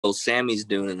Sammy's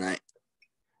doing tonight?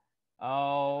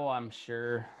 Oh, I'm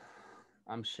sure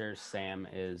Sam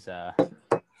is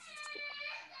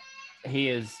he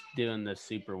is doing the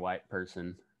super white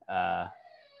person,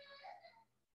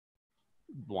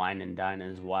 wine and dine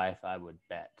his wife, I would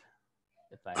bet.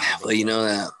 If I had to Well, you guess. know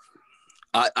that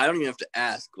I don't even have to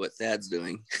ask what Thad's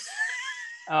doing.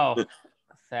 Oh,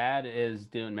 Thad is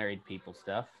doing married people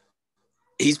stuff.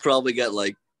 He's probably got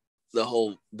like the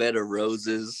whole bed of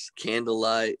roses,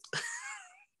 candlelight.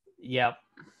 Yep.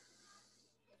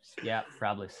 Yeah,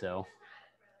 probably so.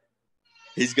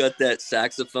 He's got that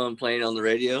saxophone playing on the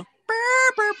radio.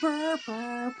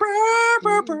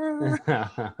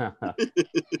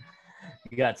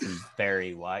 You got some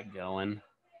Barry White going.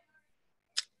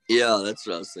 Yeah, that's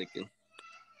what I was thinking.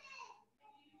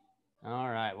 All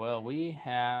right. Well, we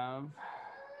have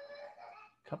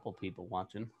a couple people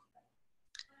watching.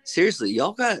 Seriously,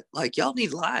 y'all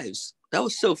need lives. That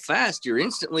was so fast. You're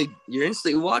instantly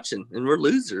watching, and we're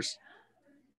losers.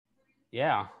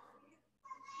 Yeah.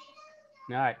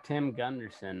 All right, Tim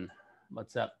Gunderson.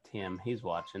 What's up, Tim? He's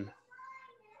watching.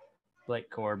 Blake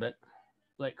Corbett's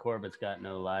got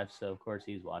no life, so of course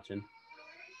he's watching.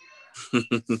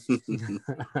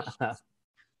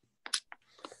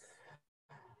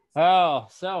 Oh,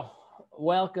 so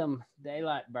welcome,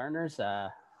 Daylight Burners.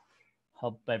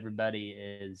 Hope everybody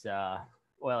is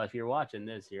well, if you're watching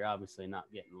this, you're obviously not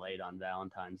getting laid on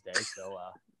Valentine's Day, so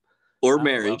or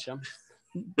married. Welcome.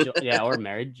 Yeah, or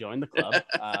married. Join the club.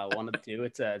 One of the two.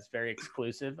 It's very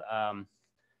exclusive.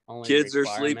 Only kids are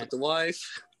asleep with the wife.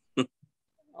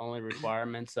 Only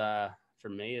requirements for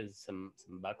me is some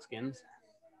buckskins.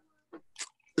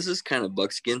 This is kind of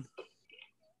buckskin.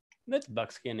 It's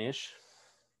buckskin-ish.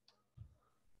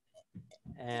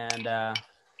 And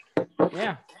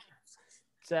yeah,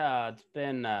 it's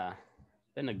been a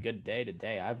good day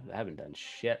today. I haven't done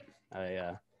shit.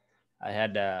 I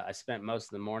spent most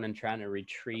of the morning trying to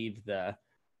retrieve the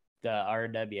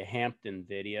RW Hampton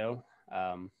video.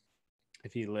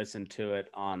 If you listen to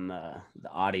it on the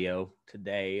audio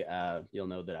today, you'll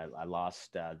know that I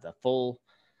lost the full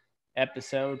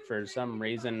episode for some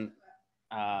reason.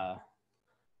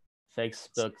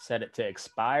 Facebook set it to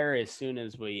expire as soon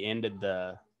as we ended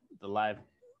the live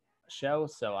show,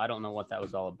 so I don't know what that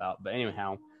was all about. But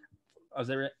anyhow, I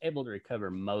was able to recover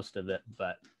most of it,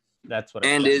 but that's what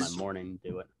I spent my morning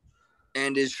doing.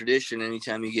 And is tradition,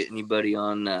 anytime you get anybody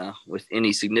on with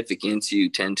any significance, you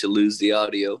tend to lose the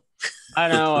audio. I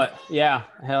know. Yeah.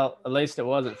 Hell, at least it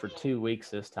wasn't for 2 weeks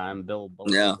this time. Bill Bull,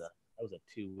 yeah. That was a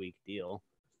 2-week deal.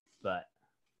 But,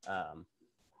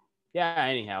 yeah,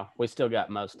 anyhow, we still got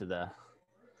most of the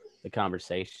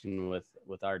conversation with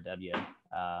RW.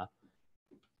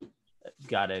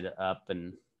 Got it up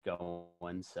and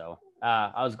going. So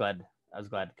I was glad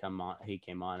to come on. He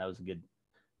came on. That was a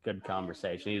good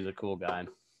conversation. He's a cool guy.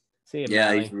 See you, yeah,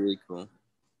 Mally. He's really cool.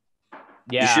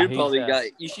 Yeah, you should probably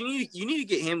you need to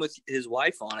get him with his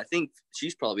wife on. I think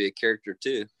she's probably a character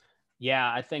too.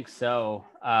 Yeah, I think so.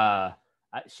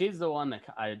 She's the one that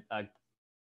I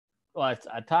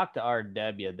talked to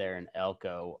RW there in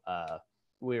Elko.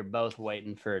 We were both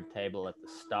waiting for a table at the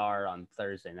Star on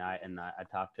Thursday night, and I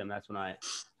talked to him. That's when I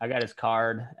got his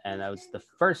card, and that was the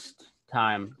first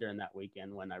time during that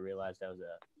weekend when I realized I was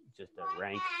just a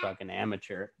rank fucking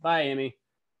amateur. Bye, Amy.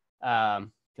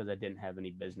 Because I didn't have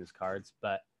any business cards,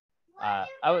 but I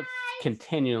was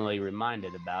continually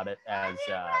reminded about it as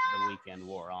the weekend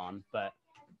wore on. But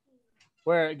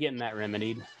we're getting that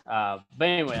remedied. But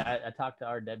anyway, I talked to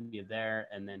RW there,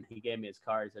 and then he gave me his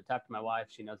cards. I talked to my wife.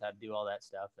 She knows how to do all that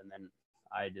stuff. And then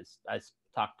I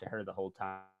talked to her the whole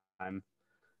time,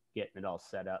 getting it all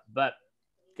set up. But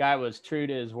guy was true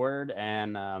to his word,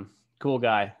 and cool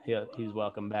guy. He's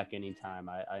welcome back anytime.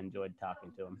 I enjoyed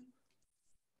talking to him.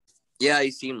 Yeah,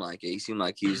 he seemed like it. He seemed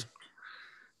like he's...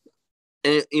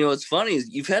 And, what's funny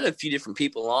is you've had a few different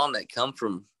people on that come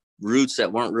from roots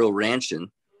that weren't real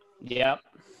ranching. Yep.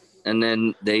 And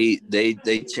then they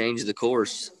changed the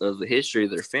course of the history of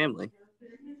their family.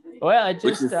 Well,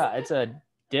 it's a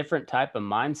different type of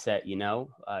mindset,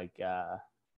 like, well,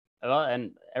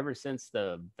 and ever since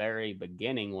the very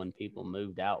beginning when people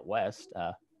moved out west,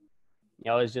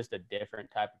 it's just a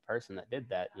different type of person that did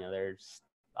that. They're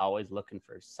always looking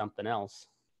for something else.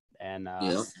 And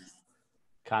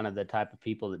kind of the type of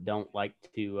people that don't like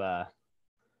to,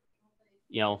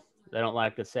 they don't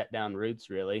like to set down roots,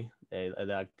 really. They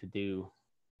like to do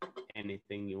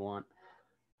anything you want.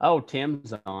 Oh,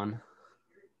 Tim's on.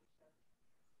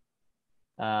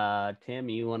 Tim,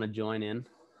 you want to join in?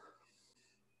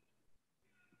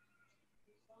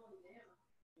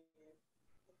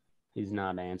 He's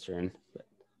not answering, but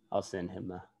I'll send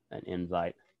him an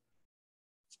invite.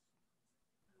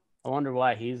 I wonder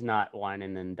why he's not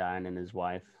whining and dining his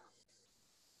wife.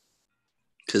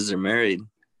 Because they're married.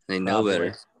 They know Probably.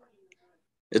 better.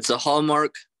 It's a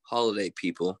Hallmark holiday,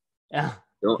 people. Yeah.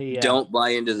 Don't buy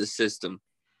into the system.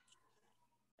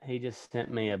 He just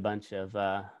sent me a bunch of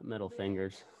middle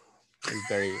fingers. It's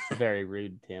very, very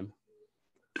rude, Tim.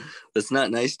 That's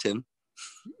not nice, Tim.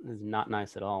 It's not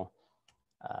nice at all.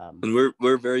 And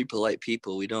we're very polite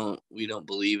people. We don't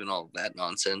believe in all that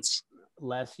nonsense.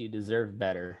 Less, you deserve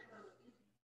better.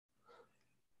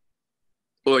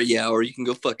 Or you can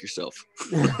go fuck yourself.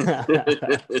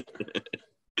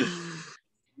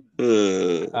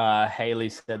 Haley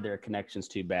said their connection's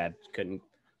too bad. Couldn't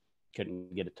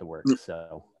get it to work.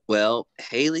 So well,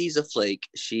 Haley's a flake.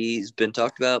 She's been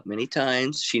talked about many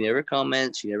times. She never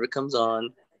comments. She never comes on.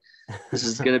 This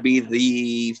is going to be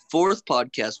the 4th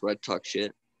podcast where I talk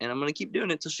shit, and I'm going to keep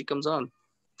doing it till she comes on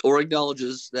or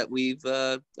acknowledges that we've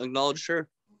acknowledged her.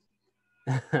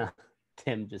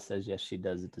 Tim just says, yes, she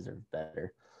does deserve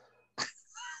better.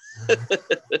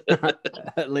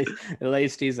 at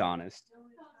least he's honest.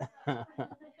 Yeah,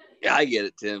 I get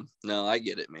it, Tim. No, I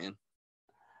get it, man.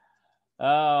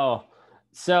 Oh,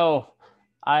 so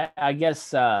I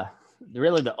guess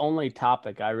really the only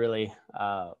topic I really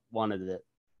wanted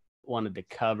to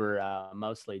cover,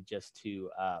 mostly just to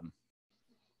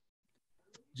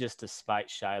spite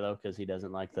Shiloh because he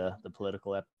doesn't like the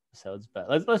political episodes. But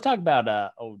let's talk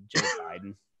about old Joe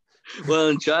Biden. Well,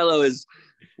 and Shiloh is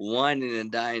whining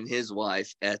and dying his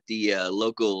wife at the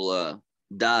local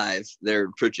dive there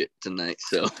in Pritchett tonight.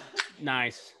 So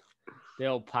nice. The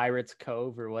old Pirates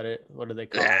Cove, or what do they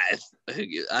call it?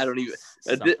 I don't even.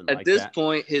 At this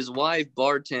point, his wife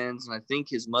bartends, and I think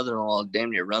his mother-in-law damn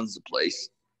near runs the place.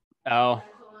 Oh,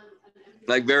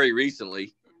 like very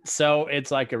recently. So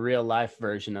it's like a real life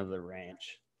version of the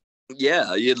ranch.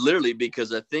 Yeah, literally,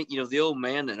 because I think the old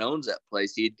man that owns that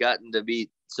place, he had gotten to be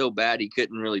so bad he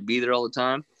couldn't really be there all the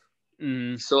time.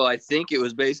 So I think it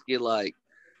was basically like,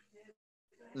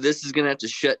 this is going to have to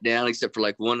shut down except for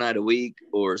like one night a week,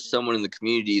 or someone in the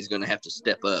community is going to have to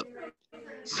step up.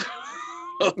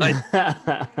 Nice.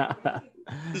 I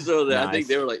think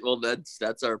they were like, well,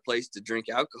 that's our place to drink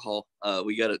alcohol.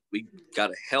 We gotta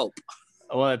help.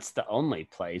 Well, it's the only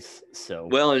place. So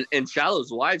well, and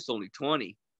Shiloh's wife's only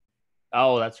 20.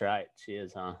 Oh, that's right. She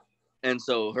is, huh? And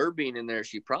so her being in there,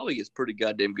 she probably gets pretty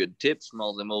goddamn good tips from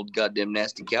all them old goddamn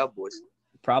nasty cowboys.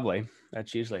 Probably.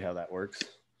 That's usually how that works.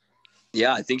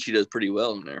 Yeah, I think she does pretty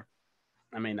well in there.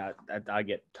 I mean, I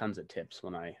get tons of tips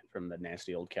from the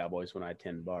nasty old cowboys when I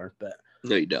attend bar, but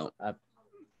no, you don't.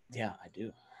 Yeah, I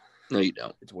do. No, you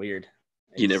don't. It's weird.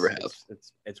 You never have.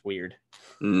 It's weird.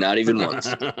 Not even once.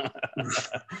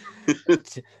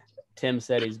 Tim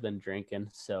said he's been drinking,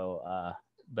 so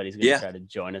but he's gonna try to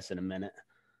join us in a minute.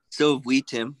 So have we,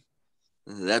 Tim.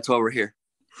 That's why we're here.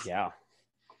 Yeah.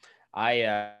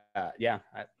 I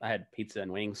had pizza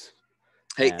and wings.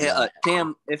 Hey,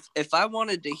 Tim, if I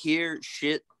wanted to hear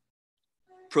shit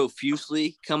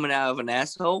profusely coming out of an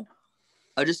asshole,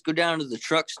 I just go down to the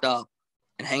truck stop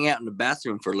and hang out in the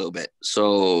bathroom for a little bit.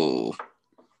 So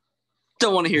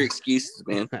don't want to hear excuses,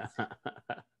 man.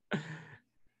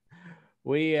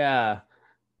 We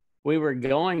were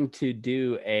going to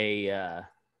do a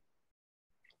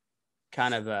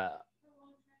kind of a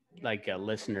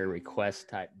listener request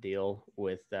type deal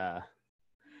with some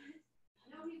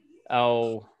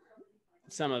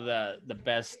of the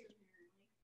best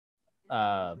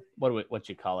what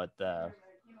you call it, the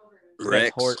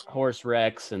Rex. horse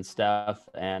wrecks and stuff,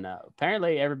 and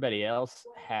apparently everybody else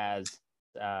has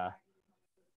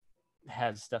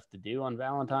stuff to do on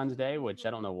Valentine's Day, which I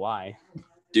don't know why.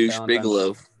 Douche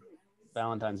Bigelow.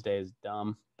 Valentine's Day is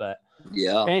dumb, but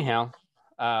yeah. Anyhow,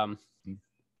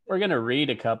 we're gonna read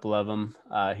a couple of them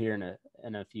here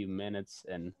in a few minutes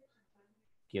and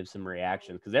give some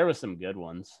reactions because there was some good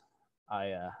ones.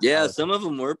 Some of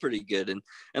them were pretty good, and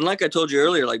like I told you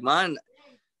earlier, like mine,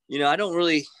 I don't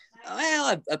really.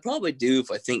 Well, I probably do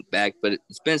if I think back, but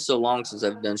it's been so long since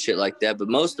I've done shit like that. But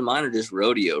most of mine are just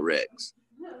rodeo wrecks.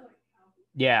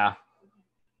 Yeah.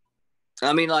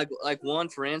 I mean, like one,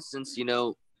 for instance,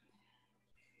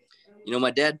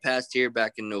 my dad passed here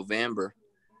back in November.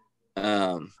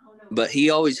 But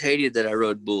he always hated that I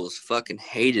rode bulls. Fucking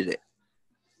hated it.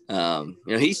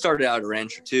 He started out a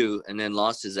rancher too, and then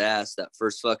lost his ass that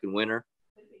first fucking winter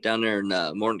down there in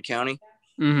Morton County.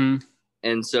 Mm-hmm.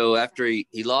 And so after he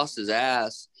lost his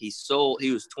ass, he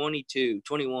was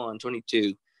 21,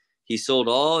 22. He sold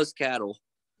all his cattle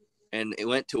and it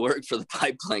went to work for the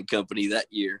pipeline company that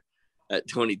year at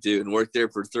 22 and worked there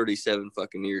for 37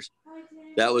 fucking years.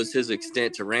 That was his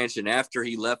extent to ranching after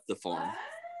he left the farm.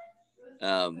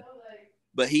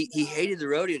 But he hated the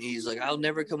rodeo, and he's like, I'll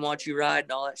never come watch you ride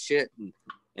and all that shit.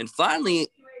 And finally,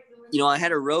 I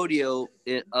had a rodeo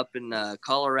up in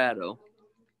Colorado,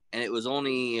 and it was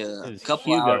only a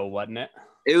couple Hugo, hours. Wasn't it?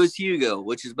 It was Hugo,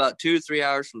 which is about 2 or 3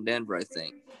 hours from Denver, I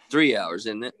think. 3 hours,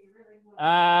 isn't it?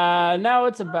 No,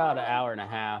 it's about an hour and a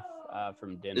half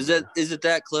from Denver. Is it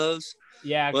that close?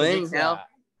 Yeah. Well, anyhow,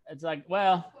 it's like,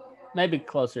 well, maybe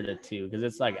closer to 2 because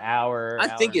it's like hour. I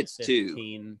think it's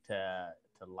 15 to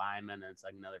Lyman, and it's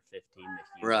like another 15 to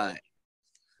Hugo. Right.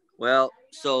 Well,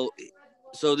 so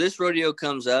this rodeo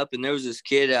comes up, and there was this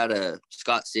kid out of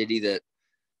Scott City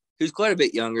who's quite a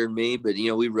bit younger than me, but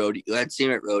I'd seen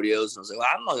him at rodeos, and I was like, well,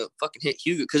 I'm not gonna fucking hit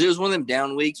Hugo, because it was one of them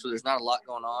down weeks where there's not a lot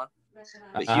going on,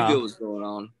 but Hugo was going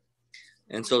on,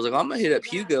 and so I was like, I'm gonna hit up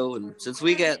Hugo, and since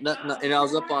we got nothing, and I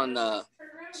was up on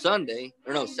Saturday.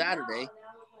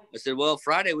 I said, well,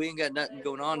 Friday we ain't got nothing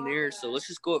going on near, so let's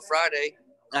just go at Friday.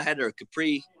 I had a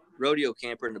Capri rodeo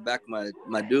camper in the back of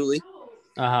my dually.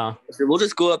 I said, we'll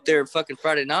just go up there fucking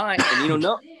Friday night. And,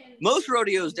 most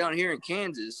rodeos down here in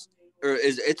Kansas,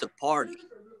 it's a party.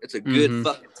 It's a good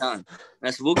fucking time. And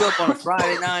I said, we'll go up on a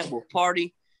Friday night, we'll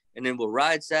party, and then we'll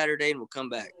ride Saturday, and we'll come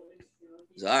back.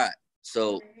 I said, all right.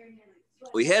 So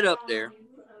we head up there,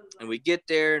 and we get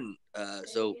there, and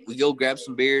so we go grab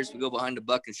some beers. We go behind the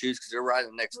Buck and Shoots because they're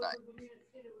riding the next night.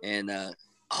 And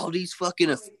all these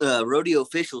fucking rodeo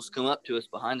officials come up to us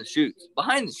behind the shoots,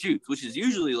 which is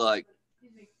usually like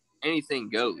anything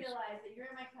goes.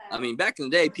 I mean, back in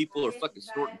the day, people are fucking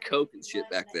snorting coke and shit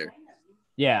back there.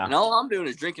 Yeah. And all I'm doing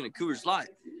is drinking a Coors Light.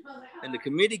 And the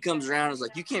committee comes around and is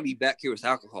like, you can't be back here with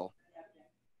alcohol.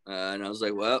 And I was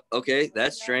like, well, okay,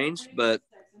 that's strange, but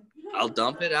I'll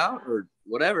dump it out or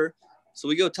whatever. So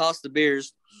we go toss the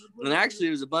beers. And actually,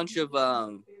 there was a bunch of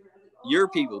your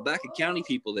people, back in county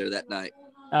people there that night.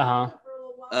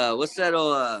 What's that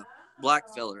old black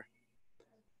feller?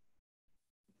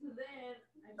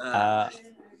 I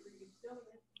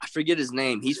forget his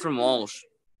name. He's from Walsh.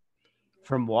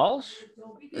 From Walsh?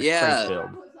 Yeah.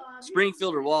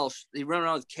 Springfield or Walsh. He run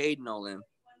around with Cade and all them.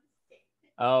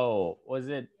 Oh, was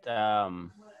it?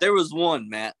 There was one,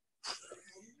 Matt.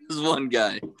 There was one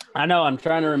guy. I know. I'm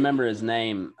trying to remember his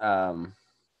name.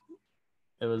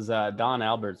 It was Don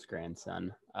Albert's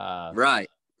grandson. Right.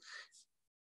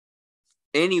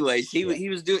 Anyways, he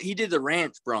did the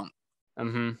ranch bronc.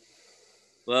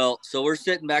 Well, so we're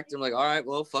sitting back there, I'm like, all right,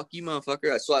 well, fuck you,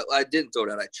 motherfucker. So I didn't throw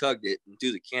it out. I chugged it and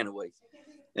threw the can away.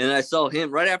 And I saw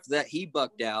him right after that. He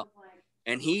bucked out,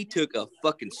 and he took a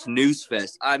fucking snooze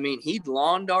fest. I mean, he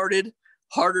lawn darted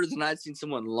harder than I'd seen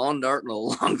someone lawn dart in a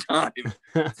long time,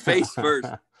 face first.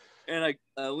 And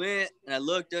I went and I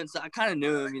looked, and so I kind of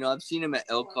knew him. I've seen him at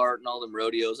Elkhart and all them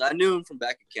rodeos. I knew him from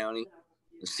back in county.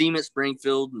 I seen him at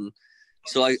Springfield, and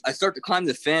so I start to climb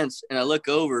the fence, and I look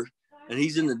over. And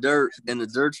he's in the dirt, and the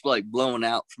dirt's like blowing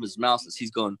out from his mouth as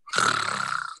he's going.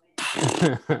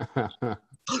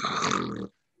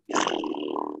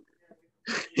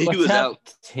 He was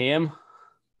out, Tim.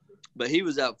 But he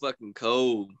was out fucking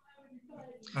cold.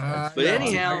 But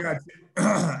anyhow,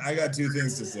 I got two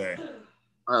things to say.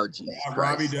 Oh, Jesus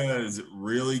Robby does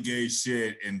really gay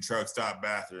shit in truck stop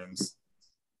bathrooms.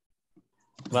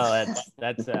 Well,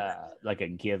 that's like a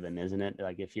given, isn't it?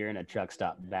 Like if you're in a truck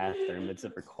stop bathroom, it's a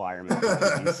requirement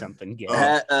to do something gay.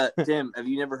 Tim, have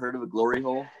you never heard of a glory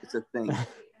hole? It's a thing.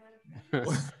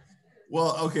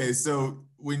 Well, okay, so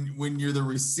when you're the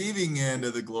receiving end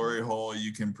of the glory hole,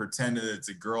 you can pretend that it's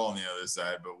a girl on the other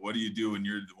side. But what do you do when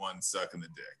you're the one sucking the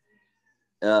dick?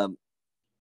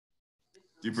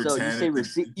 You pretend.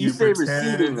 So you say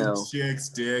receiving though. Chick's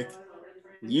dick.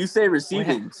 You say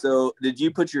receiving. So did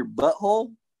you put your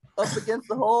butthole up against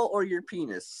the hole or your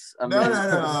penis?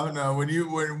 No.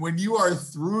 When you are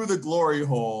through the glory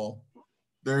hole,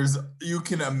 there's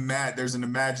an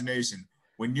imagination.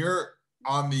 When you're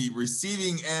on the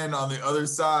receiving end on the other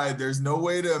side, there's no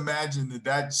way to imagine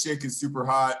that chick is super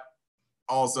hot,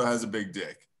 also has a big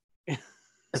dick.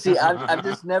 See, I've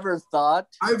just never thought.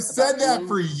 I've said that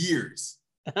for years.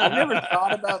 I've never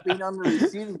thought about being on the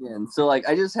receiving end. So like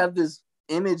I just have this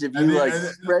image of you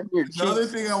spreading your cheeks. Another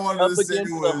thing I wanted up to say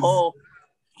against was the hole,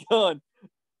 going,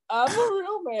 I'm a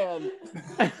real man.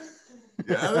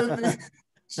 The other thing,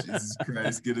 Jesus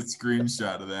Christ, get a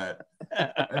screenshot of that.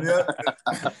 And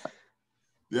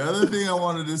the other thing I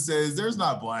wanted to say is there's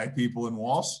not black people in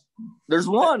Walsh. There's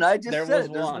one. I just said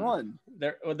it. There's one.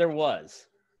 There was.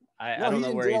 I don't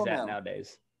know where he's at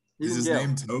nowadays. Is his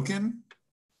name Token?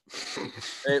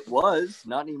 It was.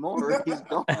 Not anymore. He's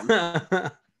gone.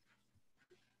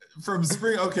 From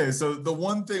spring. Okay, so the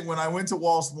one thing, when I went to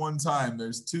Walsh one time,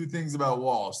 there's two things about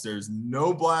Walsh. There's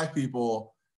no black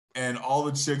people, and all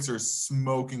the chicks are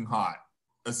smoking hot,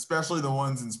 especially the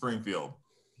ones in Springfield.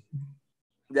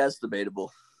 That's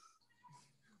debatable.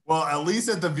 Well, at least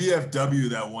at the VFW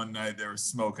that one night they were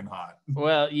smoking hot.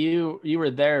 Well, you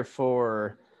were there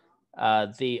for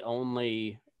the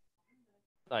only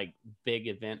like big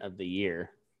event of the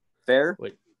year. Fair?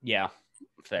 Yeah,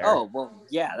 fair. Oh, well,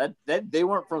 yeah, that they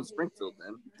weren't from Springfield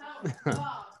then.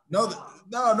 No.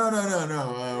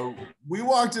 We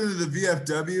walked into the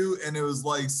VFW and it was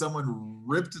like someone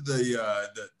ripped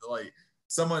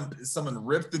someone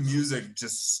ripped the music,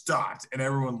 just stopped, and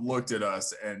everyone looked at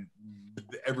us, and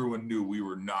everyone knew we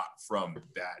were not from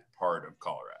that part of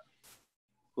Colorado.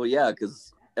 Well, yeah,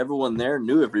 because everyone there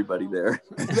knew everybody there,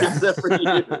 except for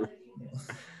you.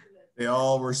 They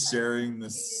all were sharing the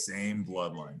same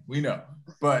bloodline. We know,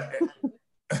 but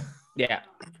yeah,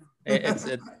 it's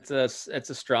a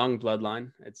strong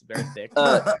bloodline. It's very thick.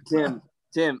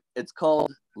 Tim, it's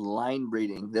called line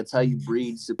breeding. That's how you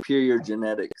breed superior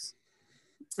genetics.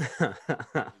 There's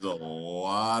a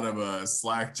lot of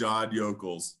slack-jawed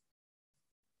yokels.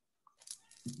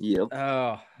 Yep.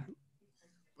 Oh,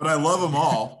 but I love them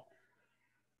all.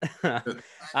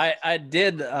 I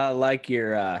did like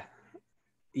your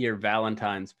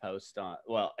Valentine's post on.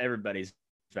 Well, everybody's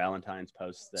Valentine's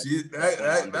post. That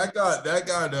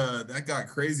got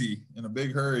crazy in a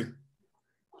big hurry.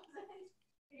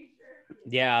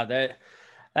 Yeah,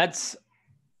 that's.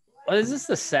 Well, is this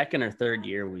the second or third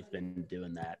year we've been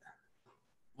doing that?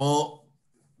 Well,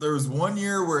 there was one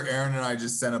year where Aaron and I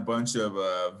just sent a bunch of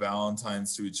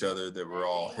Valentines to each other that were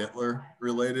all Hitler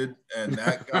related, and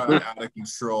that got out of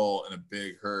control in a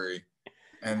big hurry.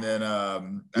 And then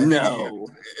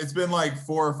it's been like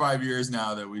 4 or 5 years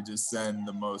now that we just send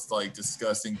the most like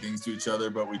disgusting things to each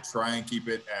other, but we try and keep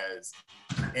it as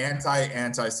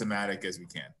anti-Semitic as we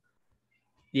can.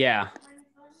 Yeah.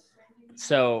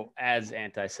 So as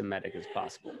anti-Semitic as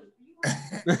possible.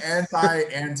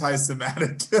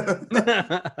 Anti-Semitic.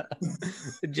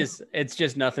 It's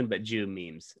just nothing but Jew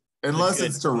memes. Unless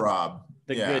it's to Rob.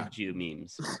 The good Jew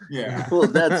memes. Yeah. Well,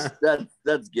 that's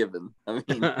given. I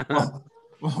mean,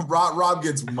 well, Rob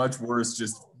gets much worse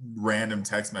just random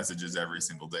text messages every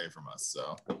single day from us.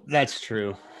 So that's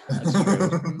true.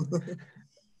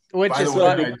 Which By is the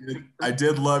way, I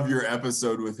did love your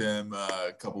episode with him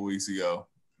a couple weeks ago,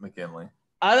 McKinley.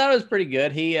 I thought it was pretty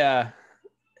good.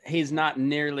 He's not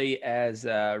nearly as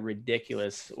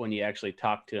ridiculous when you actually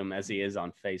talk to him as he is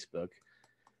on Facebook.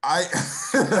 I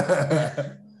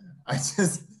was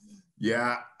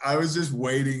just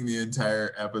waiting the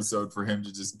entire episode for him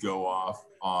to just go off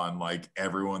on like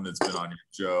everyone that's been on your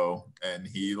show, and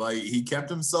he kept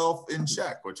himself in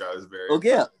check, which I was very. Oh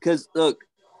yeah, because look,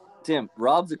 Tim,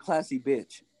 Rob's a classy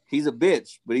bitch. He's a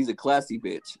bitch, but he's a classy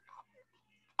bitch.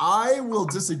 I will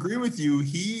disagree with you.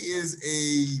 He is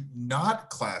a not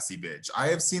classy bitch. I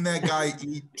have seen that guy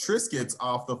eat Triscuits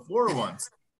off the floor once.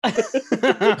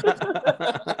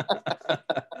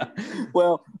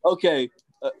 Well, okay.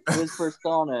 His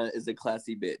persona is a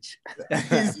classy bitch.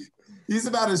 He's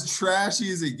about as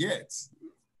trashy as it gets.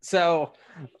 So,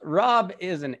 Rob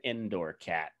is an indoor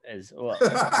cat as well.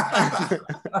 That's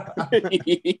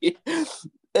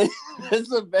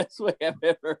the best way I've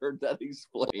ever heard that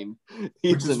explained.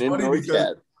 He's an indoor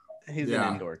cat. He's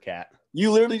an indoor cat.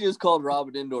 You literally just called Rob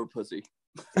an indoor pussy.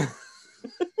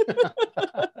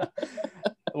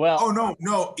 Well, oh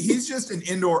no, he's just an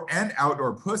indoor and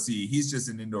outdoor pussy. He's just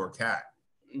an indoor cat.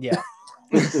 Yeah.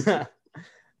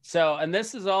 So, and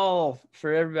this is all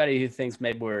for everybody who thinks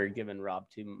maybe we're giving Rob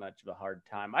too much of a hard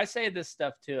time. I say this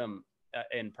stuff to him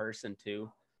in person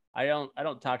too. I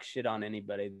don't talk shit on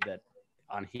anybody that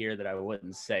on here that I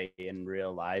wouldn't say in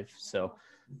real life. So,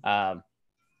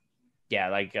 yeah,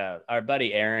 like our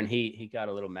buddy Aaron, he got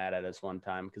a little mad at us one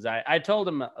time because I told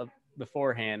him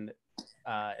beforehand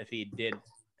if he did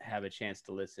have a chance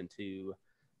to listen to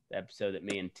the episode that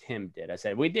me and Tim did. I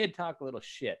said, we did talk a little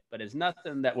shit, but it's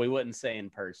nothing that we wouldn't say in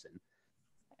person.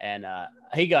 And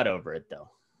he got over it though.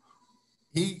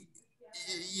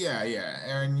 Yeah.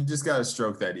 Aaron, you just got to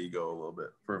stroke that ego a little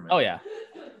bit for a minute. Oh yeah.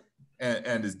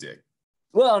 And his dick.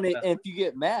 Well, and if you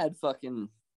get mad, fucking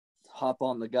hop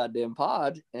on the goddamn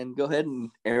pod and go ahead and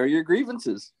air your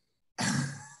grievances.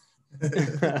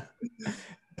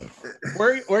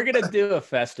 We're gonna do a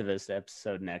Festivus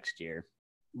episode next year.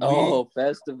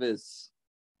 Festivus.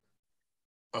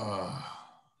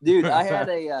 Dude, I had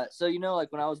a so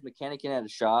like when I was mechanicing at a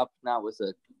shop, not with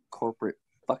a corporate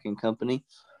fucking company,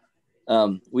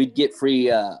 we'd get free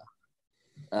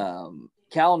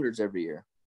calendars every year.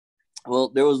 Well,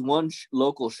 there was one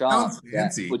local shop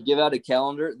that would give out a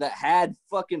calendar that had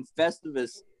fucking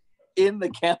Festivus in the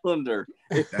calendar.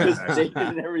 It was dated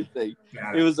and everything.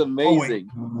 It was amazing.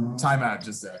 Oh, time out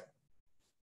just there.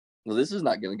 Well, this is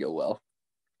not going to go well.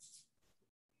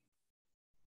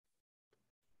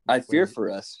 I fear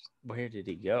for us. Where did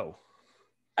he go?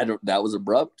 That was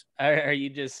abrupt. Are you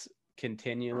just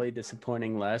continually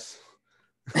disappointing Les?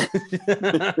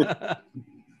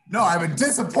 No, I'm a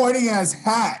disappointing ass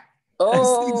hat.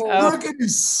 Oh, look at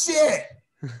this shit.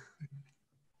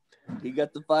 He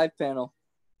got the 5-panel.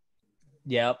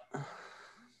 Yep.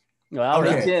 Well,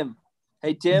 Okay.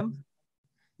 Hey, Tim.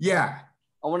 Yeah.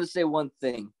 I want to say one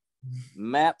thing.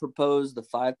 Matt proposed the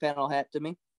 5-panel hat to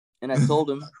me, and I told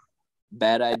him,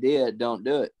 bad idea, don't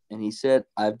do it. And he said,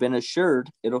 I've been assured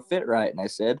it'll fit right. And I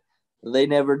said, they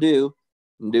never do.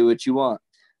 Do what you want.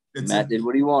 Matt did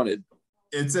what he wanted.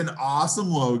 It's an awesome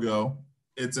logo.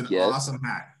 It's an awesome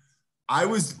hat. I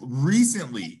was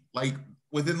recently, like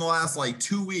within the last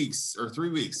 2 weeks or 3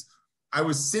 weeks, I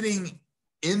was sitting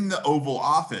in the Oval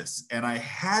Office and I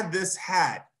had this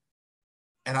hat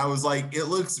and I was like, it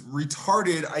looks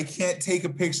retarded. I can't take a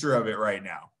picture of it right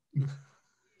now.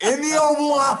 In the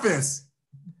Oval Office.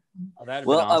 Oh, that'd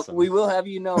be awesome. We will have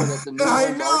you know that the new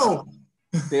I know.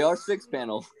 They are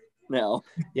 6-panel now.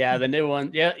 Yeah, the new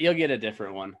one. Yeah, you'll get a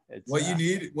different one. What you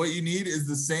need is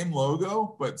the same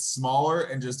logo, but smaller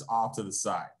and just off to the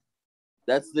side.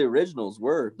 That's the originals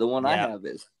were. The one I have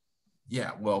is.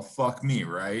 Yeah, well, fuck me,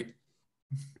 right?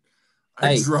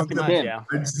 Hey, I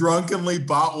drunkenly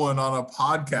bought one on a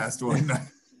podcast one night.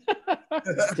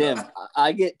 Tim,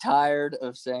 I get tired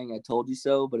of saying I told you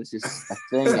so, but it's just a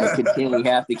thing I continually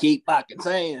have to keep fucking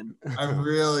saying. I'm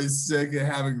really sick of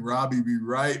having Robby be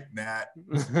right, Matt.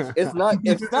 It's not a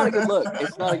good look.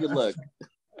 It's not a good look.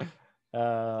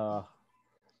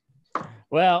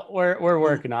 Well, we're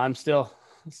working on. I'm still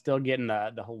getting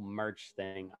the whole merch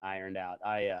thing ironed out.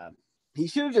 He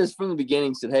should have just from the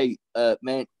beginning said, "Hey,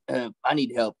 man, I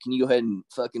need help. Can you go ahead and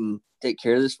fucking take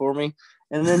care of this for me?"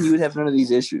 And then you would have none of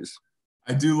these issues.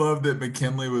 I do love that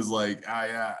McKinley was like,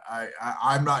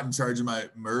 I'm not in charge of my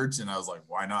merch. And I was like,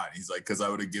 why not? He's like, because I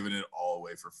would have given it all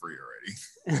away for free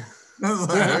already. I was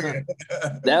like, okay.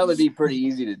 That would be pretty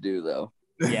easy to do, though.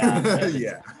 Yeah.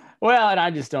 Yeah. Well, and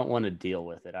I just don't want to deal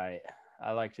with it. I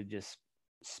like to just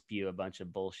spew a bunch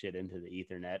of bullshit into the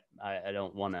Ethernet. I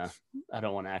don't want to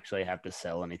actually have to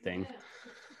sell anything.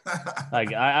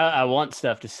 Like I want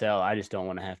stuff to sell. I just don't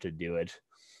want to have to do it.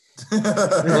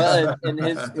 Well, and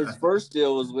his first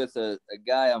deal was with a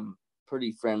guy I'm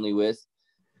pretty friendly with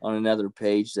on another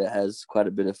page that has quite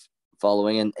a bit of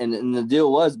following. And the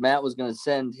deal was Matt was going to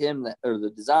send him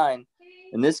the design,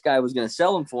 and this guy was going to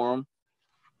sell him for him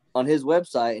on his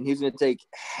website, and he's going to take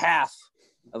half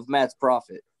of Matt's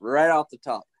profit right off the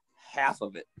top, half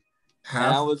of it. And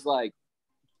I was like,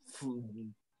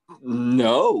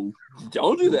 no,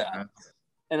 don't do that.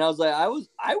 And I was like, I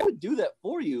would do that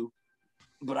for you,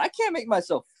 but I can't make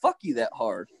myself fuck you that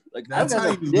hard. Like that's how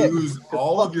you lose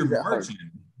all of your margin.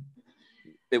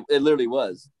 It literally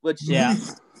was, which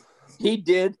he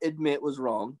did admit was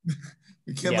wrong.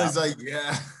 McKinley's like,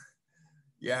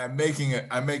 yeah, I'm making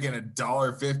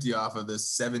 $1.50 off of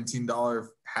this $17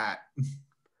 hat.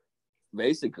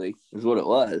 Basically, is what it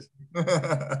was.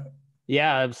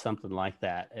 Yeah, it was something like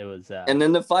that. It was. And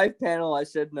then the 5-panel, I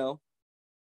said no,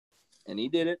 and he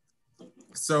did it.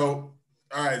 So,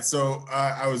 all right. So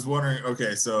I was wondering.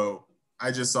 Okay, so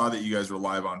I just saw that you guys were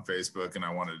live on Facebook, and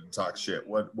I wanted to talk shit.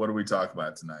 What do we talk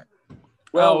about tonight?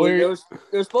 Well, there's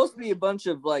supposed to be a bunch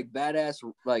of like badass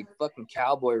like fucking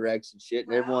cowboy wrecks and shit,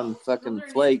 and everyone fucking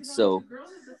flakes. So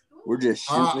we're just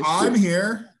shooting. I'm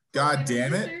here. God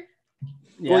damn it.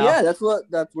 Yeah. Well, yeah,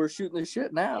 that's we're shooting this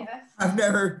shit now. I've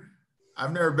never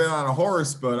been on a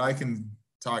horse, but I can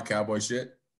talk cowboy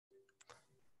shit.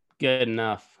 Good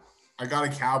enough. I got a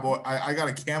cowboy. I got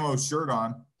a camo shirt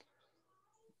on.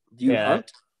 Do you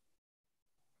hunt?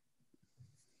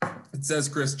 It says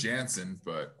Chris Jansen,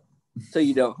 but so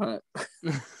you don't hunt.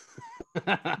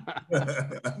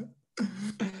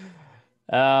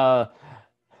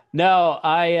 No,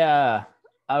 I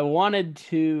wanted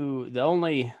to. The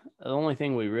only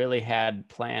thing we really had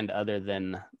planned, other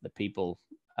than the people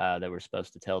that were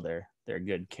supposed to tell their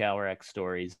good cow wreck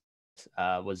stories,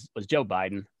 was Joe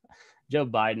Biden. Joe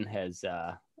Biden has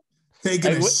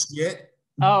taken a shit.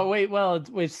 Oh wait, well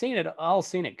we've seen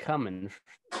it coming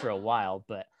for a while,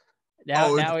 but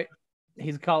now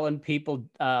he's calling people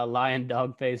lion,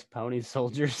 dog face, pony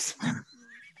soldiers.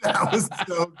 That was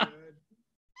so good.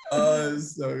 Oh, it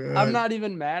was so good. I'm not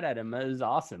even mad at him. It was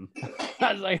awesome.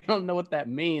 I was like, I don't know what that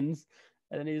means.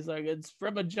 And then he's like, it's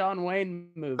from a John Wayne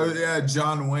movie. Oh, yeah,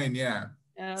 John Wayne, yeah.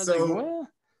 And I was like, well.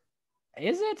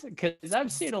 Is it? Because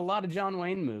I've seen a lot of John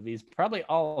Wayne movies, probably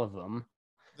all of them.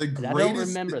 I don't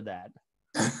remember that.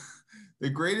 The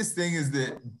greatest thing is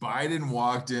that Biden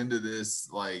walked into this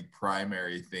like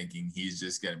primary thinking he's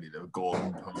just gonna be the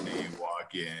golden pony.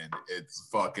 Walk in, it's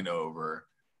fucking over.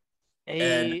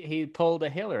 He pulled a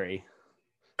Hillary.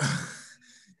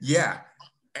 Yeah,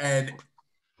 and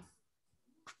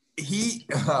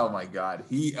oh my god,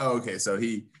 so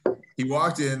he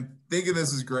walked in thinking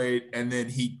this is great, and then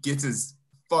he gets his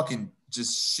fucking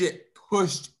just shit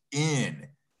pushed in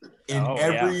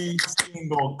every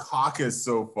single caucus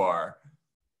so far.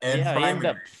 And he ended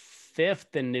up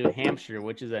 5th in New Hampshire,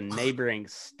 which is a neighboring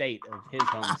state of his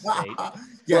home state.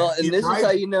 Well, and this is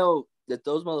how you know that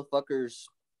those motherfuckers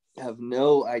have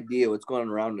no idea what's going on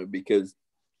around them, because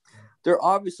they're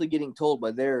obviously getting told by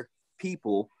their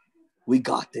people, we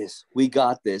got this.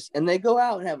 And they go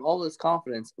out and have all this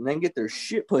confidence and then get their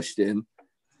shit pushed in.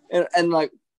 And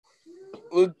like,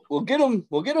 we'll get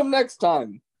them next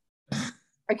time.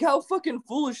 Like, how fucking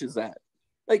foolish is that?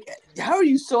 Like, how are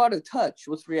you so out of touch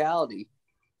with reality?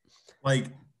 Like,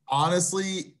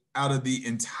 honestly, out of the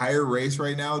entire race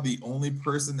right now, the only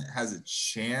person that has a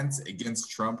chance against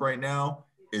Trump right now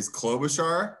is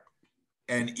Klobuchar.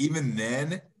 And even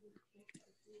then,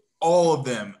 all of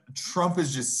them, Trump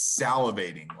is just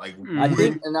salivating. Like, I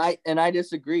think, and I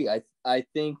disagree. I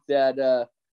think that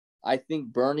I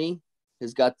think Bernie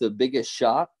has got the biggest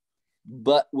shot,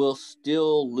 but will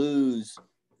still lose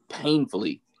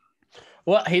painfully.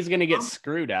 Well, he's gonna get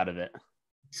screwed out of it.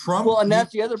 Trump. Well, and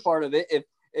that's the other part of it.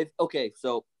 If okay,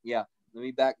 so yeah, let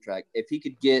me backtrack. If he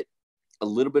could get a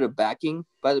little bit of backing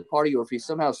by the party, or if he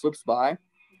somehow slips by,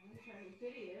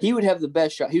 he would have the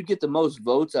best shot. He would get the most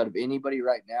votes out of anybody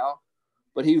right now,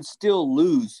 but he would still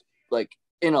lose, like,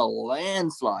 in a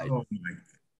landslide. Oh my.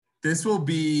 This will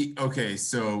be okay.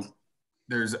 So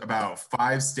there's about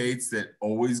 5 states that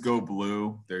always go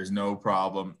blue. There's no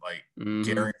problem, like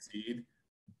guaranteed.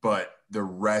 But the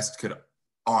rest could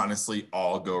honestly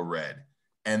all go red.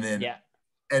 And then,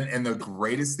 and the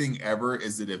greatest thing ever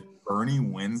is that if Bernie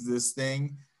wins this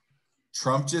thing,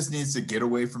 Trump just needs to get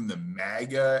away from the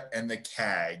MAGA and the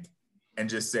CAG and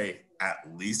just say, at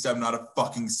least I'm not a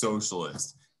fucking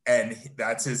socialist. And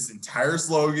that's his entire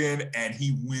slogan. And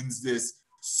he wins this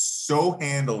so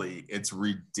handily. It's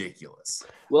ridiculous.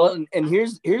 Well, and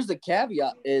here's the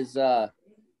caveat is,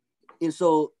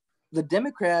 so the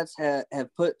Democrats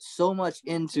have put so much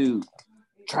into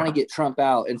trying to get Trump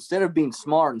out. Instead of being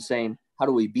smart and saying, how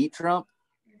do we beat Trump?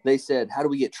 They said, how do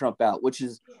we get Trump out? Which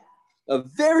is a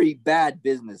very bad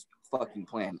business fucking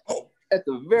plan at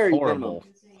the very minimum.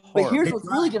 But here's what's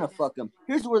really going to fuck them.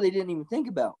 Here's where they didn't even think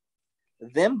about.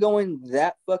 Them going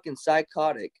that fucking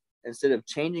psychotic, instead of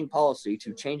changing policy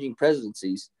to changing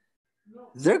presidencies,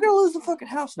 they're going to lose the fucking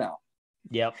House now.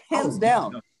 Yep. Hands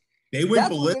down. They went That's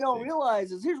ballistic. what they don't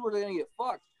realize is here's where they're going to get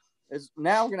fucked. Is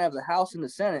now we're going to have the House and the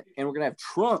Senate, and we're going to have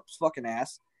Trump's fucking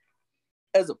ass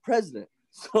as a president.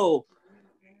 So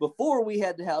before we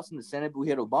had the House and the Senate, but we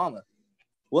had Obama.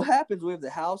 What happens? We have the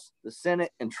House, the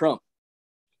Senate, and Trump.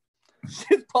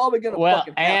 Shit's probably going to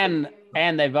fucking happen.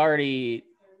 And they've already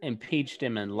impeached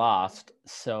him and lost.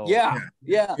 So yeah.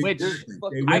 Which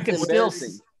I can still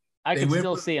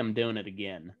see him doing it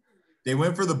again. They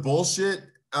went for the bullshit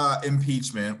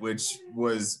impeachment, which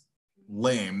was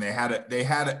lame. They had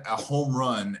a home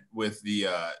run with the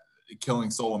killing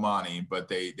Soleimani, but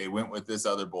they went with this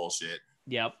other bullshit.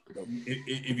 Yep.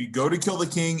 If you go to kill the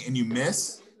king and you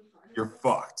miss, you're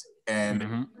fucked.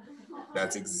 And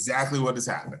that's exactly what has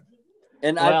happened.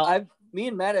 And me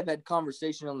and Matt have had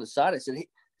conversation on the side. I said, hey,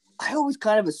 I always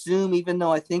kind of assume, even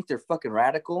though I think they're fucking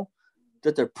radical,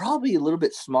 that they're probably a little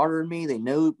bit smarter than me. They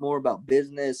know more about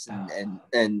business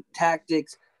and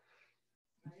tactics.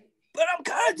 But I'm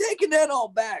kind of taking that all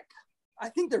back. I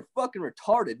think they're fucking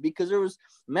retarded, because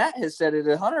Matt has said it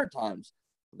 100 times.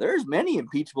 There's many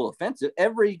impeachable offenses.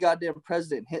 Every goddamn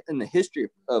president in the history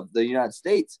of the United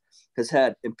States has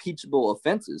had impeachable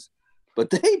offenses. But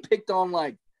they picked on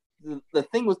like the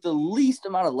thing with the least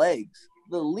amount of legs,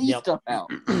 the least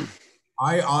amount.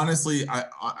 I honestly,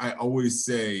 I always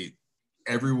say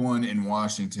everyone in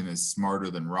Washington is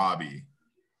smarter than Robby,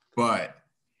 but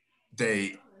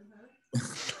I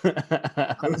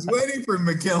was waiting for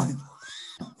McKinley.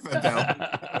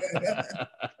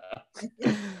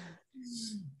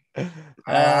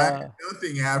 I had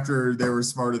nothing after they were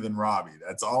smarter than Robby.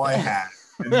 That's all I had.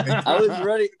 I was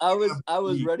ready. I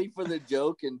was ready for the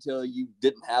joke until you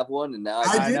didn't have one, and now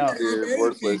I know you're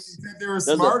worthless. That's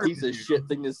a piece of shit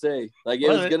thing to say. Like it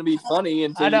was gonna be funny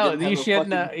until you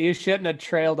shouldn't have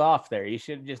trailed off there. You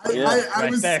should just I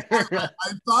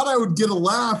thought I would get a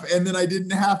laugh, and then I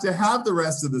didn't have to have the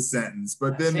rest of the sentence.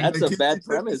 But then that's a bad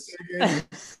premise.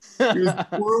 He was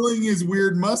twirling his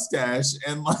weird mustache,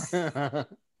 and like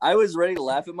I was ready to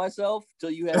laugh at myself till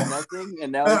you had nothing,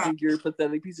 and now I think you're a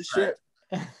pathetic piece of shit.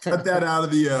 Cut that out of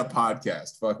the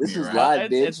podcast. Fuck this me, is right? live,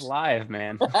 bitch. It's live,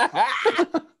 man.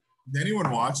 Is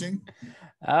anyone watching?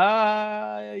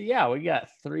 Yeah, we got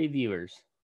 3 viewers.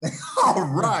 All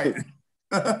right.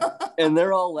 And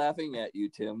they're all laughing at you,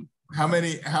 Tim. How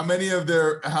many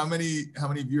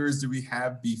viewers do we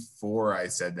have before I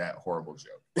said that horrible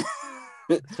joke?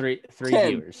 3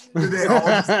 viewers. They all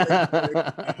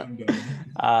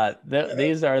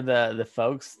these are the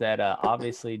folks that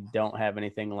obviously don't have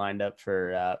anything lined up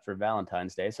for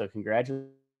Valentine's Day. So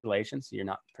congratulations, you're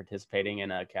not participating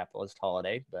in a capitalist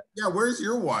holiday. But yeah, where's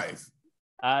your wife?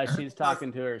 She's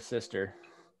talking to her sister,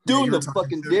 doing the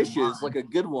fucking dishes like a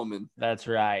good woman. That's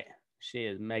right. She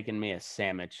is making me a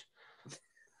sandwich.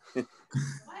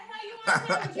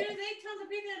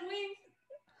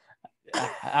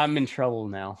 I'm in trouble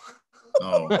now.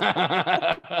 Oh.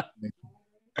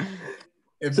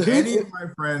 If any of my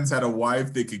friends had a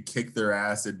wife that could kick their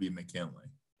ass, it'd be McKinley.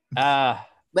 Well,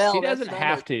 she doesn't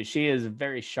have to. She is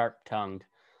very sharp-tongued.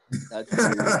 That's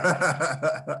true.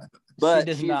 But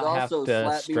she's also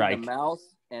slapped me in the mouth,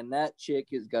 and that chick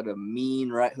has got a mean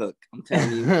right hook. I'm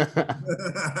telling you.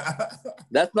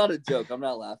 That's not a joke. I'm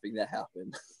not laughing. That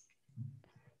happened.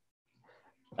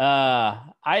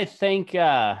 I think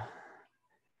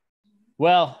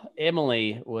well,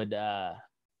 Emily would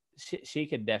she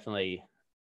could definitely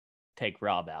take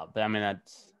Rob out, but I mean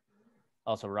that's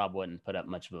also Rob wouldn't put up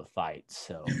much of a fight,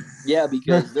 so yeah,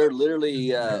 because they're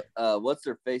literally what's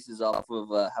their faces off of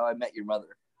How I Met Your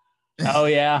Mother. Oh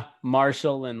yeah,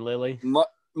 Marshall and Lily.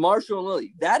 Marshall and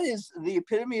Lily. That is the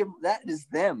epitome of that is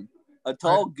them. A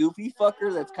tall, goofy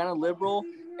fucker that's kind of liberal,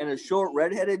 and a short,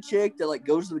 redheaded chick that like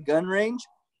goes to the gun range.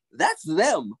 That's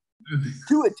them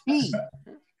to a T.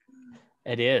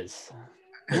 It is.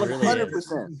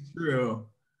 100%. True.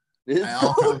 It's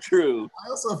so true. I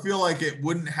also feel like it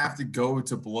wouldn't have to go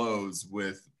to blows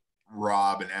with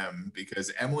Rob and Em,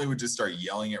 because Emily would just start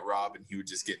yelling at Rob and he would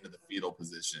just get into the fetal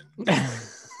position.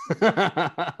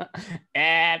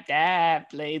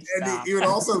 Please and he would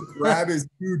also grab his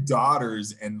 2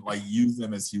 daughters and like use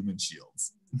them as human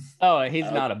shields. Oh, he's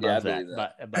not above that.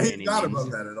 But by he's any not means.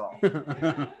 above that at all.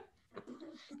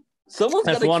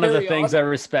 That's one of the things I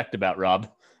respect about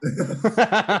Rob.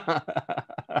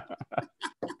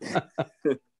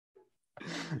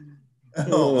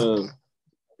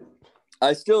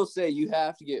 I still say you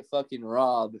have to get fucking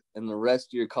Rob and the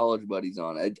rest of your college buddies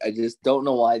on. I just don't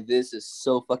know why this is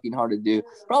so fucking hard to do.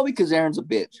 Probably because Aaron's a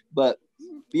bitch. But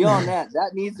beyond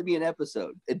that needs to be an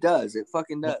episode. It does. It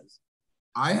fucking does.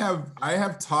 I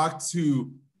have talked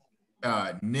to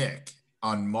Nick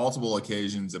on multiple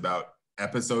occasions about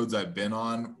episodes I've been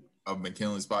on of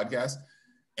McKinley's podcast,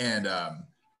 and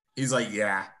he's like,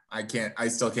 yeah, I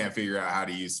still can't figure out how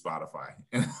to use Spotify.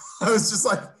 And I was just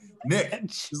like, Nick,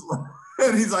 and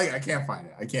he's like, I can't find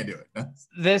it. I can't do it.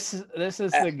 This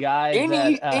is the guy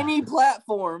any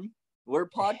platform where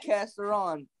podcasts are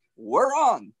on, we're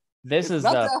on. This is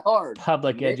the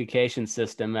public education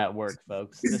system at work,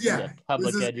 folks. This is a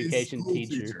public education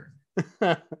teacher.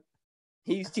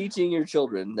 He's teaching your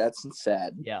children. That's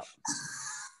sad. Yeah.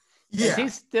 Yeah. Is he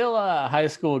still a high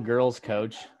school girls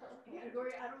coach?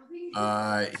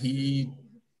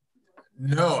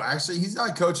 No, actually, he's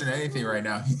not coaching anything right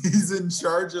now. He's in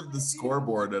charge of the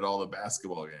scoreboard at all the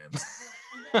basketball games.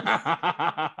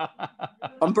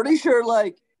 I'm pretty sure,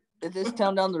 like, at this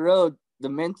town down the road, the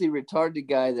mentally retarded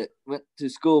guy that went to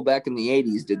school back in the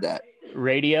 80s did that.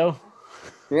 Radio?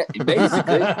 Yeah,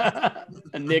 basically.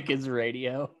 Nick is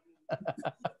radio.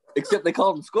 Except they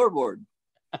called him scoreboard.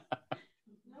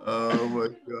 Oh, my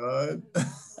God.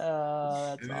 That's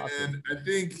awesome. I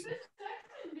think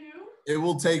it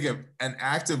will take an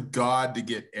act of God to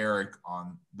get Eric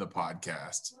on the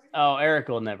podcast. Oh, Eric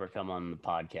will never come on the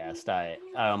podcast. I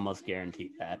almost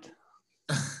guarantee that.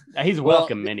 He's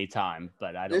welcome anytime,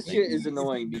 but I don't this think shit is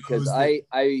annoying because I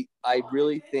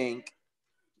really think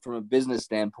from a business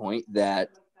standpoint that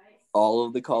all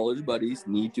of the college buddies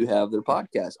need to have their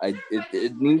podcast.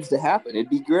 It needs to happen. It'd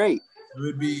be great.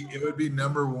 It would be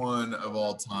number one of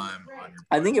all time on your podcast.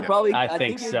 I think it probably. I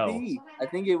think so. I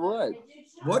think it would.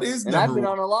 What is and number I've been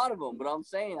one? on a lot of them, but I'm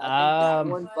saying I think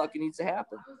that one fucking needs to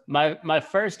happen. My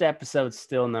first episode's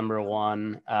still number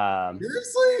one.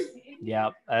 Seriously? Yeah,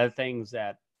 that thing's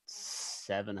at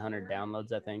 700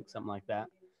 downloads, I think, something like that.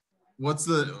 What's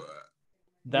the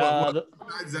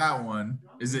besides that one?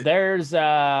 Is it? There's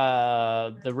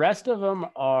the rest of them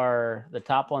are the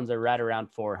top ones are right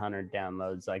around 400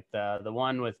 downloads. Like the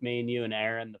one with me and you and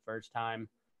Aaron the first time.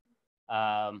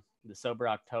 The Sober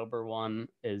October one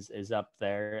is up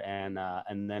there,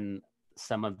 and then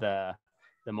some of the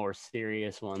more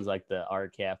serious ones like the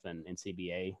RCAF and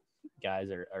CBA guys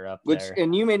are up there.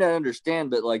 And you may not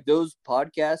understand, but like those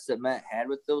podcasts that Matt had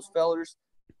with those fellers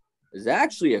is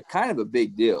actually a kind of a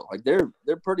big deal. Like they're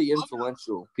pretty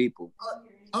influential people.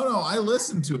 Oh no, I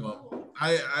listened to them.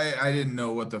 I didn't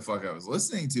know what the fuck I was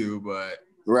listening to, but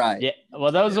right. Yeah.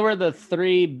 Well, those were the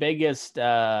three biggest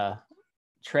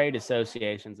trade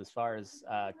associations as far as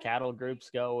cattle groups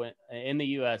go in the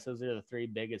U.S. Those are the three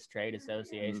biggest trade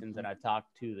associations. And I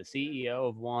talked to the CEO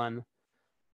of one,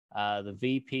 the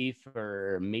VP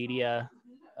for media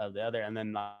of the other, and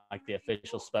then like the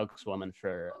official spokeswoman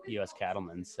for U.S.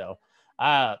 cattlemen. So,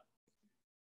 no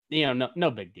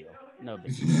big deal. No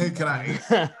big deal. Can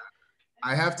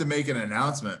I have to make an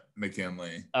announcement,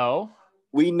 McKinley. Oh,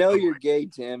 we know you're gay,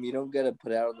 Tim. You don't got to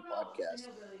put out on the podcast.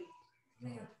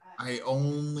 All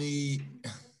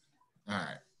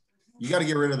right. You got to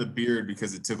get rid of the beard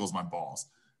because it tickles my balls.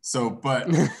 So, but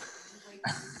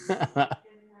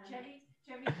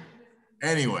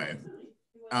anyway,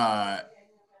 you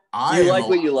like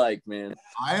what you like, man.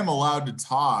 I am allowed to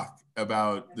talk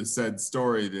about the said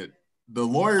story that the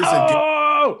lawyers had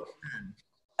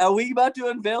Are we about to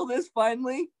unveil this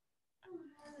finally?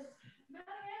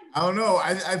 I don't know.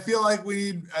 I feel like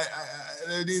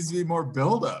there needs to be more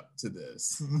build up to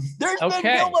this. There's been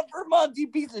build up for months, you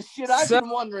piece of shit. I've been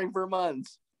wondering for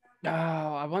months. Oh,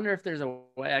 I wonder if there's a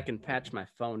way I can patch my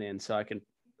phone in so I can.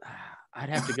 I'd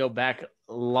have to go back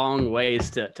a long ways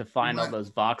to find all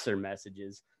those Voxer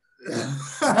messages.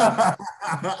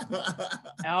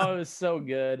 Oh, it was so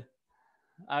good.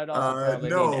 I'd also probably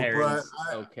need Aaron's.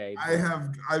 Okay,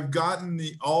 I've gotten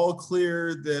the all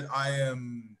clear that I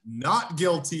am not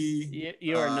guilty.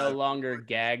 You are no longer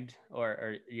gagged,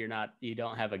 or you're not. You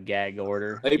don't have a gag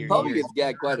order. He probably gets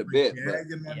gagged quite a bit.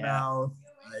 Gag in my mouth.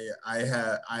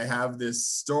 I have this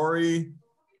story.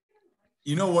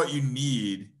 You know what you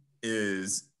need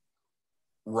is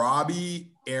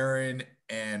Robby, Aaron,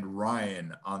 and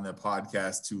Ryan on the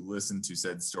podcast to listen to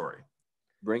said story.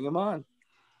 Bring them on.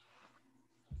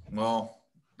 Well,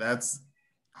 that's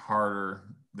harder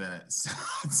than it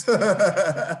sounds.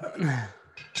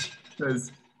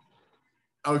 Because,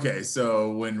 okay,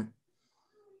 so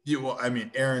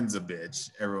Aaron's a bitch.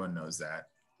 Everyone knows that.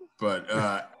 But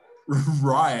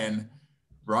Ryan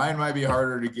might be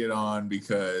harder to get on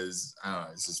because, I don't know,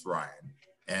 it's just Ryan.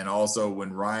 And also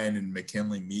when Ryan and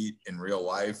McKinley meet in real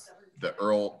life, the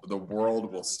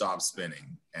world will stop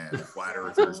spinning and flat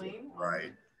earthers will be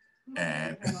right.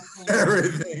 And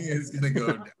everything is going to go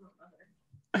down.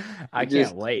 I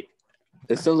can't wait.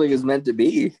 It sounds like it's meant to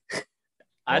be.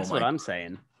 That's what I'm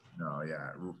saying. No,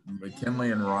 yeah.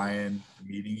 McKinley and Ryan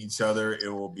meeting each other, it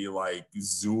will be like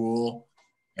Zool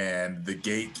and the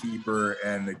gatekeeper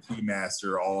and the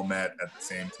keymaster all met at the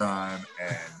same time.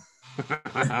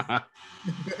 And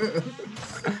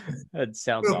that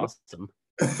sounds awesome.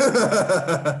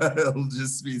 It'll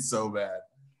just be so bad.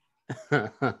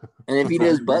 And if he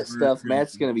does butt stuff,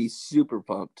 Matt's gonna be super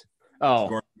pumped.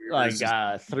 Oh, like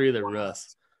through the roof.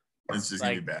 It's just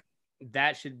gonna be bad.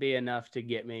 That should be enough to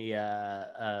get me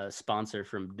a sponsor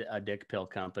from a dick pill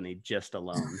company just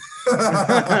alone.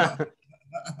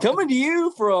 Coming to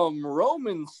you from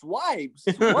Roman Swipes.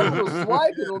 One little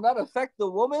swipe, it'll not affect the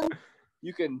woman.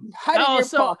 You can hide in your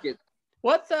pocket.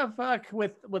 What the fuck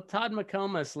with Todd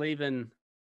McComas leaving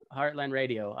Heartland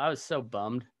Radio? I was so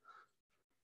bummed.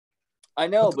 I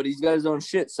know, but he's got his own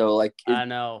shit. So I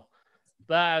know,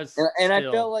 but I was, and I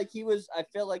felt like he was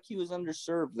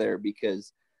underserved there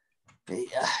because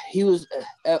he was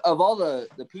of all the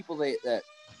people that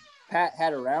Pat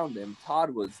had around him, Todd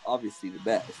was obviously the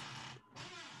best.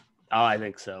 Oh, I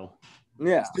think so.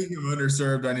 Yeah. Speaking of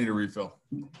underserved, I need a refill.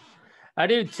 I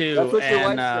do too. That's what your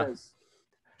wife says.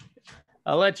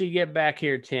 I'll let you get back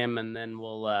here, Tim, and then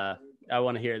we'll. I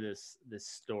want to hear this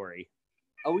story.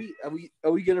 Are we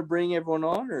gonna bring everyone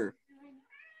on, or?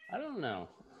 I don't know.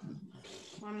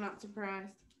 I'm not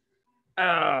surprised.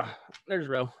 There's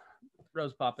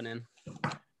Ro's popping in.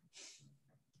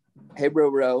 Hey,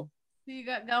 bro. Who you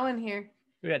got going here?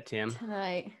 We got Tim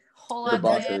tonight? Hold on,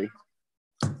 debauchery.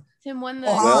 Tim won the.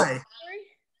 Oh, hi.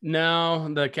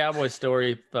 No, the Cowboy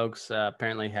Story folks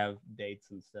apparently have dates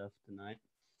and stuff tonight.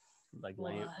 Like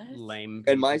lame.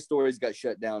 And my stories got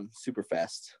shut down super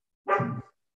fast.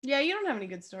 Yeah, you don't have any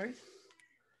good stories.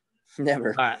 Never.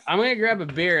 All right, I'm gonna grab a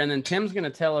beer, and then Tim's gonna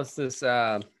tell us this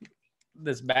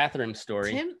this bathroom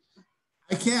story. Tim,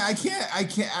 I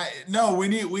can't. No, we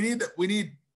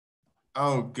need.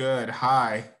 Oh, good.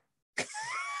 Hi.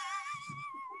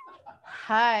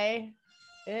 hi.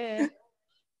 Tim's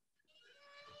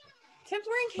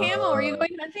wearing camo. Are you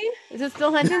going hunting? Is it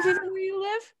still hunting season where you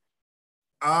live?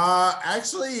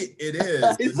 Actually, it is.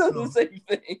 I said the same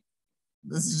thing.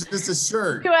 This is just a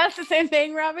shirt. You asked the same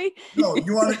thing, Robby. No,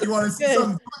 you want to see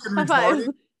something fucking High retarded?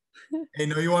 five. Hey,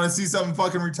 no, you want to see something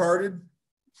fucking retarded?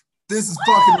 This is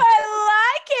Oh, fucking.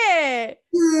 I like it.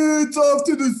 Yeah, it's off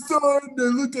to the side. They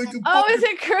look like a. Oh, is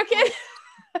it crooked?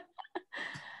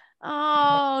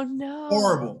 Oh no.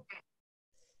 Horrible.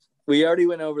 We already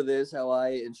went over this, how I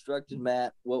instructed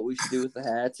Matt what we should do with the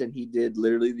hats, and he did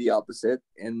literally the opposite.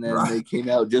 And then they came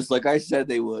out just like I said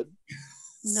they would.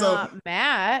 Not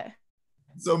Matt.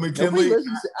 So Nobody McKinley.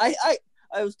 listens.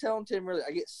 I was telling Tim earlier,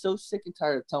 I get so sick and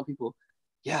tired of telling people,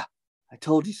 yeah, I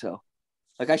told you so.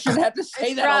 Like I shouldn't have to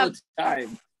say that all the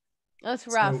time. That's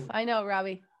rough. So- I know,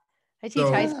 Robby. I teach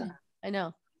high school. I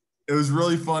know. It was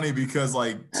really funny because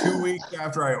like 2 weeks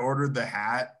after I ordered the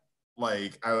hat,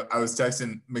 like I was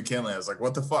texting McKinley. I was like,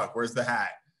 "What the fuck? Where's the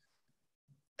hat?"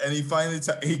 And he finally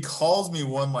he calls me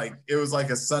one, like it was like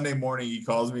a Sunday morning. He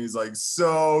calls me. He's like,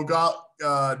 "So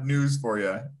got news for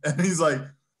you." And he's like,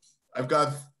 "I've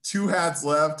got 2 hats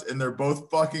left, and they're both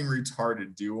fucking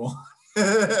retarded. Do you want?"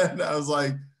 And I was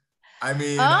like, "I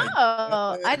mean,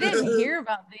 I didn't hear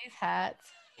about these hats.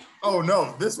 Oh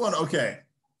no, this one okay."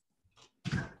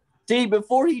 See,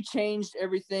 before he changed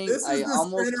everything, This is I the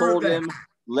almost center told of the- him,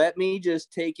 let me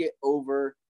just take it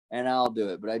over and I'll do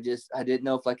it. But I didn't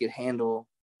know if I could handle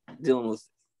dealing with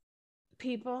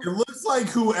People. It looks like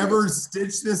whoever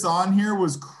stitched this on here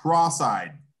was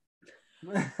cross-eyed.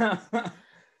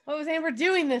 What was Amber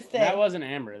doing this day? That wasn't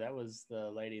Amber. That was the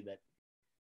lady that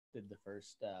did the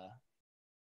first.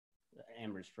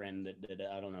 Amber's friend that did it.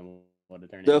 I don't know what her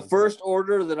name the was. first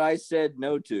order that I said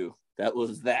no to. That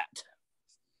was that.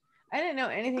 I didn't know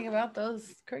anything about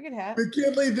those cricket hats.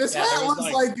 McKinley, this Yeah, hat there was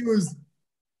looks like it was.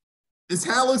 This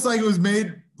hat looks like it was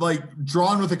made like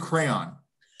drawn with a crayon.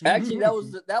 Actually, that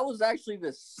was actually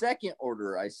the second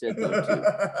order I said no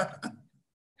to.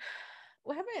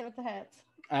 What happened with the hats?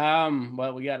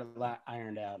 Well, we got a lot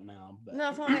ironed out now. But No,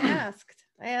 that's what I asked.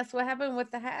 I asked what happened with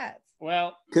the hats.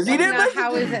 well, Because he didn't Now, listen how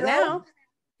to is me, it bro. now?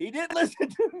 He didn't listen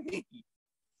to me.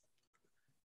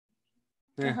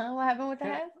 Yeah. What happened with the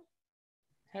hats?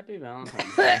 Happy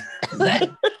Valentine's Day.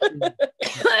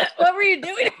 What were you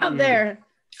doing out there?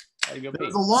 Gotta go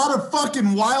There's a lot of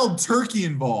fucking wild turkey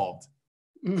involved.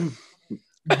 pee. Is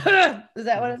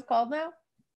that what it's called now?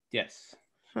 Yes.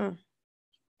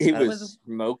 He That was was-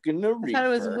 smoking the I reefer. thought it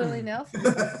was Willie Nelson.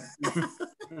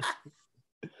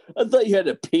 I thought you had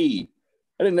to pee.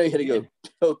 I didn't know you had to go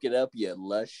poke it up, you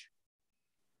lush.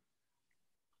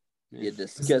 You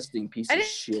disgusting piece I of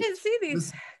didn't shit. see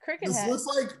these cricket This hats. looks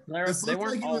like They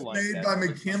weren't he all was like made that. by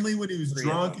McKinley when he was 3 of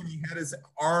drunk them. and he had his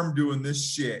arm doing this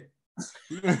shit.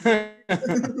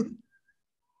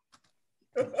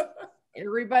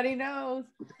 Everybody knows.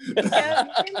 You can't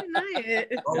deny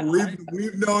it. Oh,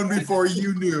 we've known before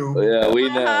you knew. Yeah, we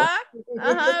know. It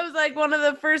was like one of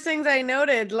the first things I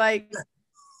noted. Like,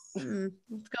 what's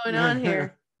going on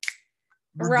here?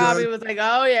 We're Robby good. was like,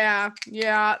 "Oh yeah,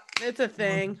 it's a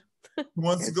thing." Who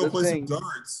wants to It's go a play thing. some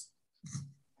darts?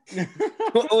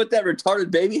 With that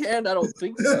retarded baby hand? I don't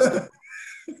think so.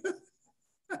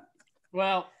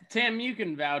 Well, Tim, you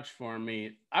can vouch for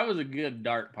me. I was a good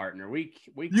dart partner. We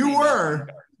You cleaned up were. on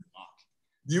darts a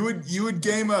lot. You would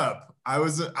game up. I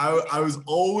was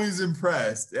always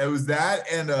impressed. It was that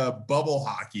and bubble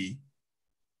hockey.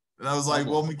 And I was like,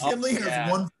 well, McKinley has yeah.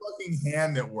 one fucking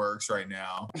hand that works right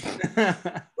now.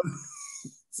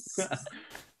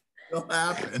 It'll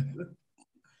happen.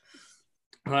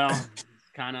 Well,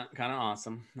 kind of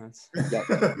awesome. That's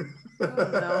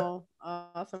No,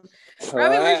 awesome.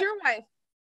 Robby, where's your wife?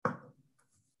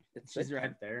 she's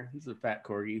right there. This is a fat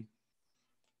corgi.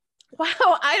 Wow,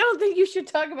 I don't think you should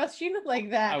talk about Sheena like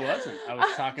that. I wasn't. I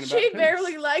was talking about. She poos.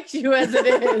 barely likes you as it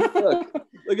is.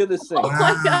 Look at this thing. Oh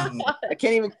my god. I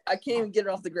can't even get it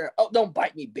off the ground. Oh, don't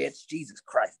bite me, bitch. Jesus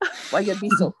Christ. Why you gotta be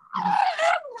so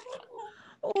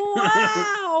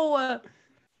Wow.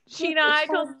 Sheena, I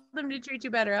told them to treat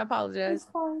you better. I apologize.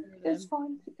 It's fine. It's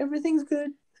fine. Everything's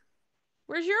good.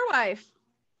 Where's your wife?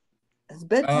 It's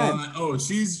bedtime.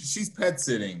 She's pet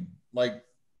sitting like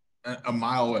a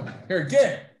mile away. Here,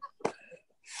 get it.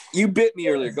 You bit me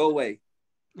earlier. Go away.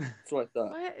 That's what I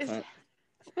thought. What is?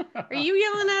 Are you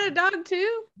yelling at a dog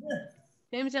too? Yeah.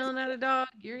 Tim's yelling at a dog.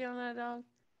 You're yelling at a dog.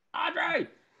 Audrey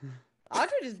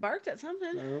just barked at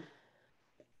something.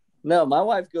 No, my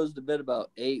wife goes to bed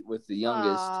about 8 with the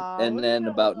youngest, and then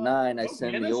about 9 I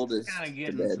send the oldest kind of to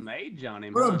getting bed. some age on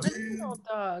him. Bro, Huh? That's an old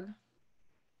dog.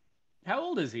 How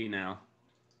old is he now?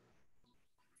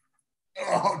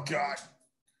 Oh God.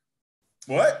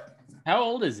 What? How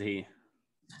old is he?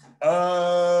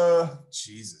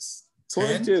 Jesus.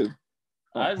 22.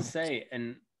 I would say,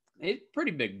 and he's a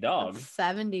pretty big dog. That's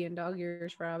 70 in dog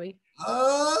years, Robby.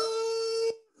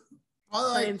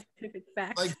 Probably Scientific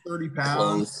facts. like 30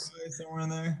 pounds, somewhere in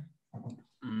there.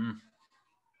 Mm.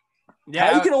 Yeah,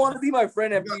 how are you gonna want to be my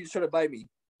friend after you just try to bite me?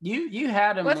 You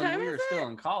had him What when time we is were it? still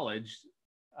in college.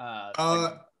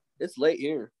 It's late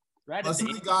here. Right at Unless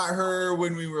we the got her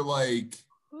when we were like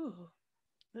Ooh,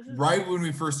 this is right when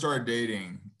we first started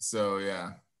dating. So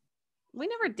yeah. We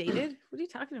never dated. What are you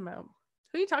talking about?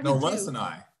 Who are you talking No, to? Les and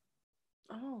I.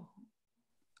 Oh,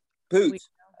 Poots.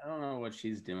 I don't know what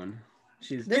she's doing.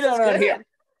 She's this You don't is know good. here.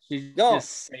 she's No,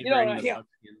 just you don't savoring know the him.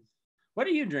 buckskins. What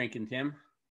are you drinking, Tim?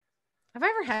 Have I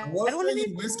ever I had was one of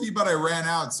drinking these? whiskey, but I ran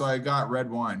out, so I got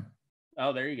red wine.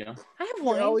 Oh, there you go. I have You're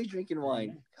wine. always drinking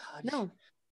wine. God, No.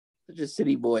 such a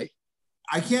city boy.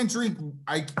 I can't drink.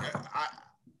 I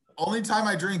only time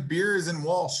I drink beer is in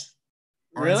Walsh.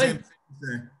 Or in Really? San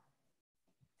Francisco.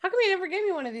 How come you never gave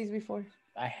me one of these before?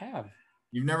 I have.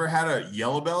 You've never had a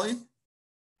Yellow Belly?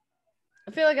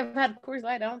 I feel like I've had Coors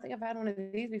Light. I don't think I've had one of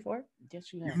these before.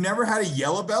 Yes, you You've have. never had a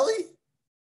Yellow Belly?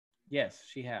 Yes,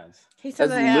 she has. He says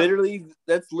That's I have. literally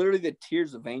the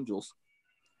tears of angels.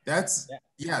 That's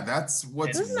Yeah. that's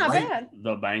what's This is not right. bad.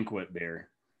 The banquet beer.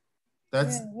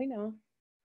 That's Yeah, we know.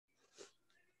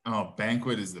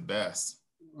 Banquet is the best.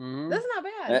 Mhm. This is not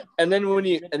bad. And then when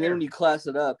you class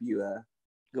it up, you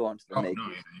go on to the Oh naked.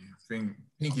 no,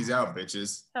 pinky's out,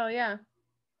 bitches. Oh yeah.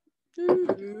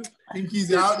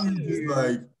 Pinky's out and just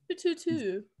like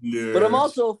Two. yeah. But I'm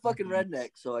also a fucking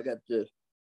redneck, so I got to.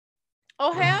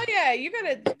 Oh hell yeah! You got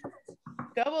a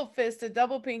double fist, a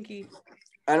double pinky.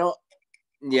 I don't.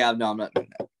 Yeah, no, I'm not doing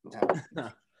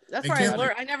that. That's They why can't-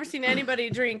 I never seen anybody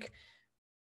drink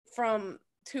from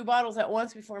 2 bottles at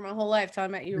once before my whole life. Till I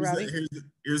met you, Robby.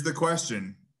 Here's the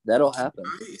question. That'll happen.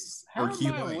 Ice How or am Key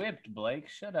I Light? whipped, Blake?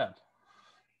 Shut up.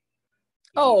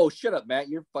 Oh, shut up, Matt.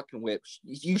 You're fucking whipped.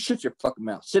 You shut your fucking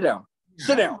mouth. Sit down.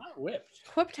 Sit How down. am I whipped?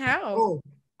 Whipped how?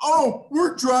 Oh,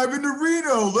 we're driving to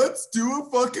Reno. Let's do a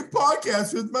fucking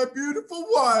podcast with my beautiful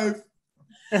wife.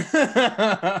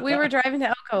 We were driving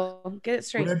to Elko. Get it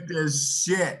straight. Whipped as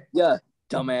shit. Yeah,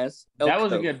 dumbass. That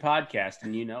was a Elko. good podcast,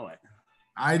 and you know it.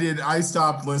 I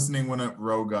stopped listening when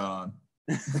Roe got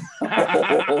on.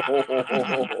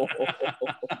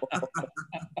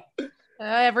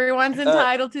 Everyone's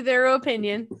entitled to their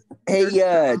opinion. Hey,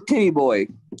 Timmy boy.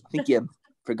 I think you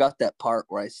forgot that part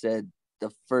where I said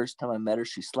the first time I met her,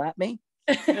 she slapped me.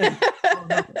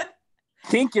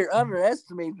 Think you're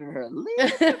underestimating her a little.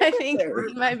 I think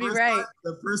you might be right.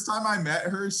 The first time I met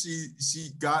her, she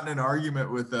got in an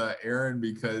argument with Aaron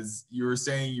because you were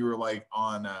saying you were like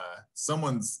on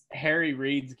someone's Harry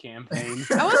Reid's campaign.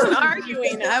 I wasn't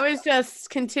arguing. I was just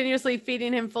continuously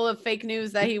feeding him full of fake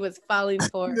news that he was falling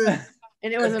for.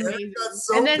 And it was And Aaron amazing. got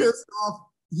so And then- pissed off,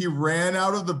 he ran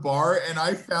out of the bar, and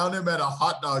I found him at a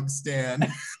hot dog stand.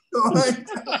 Like,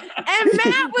 And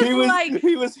Matt was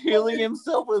he was healing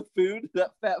himself with food.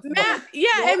 That fat fuck.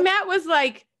 and Matt was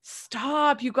like,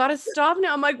 "Stop! You gotta stop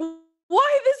now." I'm like,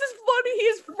 "Why? This is funny."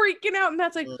 He's freaking out. And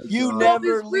Matt's like, You God.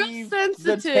 never he's real leave the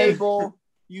sensitive. table.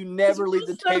 You never "He's leave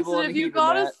the real table. sensitive. You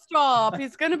gotta stop.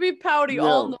 He's gonna be pouty No.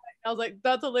 all night." I was like,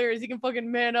 "That's hilarious. You can fucking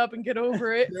man up and get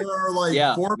over it." there are like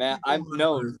Yeah, 4 Matt, people I'm on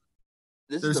no. Earth.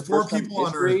 This There's is the 4 first time in people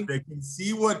on history. Earth that can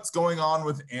see what's going on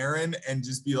with Aaron and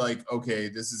just be like, okay,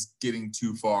 this is getting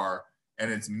too far. And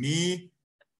it's me,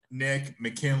 Nick,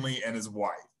 McKinley, and his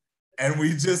wife. And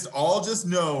we just all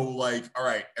know, like, all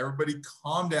right, everybody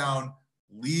calm down,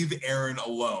 leave Aaron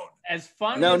alone. As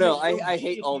fun No, as no, it will I be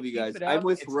hate if all you of you keep guys. it I'm up,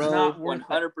 with it's Ro not worth it.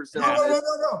 100%.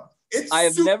 No. It's I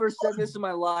have super never said fun. this in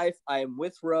my life. I am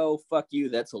with Ro. Fuck you.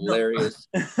 That's hilarious.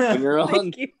 When you're on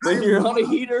Thank you. when you're on a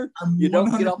heater, I'm you don't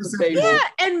get off the 100% table. Yeah,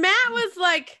 and Matt was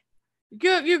like,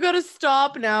 you gotta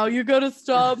stop now. You gotta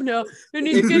stop now. And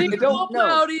he's If you getting don't all know.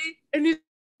 pouty. And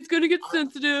he's gonna get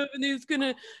sensitive, and he's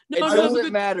gonna. It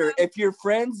doesn't matter if your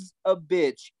friend's a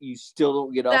bitch. You still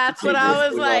don't get off. That's what I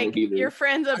was like. Your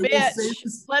friend's a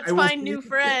bitch. Let's find new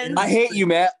friends. I hate you,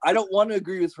 Matt. I don't want to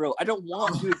agree with her. I don't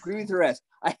want to agree with her ass.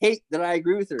 I hate that I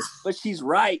agree with her, but she's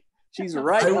right. She's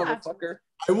right, motherfucker.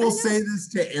 I will say this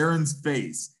to Aaron's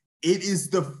face. It is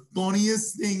the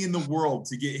funniest thing in the world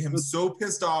to get him so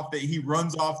pissed off that he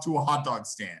runs off to a hot dog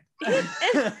stand. It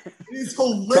is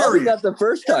hilarious. Probably not the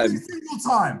first time. Every single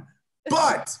time.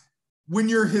 But when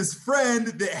you're his friend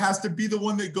that has to be the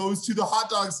one that goes to the hot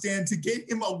dog stand to get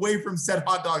him away from said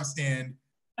hot dog stand,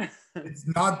 it's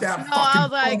not that fucking I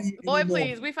was like, funny boy, anymore.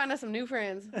 please, we find us some new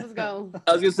friends. Let's go.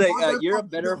 I was going to say, you're a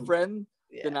better friend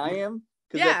than I am.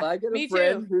 Because if I get a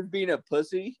friend who's being a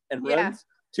pussy and runs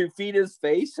to feed his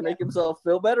face to make himself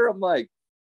feel better, I'm like,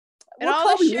 and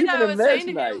all the shit I was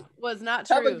saying to him was not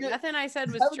true. Nothing I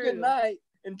said was true. Have a good night.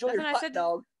 Enjoy your hot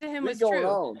dog. To him was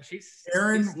true.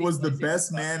 Aaron was the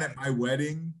best man at my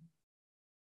wedding.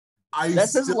 That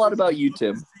says a lot about you,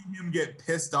 Tim. See him get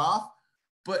pissed off,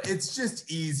 but it's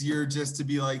just easier just to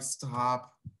be like, stop.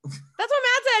 That's what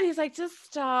Matt said. He's like, just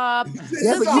stop.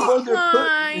 Yeah, but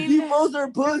you both are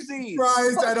pussies.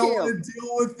 Christ, I don't want to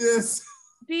deal with this.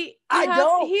 He's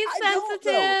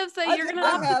sensitive, so you're gonna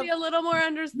have to be a little more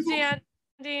understanding.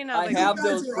 I have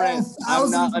those friends.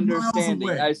 I'm not understanding.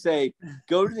 I say,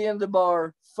 go to the end of the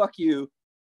bar. Fuck you.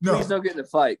 No. Please don't get in a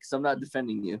fight because I'm not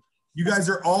defending you. You guys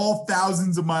are all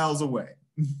thousands of miles away.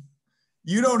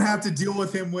 You don't have to deal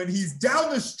with him when he's down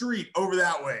the street over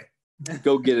that way.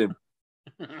 Go get him.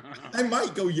 I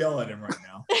might go yell at him right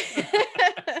now.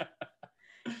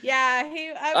 Yeah,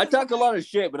 I talk a lot of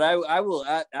shit, but I will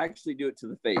actually do it to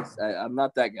the face. I'm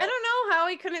not that guy. I don't know how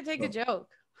he couldn't take a joke.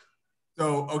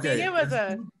 So, okay.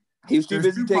 He was too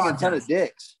busy taking a ton of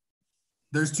dicks.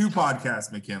 There's two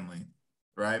podcasts, McKinley,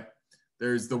 right?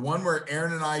 There's the one where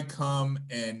Aaron and I come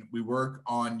and we work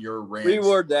on your ranch.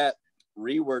 Reword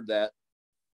that.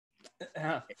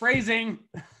 Phrasing.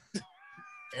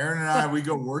 Aaron and I, we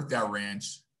go work that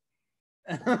ranch.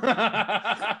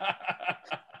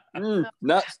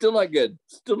 Still not good.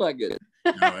 No. Still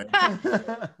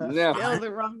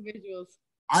the wrong visuals.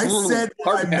 I said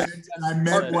what I meant, and I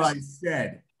meant what I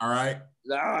said. All right.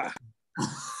 And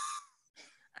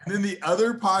then the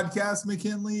other podcast,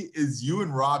 McKinley, is you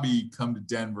and Robby come to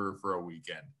Denver for a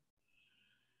weekend.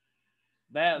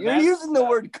 You're using the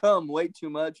word "come" way too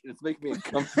much, and it's making me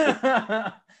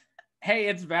uncomfortable. Hey,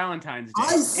 it's Valentine's Day.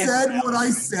 I said what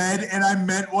I said, and I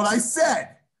meant what I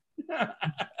said.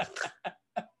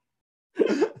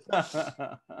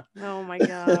 Oh my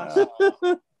gosh.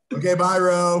 Okay, bye,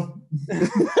 Ro.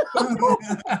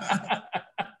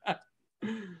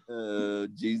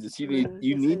 Jesus, you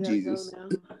need Jesus.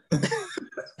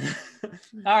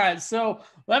 All right, so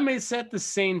let me set the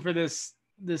scene for this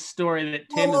story that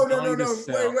Tim is going to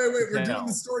sell. Wait. We're doing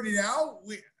the story now?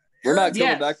 We're not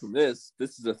coming back from this.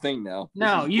 This is a thing now.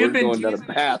 You've been going down a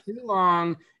path too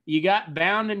long. You got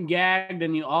bound and gagged,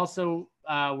 and you also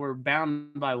were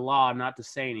bound by law not to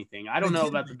say anything. I don't know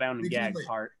about the bound and gagged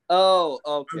part. Oh,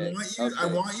 okay. I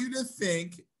want you to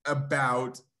think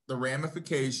about the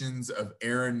ramifications of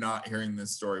Aaron not hearing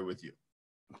this story with you.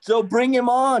 So bring him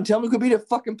on. Tell him he could be a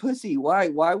fucking pussy. Why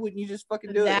wouldn't you just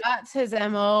fucking do it? That's his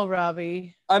MO,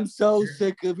 Robby. I'm so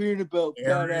sick of hearing about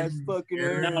badass fucking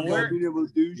Aaron not being able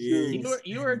to do shit.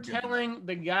 You were telling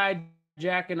the guy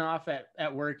jacking off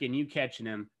at work and you catching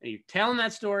him. And you're telling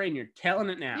that story and you're telling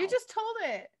it now. You just told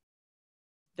it.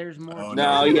 There's more.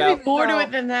 There's more to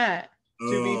it than that.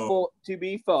 To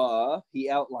be fair, he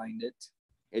outlined it.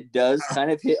 It does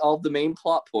kind of hit all the main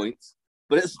plot points,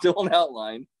 but it's still an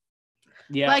outline.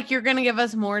 Yeah. Like you're gonna give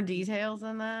us more details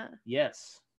than that?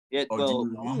 Yes. Do you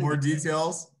want more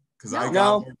details? Because Wait, time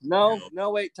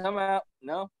out.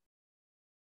 No.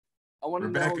 I want to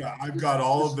know. Rebecca, I've got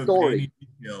all of the main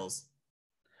details.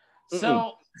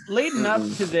 So leading up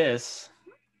to this,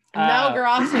 no,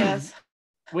 gracias.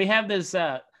 We have this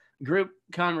group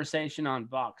conversation on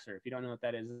Voxer. If you don't know what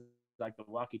that is, it's like the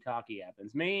walkie-talkie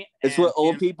happens. It's what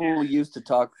old people used to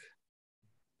talk.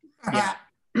 Yeah.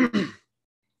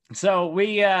 So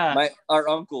we our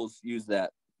uncles use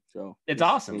that. So it's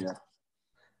awesome. Yeah.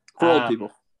 For old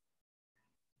people.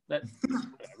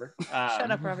 Whatever.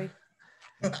 Shut up, Robby.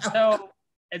 So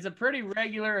it's a pretty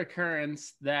regular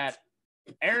occurrence that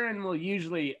Aaron will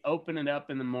usually open it up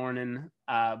in the morning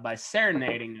by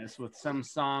serenading us with some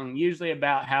song, usually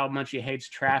about how much he hates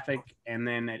traffic, and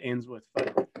then it ends with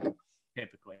 "fuck,"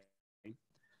 typically.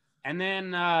 And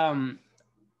then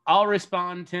I'll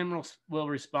respond, Tim will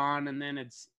respond, and then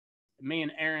it's me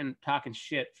and Aaron talking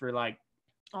shit for like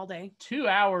all day, 2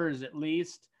 hours at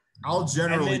least. I'll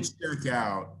generally check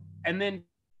out. And then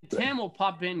Tim will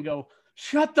pop in and go,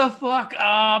 shut the fuck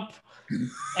up.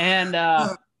 And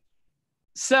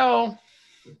so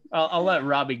I'll let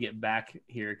Robby get back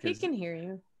here. He can hear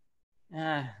you.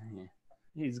 Yeah.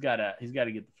 He's got to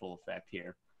get the full effect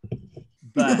here.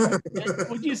 But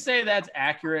would you say that's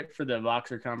accurate for the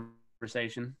Voxer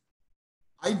conversation?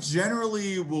 I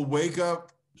generally will wake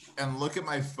up and look at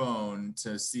my phone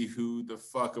to see who the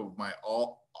fuck of my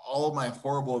all of my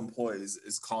horrible employees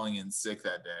is calling in sick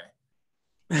that day.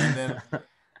 And then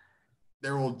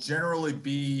there will generally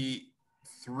be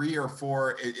 3 or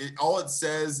 4. All it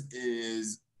says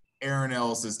is Aaron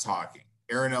Ellis is talking.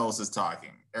 Aaron Ellis is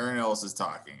talking. Aaron Ellis is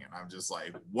talking. And I'm just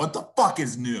like, what the fuck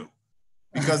is new?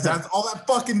 Because that's all that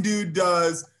fucking dude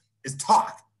does is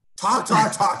talk. Talk.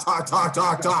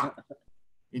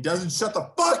 He doesn't shut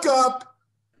the fuck up.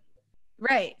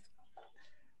 Right.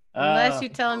 Unless you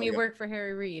tell him you work for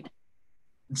Harry Reid.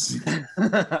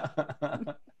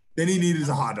 Then he needed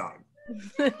a hot dog.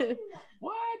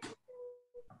 What?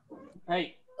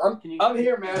 Hey, I'm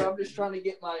here, man. I'm just trying to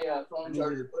get my phone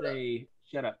charger put up.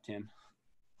 Shut up, Tim.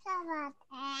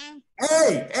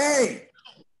 Hey!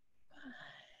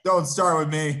 Don't start with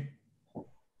me.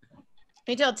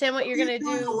 You tell Tim what you're gonna do.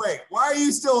 Awake? Why are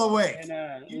you still awake? And,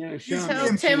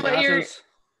 tell Tim what you're. It's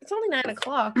only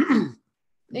 9:00.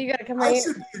 You gotta come right. I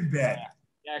should be in bed.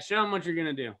 Yeah, show him what you're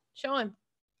gonna do. Show him.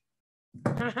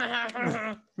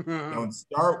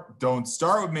 Don't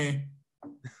start with me.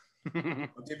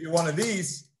 I'll give you one of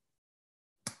these.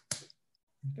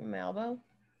 Give him an elbow.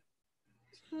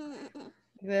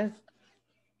 This.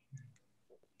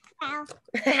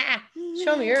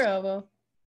 Show me your elbow.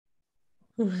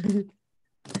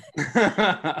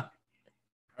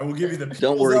 I will give you the.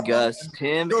 Don't worry, Gus.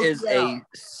 Tim is a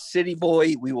city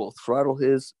boy. We will throttle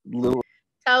his little.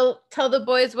 Tell the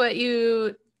boys what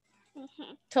you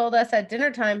told us at dinner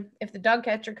time. If the dog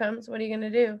catcher comes, what are you gonna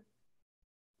do?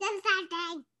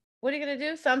 What are you gonna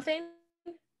do? Something?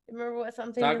 Remember what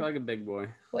something? Talk like a big boy.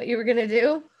 What you were gonna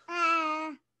do?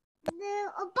 A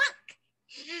buck.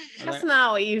 That's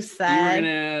not what you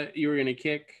said. You were gonna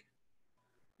kick.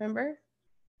 Remember?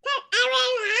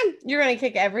 You're gonna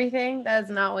kick everything. That is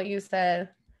not what you said.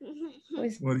 What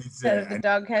did you say? Said if the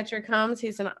dog catcher comes,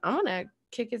 he said, "I'm gonna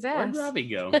kick his ass." Where'd Robby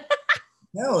go?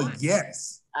 Hell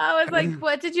yes. I was like,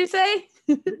 "What did you say?"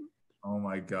 Oh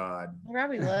my god.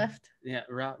 Robby left. Yeah,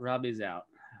 Robby's out.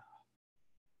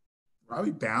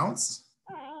 Robby bounced?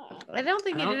 I don't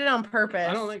think he did it on purpose.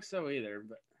 I don't think so either.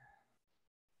 But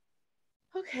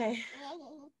okay.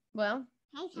 Well,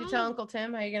 you tell Uncle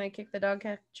Tim how you're gonna kick the dog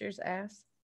catcher's ass.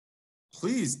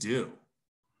 Please do.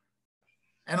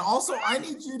 And also, I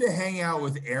need you to hang out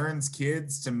with Aaron's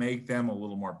kids to make them a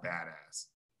little more badass.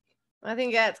 I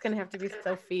think that's gonna have to be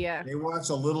Sophia. They watch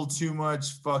a little too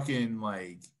much fucking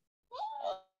like.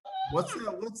 What's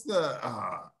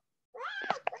the?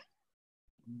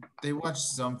 They watch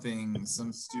some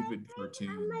stupid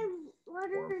cartoon.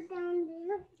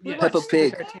 We Peppa watch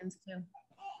Pig. cartoons too.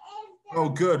 Oh,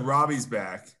 good. Robbie's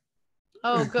back.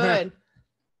 Oh, good.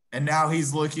 And now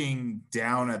he's looking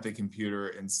down at the computer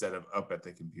instead of up at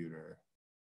the computer.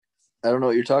 I don't know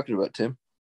what you're talking about, Tim.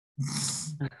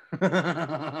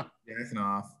 Jacking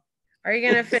off. Are you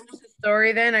gonna finish the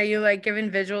story then? Are you like giving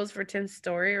visuals for Tim's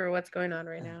story, or what's going on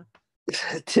right now?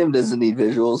 Tim doesn't need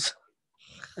visuals.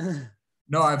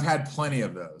 No, I've had plenty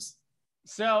of those.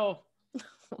 So,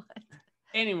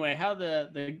 anyway, how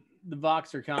the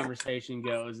Voxer conversation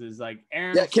goes is like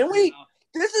Aaron. Yeah, can we?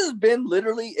 This has been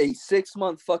literally a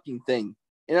 6-month fucking thing,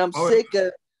 and I'm sick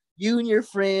of you and your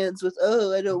friends with.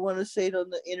 Oh, I don't want to say it on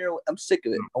the internet. I'm sick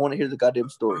of it. I want to hear the goddamn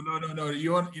story. No.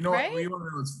 You know right? What? You want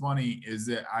to know what's funny is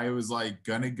that I was like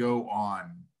gonna go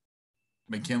on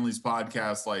McKinley's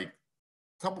podcast like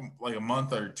a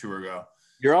month or two ago.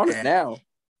 You're on it now.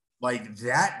 Like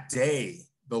that day,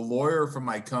 the lawyer from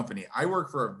my company. I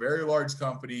work for a very large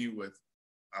company with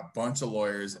a bunch of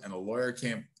lawyers, and a lawyer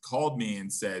called me and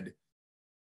said,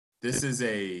 "This is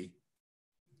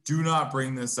do not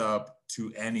bring this up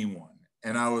to anyone."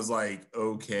 And I was like,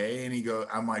 okay. And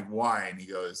I'm like, why? And he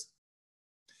goes,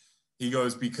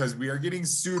 because we are getting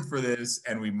sued for this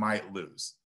and we might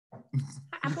lose.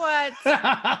 What?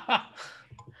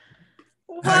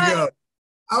 What?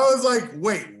 I was like,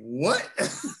 wait, what?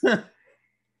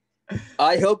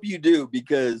 I hope you do,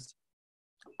 because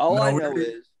all I know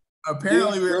is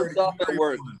apparently we jerked off at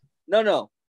work. No.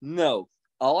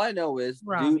 All I know is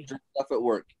dude jerked off at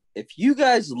work. If you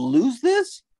guys lose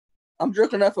this, I'm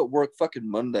jerking off at work fucking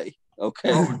Monday.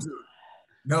 Okay. Oh, dude.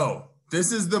 No,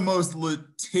 this is the most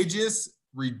litigious,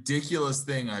 ridiculous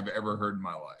thing I've ever heard in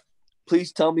my life.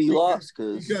 please tell me you lost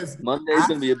because Monday's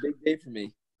gonna be a big day for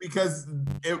me. Because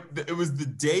it was the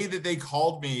day that they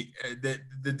called me.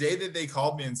 The day that they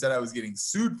called me and said I was getting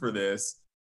sued for this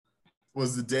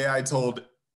was the day I told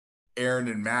Aaron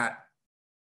and Matt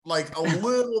like a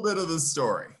little bit of the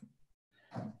story.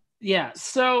 Yeah,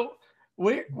 so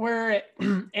we're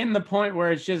in the point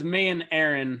where it's just me and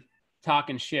Aaron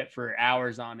talking shit for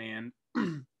hours on end,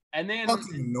 and then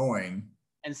fucking annoying.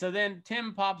 And so then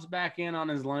Tim pops back in on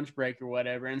his lunch break or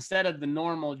whatever. Instead of the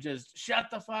normal just shut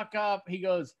the fuck up, he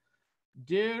goes,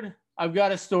 dude, I've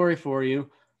got a story for you.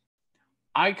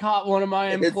 I caught one of my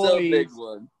employees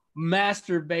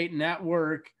masturbating at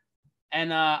work,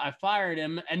 and I fired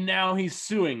him, and now he's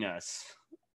suing us.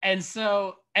 And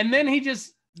then he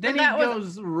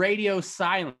goes radio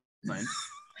silent.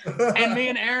 And me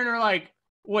and Aaron are like,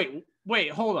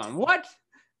 wait, hold on, what?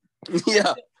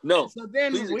 Yeah. No. So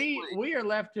then we are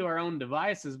left to our own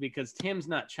devices because Tim's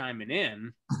not chiming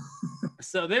in.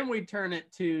 So then we turn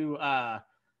it to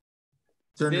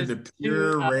turn it to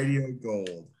pure radio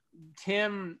gold.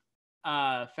 Tim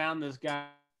found this guy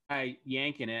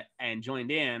yanking it and joined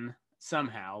in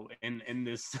somehow in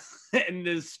this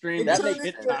stream.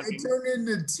 It turned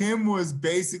into Tim was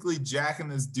basically jacking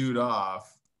this dude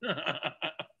off. And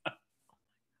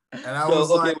I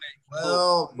was like,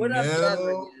 well, what I'm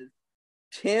gathering is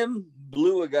Tim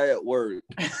blew a guy at work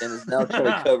and is now trying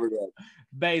to cover it up.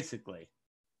 Basically.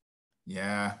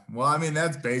 Yeah. Well, I mean,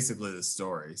 that's basically the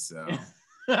story. So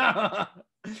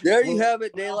there you have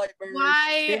it, Daylight Burners.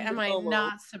 Why am I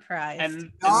not surprised?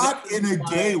 And not in a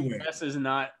gay way. This is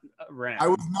not around. I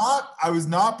was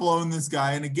not blowing this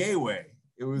guy in a gay way.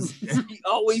 It was he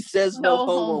always says no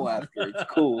homo after. It's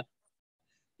cool.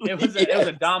 It was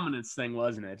a dominance thing,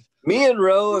 wasn't it? Me and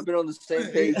Ro have been on the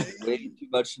same page way too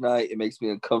much tonight. It makes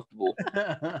me uncomfortable.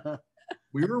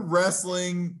 We were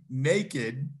wrestling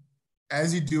naked,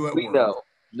 as you do at work. Know.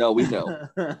 No, we know.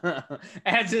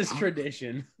 As is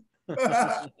tradition.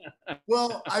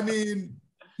 Well, I mean,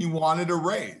 he wanted a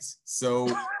raise, so.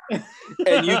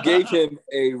 And you gave him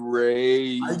a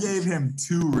raise. I gave him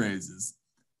 2 raises.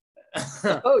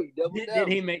 Oh, you doubled down.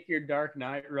 Did he make your Dark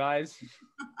Knight rise?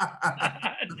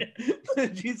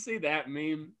 Did you see that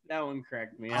meme? That one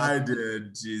cracked me up. I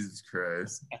did. Jesus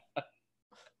Christ.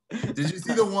 Did you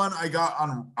see the one I got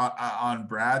on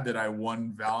Brad that I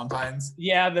won Valentine's?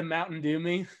 Yeah, the Mountain Dew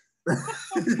me.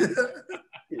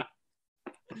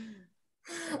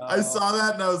 I saw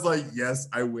that and I was like, yes,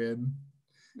 I win.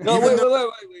 No, wait.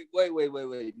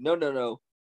 No.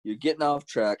 You're getting off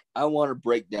track. I want a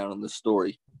breakdown on the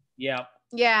story. Yeah.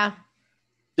 Yeah.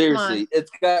 Seriously, it's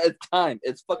time.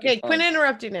 It's fucking okay. Time. Quit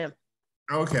interrupting him.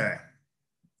 Okay.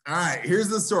 All right. Here's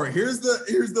the story. Here's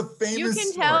the famous. You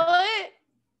can story. tell it.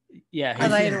 Yeah.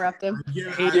 As I interrupt him.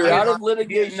 You're out of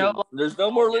litigation. There's no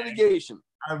more litigation.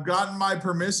 I've gotten my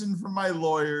permission from my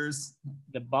lawyers.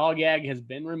 The ball gag has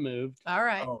been removed. All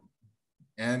right. Oh,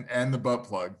 and the butt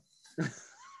plug.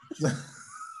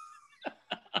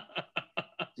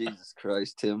 Jesus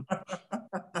Christ, Tim.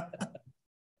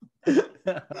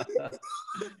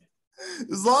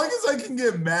 As long as I can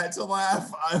get Matt to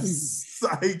laugh, I'm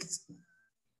psyched.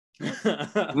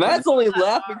 Matt's only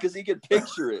laughing because he can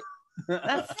picture it.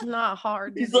 That's not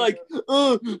hard. He's like,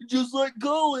 just like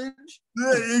college.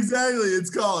 Yeah, exactly.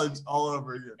 It's college all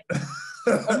over again.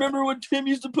 I remember when Tim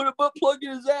used to put a butt plug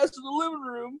in his ass in the living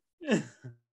room.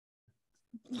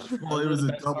 Well, it was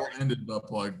a double-ended butt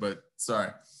plug, but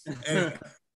sorry. Anyway.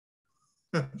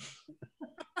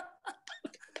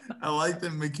 I like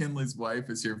that McKinley's wife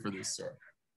is here for this story.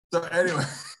 So anyway.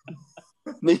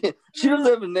 She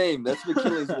doesn't have a name. That's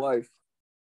McKinley's wife.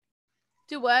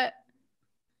 Do what?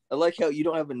 I like how you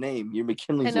don't have a name. You're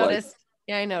McKinley's wife.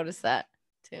 Yeah, I noticed that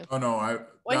too. Oh no,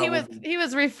 he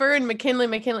was referring McKinley,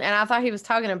 and I thought he was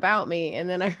talking about me, and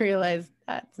then I realized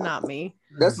that's not me.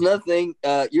 That's another thing.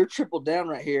 You're triple down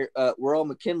right here. We're all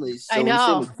McKinleys. So I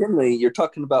know. when you say McKinley, you're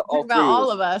talking about all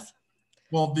of us.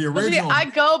 Well, the original. I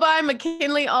go by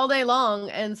McKinley all day long,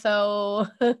 and so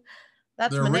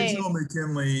that's the my original name.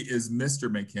 McKinley is Mr.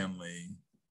 McKinley.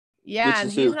 Yeah, and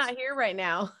he's not here right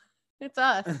now. It's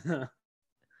us.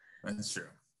 That's true.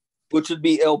 Which would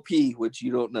be LP, which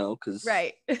you don't know because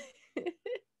right.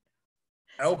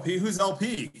 LP, who's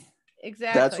LP?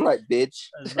 Exactly. That's right, bitch.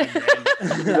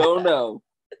 You don't know.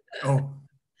 Oh,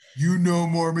 you know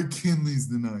more McKinleys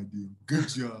than I do. Good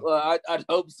job. Well, I'd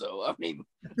hope so. I mean,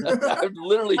 I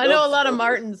literally. I know a lot of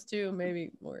Martins too,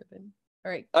 maybe more than.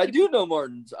 All right. I do know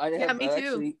Martins. I have me too.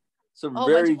 Actually some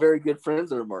very good friends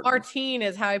that are Martins. Martine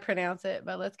is how I pronounce it,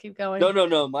 but let's keep going.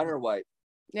 No. Mine are white.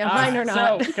 Yeah, mine are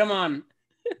not. So come on.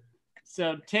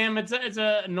 So Tim, it's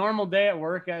a normal day at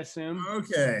work, I assume.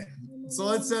 Okay.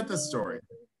 let's set the story.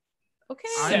 Okay.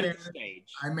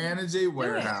 I manage a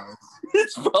warehouse.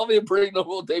 It's probably a pretty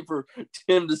normal day for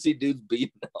Tim to see dudes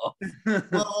beating off.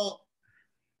 Well,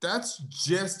 that's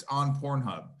just on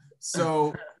Pornhub.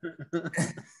 So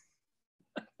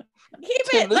Keep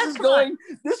Tim, it.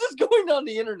 this is going on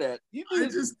the internet.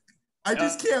 I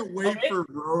just can't wait for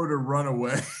Ro to run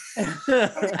away.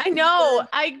 I know.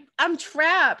 I'm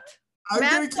trapped.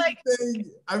 I'm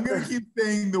gonna keep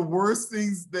saying the worst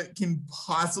things that can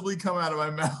possibly come out of my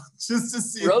mouth just to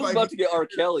see. Ro's about to get R.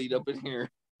 Kelly'd up in here.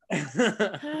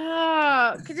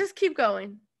 Just keep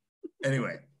going.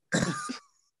 Anyway,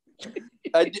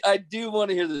 I do want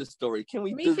to hear this story. Can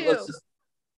we? Me too.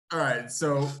 All right.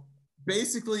 So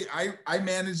basically, I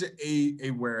manage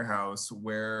a warehouse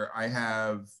where I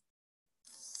have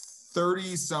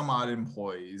 30 some odd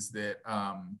employees that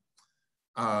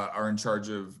are in charge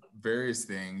of various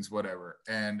things, whatever.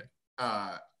 And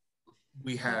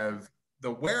we have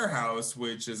the warehouse,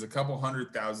 which is a couple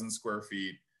 100,000 square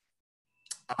feet.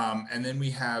 And then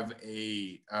we have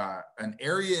an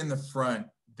area in the front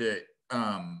that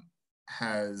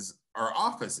has our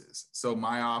offices. So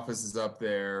my office is up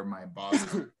there. My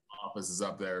boss's office is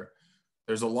up there.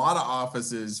 There's a lot of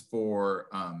offices for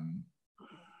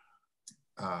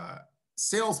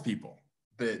salespeople.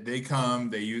 They come,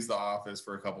 they use the office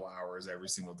for a couple hours every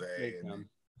single day, and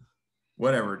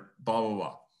whatever, blah,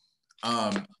 blah,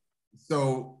 blah.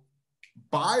 So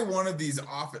buy one of these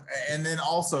office, and then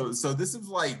also, so this is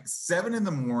like 7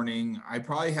 a.m. I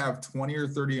probably have 20 or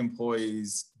 30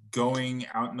 employees going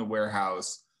out in the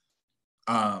warehouse,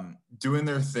 doing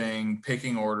their thing,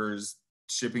 picking orders,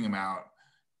 shipping them out.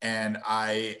 And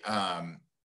I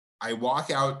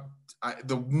walk out.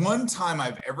 The one time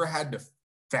I've ever had to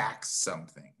fax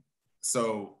something.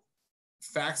 So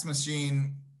fax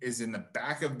machine is in the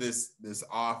back of this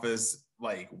office,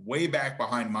 like way back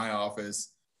behind my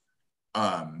office.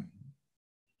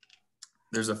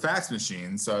 There's a fax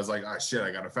machine. So I was like, oh shit,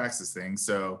 I gotta fax this thing.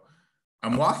 So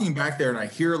I'm walking back there and I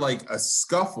hear like a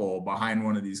scuffle behind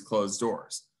one of these closed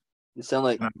doors. You sound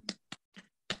like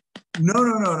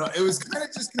no. It was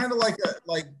kind of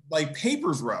like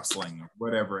papers rustling or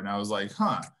whatever. And I was like,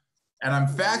 huh. And I'm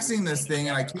faxing this thing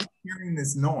and I keep hearing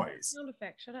this noise. Sound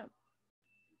effect, shut up.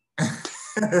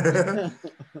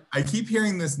 I keep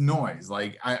hearing this noise.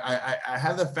 Like I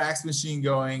have the fax machine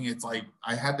going. It's like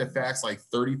I had to fax like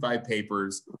 35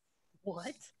 papers.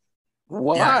 What?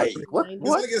 Why? Yeah, what?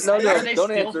 No, are they don't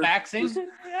still answer. faxing?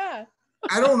 Yeah.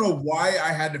 I don't know why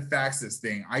I had to fax this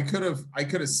thing. I could have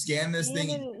scanned this thing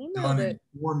and done in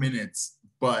 4 minutes,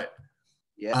 but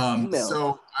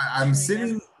so I'm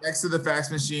sitting next to the fax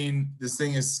machine. This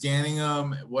thing is scanning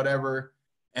them, whatever,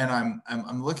 and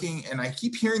I'm looking, and I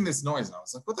keep hearing this noise, and I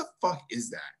was like, "What the fuck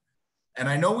is that?" And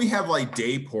I know we have like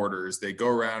day porters that go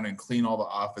around and clean all the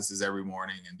offices every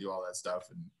morning and do all that stuff,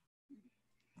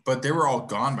 but they were all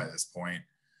gone by this point.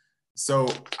 So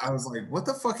I was like, "What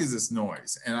the fuck is this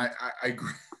noise?" And I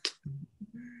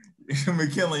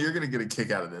McKinley, you're gonna get a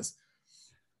kick out of this.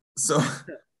 So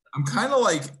I'm kind of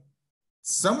like,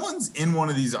 someone's in one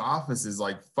of these offices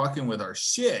like fucking with our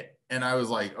shit. And I was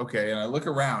like, okay. And I look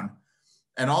around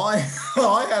and all I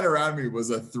had around me was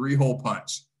a 3-hole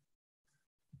punch.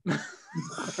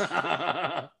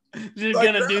 Just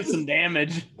gonna do some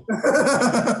damage.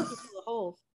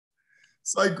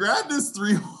 So I grabbed this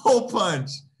 3-hole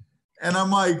punch and I'm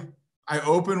like, I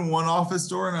open one office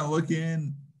door and I look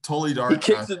in, totally dark. He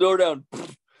kicks the door down.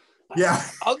 Yeah.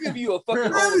 I'll give you a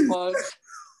fucking hole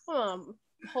punch.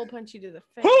 Hole punch you to the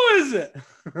face. Who is it?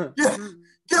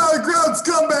 Yeah, the ground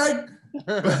scumbag.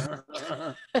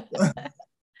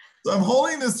 So I'm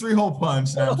holding this 3-hole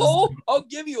punch. And I'll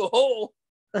give you a hole.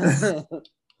 And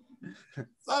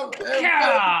I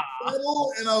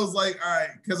was like, all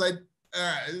right, because I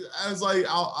was like,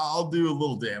 I'll do a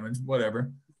little damage,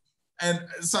 whatever. And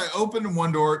so I opened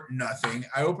one door, nothing.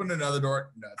 I opened another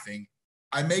door, nothing.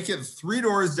 I make it 3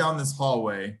 doors down this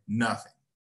hallway, nothing.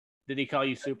 Did he call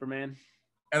you Superman?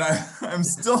 And I'm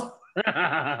still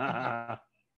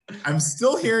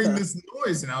hearing this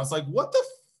noise, and I was like, what the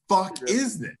fuck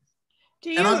is this?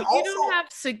 You don't have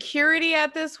security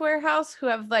at this warehouse who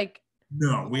have like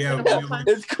no, we have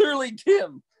it's clearly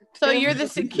Tim. So you're the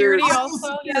security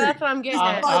also? Yeah, that's what I'm getting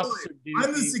at.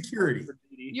 I'm the security.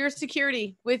 You're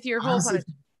security with your hole punch.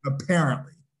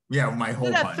 Apparently. Yeah, my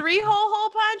hole punch. Is it a 3-hole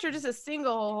punch or just a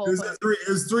single hole punch? It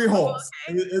was 3 holes.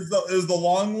 Okay. It was the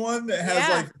long one that has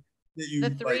like the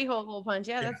 3-hole punch.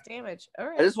 Yeah, that's damage. All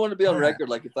right. I just want to be on record.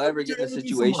 Like if I ever get in a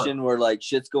situation where like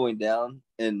shit's going down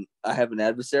and I have an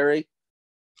adversary,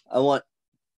 I want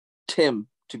Tim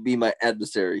to be my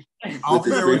adversary with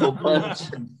his 3-hole punch.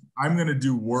 I'm gonna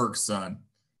do work, son.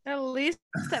 At least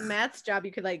at Matt's job,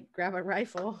 you could like grab a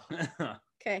rifle.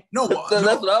 Okay. No, That's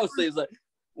what I was saying. Is like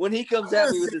when he comes at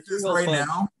me with his three-hole right punch,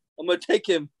 now. I'm gonna take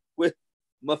him with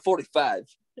my 45.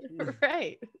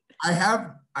 Right. I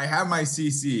have my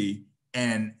CC,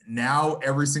 and now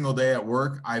every single day at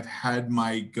work, I've had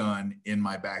my gun in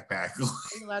my backpack. Are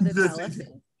you allowed to tell us?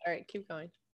 All right, keep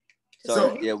going.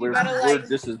 So yeah, we're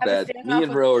just as bad. Me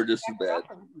and Ro are just as bad.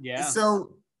 Yeah.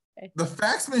 So the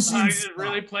fax machine. He's just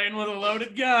really playing with a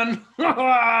loaded gun.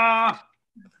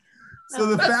 So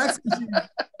the fax machine.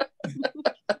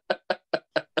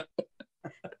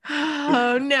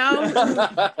 Oh no.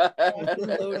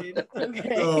 Loaded.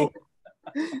 Okay. So,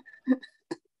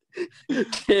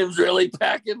 Tim's really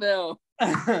packing now.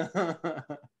 I'm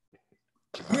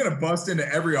gonna bust into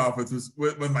every office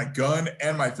with my gun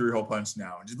and my 3-hole punch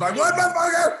now, and just like, what,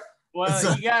 motherfucker?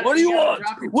 Well, what do you want?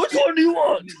 Which one do you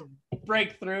want?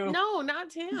 Break through. No, not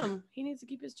Tim. He needs to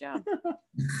keep his job.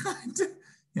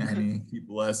 Yeah, I need to keep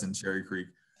less in Cherry Creek.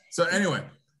 So anyway,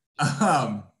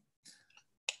 I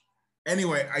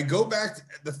go back.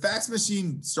 The fax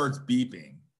machine starts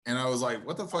beeping, and I was like,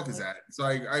 "What the fuck is that?" So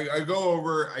I go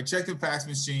over. I check the fax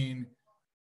machine.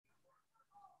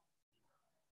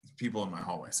 People in my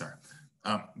hallway. Sorry.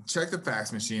 Check the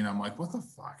fax machine. I'm like, "What the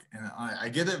fuck?" And I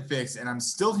get it fixed, and I'm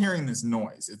still hearing this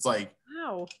noise. It's like,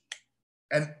 wow.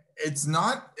 And it's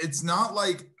not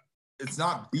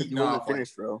beating off.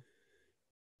 Finished, bro.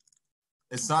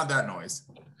 It's not that noise.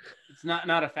 It's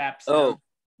not a FAP. Oh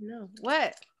no,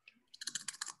 what?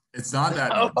 It's not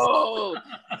that noise. Oh,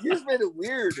 you just made it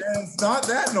weird. And it's not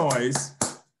that noise.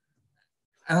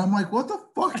 And I'm like, what the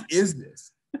fuck is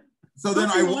this? So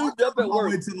then I walked up at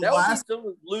work. To the last.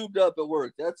 Someone lubed up at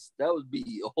work. That would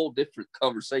be a whole different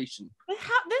conversation. But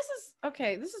this is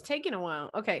okay. This is taking a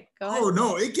while. Okay, go ahead. Oh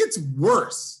no, it gets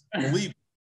worse. Believe me.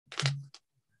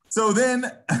 So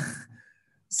then,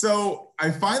 so I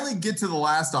finally get to the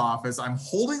last office. I'm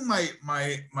holding my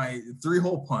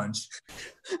 3-hole punch.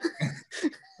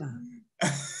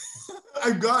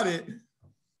 I got it,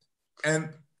 and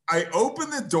I open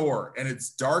the door, and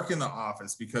it's dark in the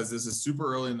office because this is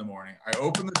super early in the morning. I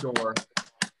open the door.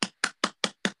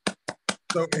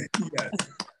 So yes.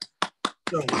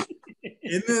 So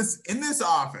in this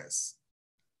office,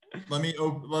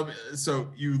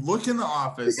 so you look in the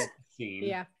office.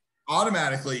 Yeah.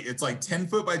 Automatically, it's like 10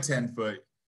 foot by 10 foot.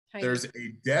 Tiny. There's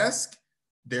a desk.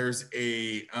 There's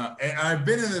and I've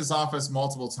been in this office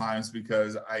multiple times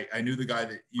because I knew the guy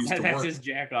that used to work. That's his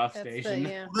jack off station.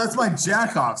 Yeah. Well, that's my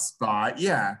jack off spot.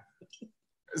 Yeah.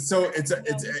 So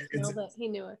he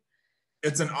knew it.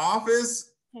 It's an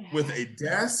office with a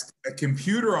desk, a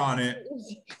computer on it.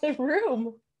 The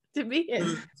room to be in.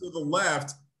 To the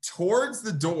left, towards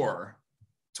the door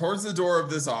of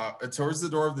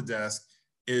the desk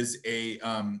is a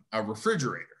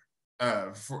refrigerator.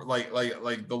 For like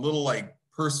the little like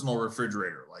personal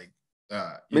refrigerator, like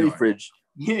mini fridge.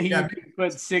 Yeah, you could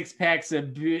put 6 packs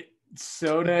of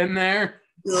soda in there.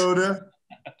 Soda,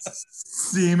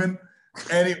 semen.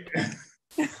 Anyway.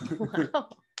 Wow.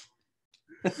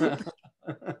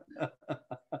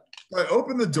 So I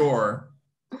opened the door,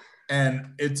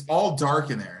 and it's all dark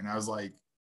in there, and I was like,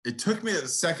 it took me a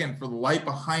second for the light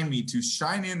behind me to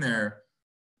shine in there.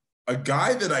 A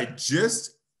guy that I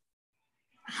just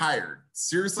hired,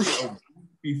 seriously, a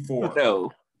week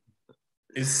before,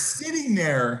 is sitting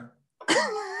there,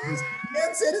 his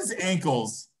hands at his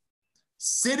ankles,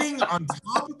 sitting on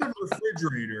top of the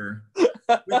refrigerator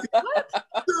with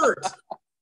his shirt.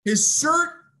 His shirt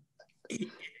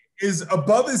is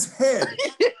above his head.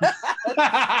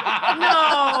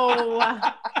 No.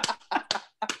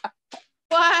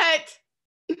 What?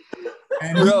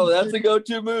 And Bro, that's a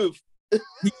go-to move.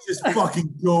 He's just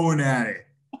fucking going at it.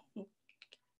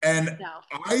 And No.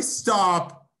 I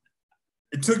stop.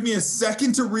 It took me a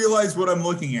second to realize what I'm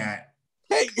looking at.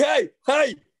 Hey.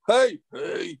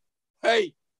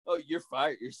 Oh, you're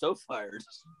fired. You're so fired.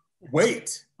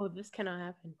 Wait. Oh, this cannot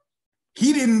happen.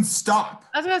 He didn't stop.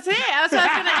 I was gonna say. That's what I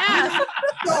was gonna ask.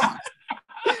 Stop.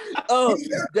 Oh, He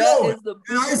kept that going. is the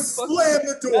And I biggest slammed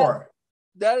the door.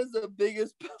 That is the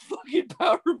biggest fucking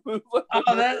power move.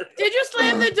 Did you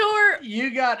slam the door?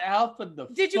 You got alpha the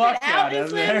Did you fuck get out and of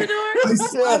slam there. the door? I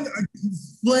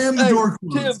slammed the door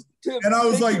closed. Tim, And I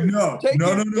was take like, your- no. take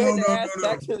your No. dead ass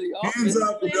back to the Hands office.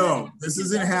 up. No, this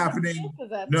isn't happening.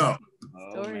 No.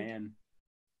 Oh man.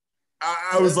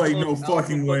 I was like, no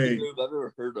fucking way. Move I've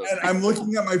ever heard of. And I'm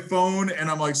looking at my phone, and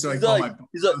I'm like, should I He's call like- my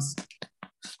he's like, boss?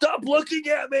 Stop looking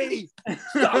at me. He's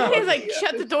like,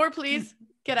 shut the door, please.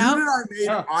 Get Dude out. and I made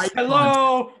eye contact.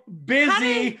 Hello,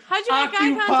 busy. How'd you make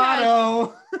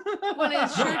eye Occupado. when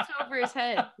his shirt's over his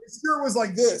head? His shirt was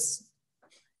like this.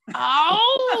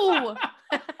 Oh,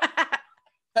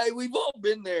 Hey, we've all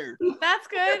been there. that's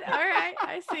good. All right,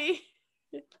 I see.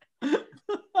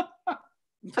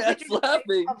 Matt's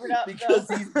laughing because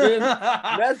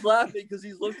Matt's laughing because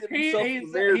he's looked at himself in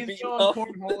the mirror he's beating going off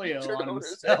cornholio shirt on over his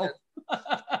himself.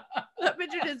 I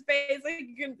pictured his face, like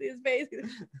you can see his face.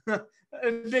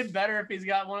 It'd been better if he's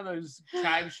got one of those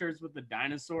tribe shirts with the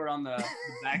dinosaur on the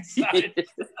backside.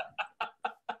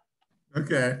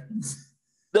 Okay.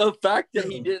 The fact that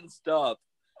he didn't stop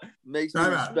makes me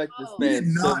respect this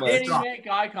man so much. Did he make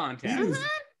eye contact?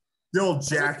 Still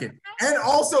jacking. And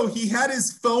also, he had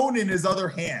his phone in his other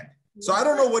hand. So I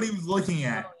don't know what he was looking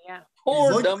at. Oh, yeah.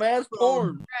 Porn, dumbass,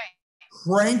 porn. Right.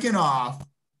 Cranking off.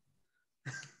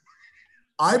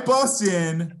 I bust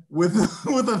in with a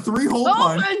 3-hole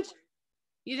punch.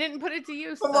 You didn't put it to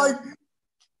use. I'm like,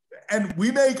 and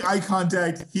we make eye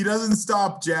contact. He doesn't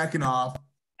stop jacking off.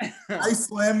 I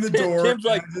slam the door. Tim's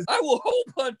like, I will hole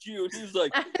punch you. And he's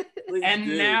like, and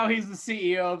now he's the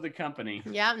CEO of the company.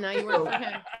 Yeah, now you work for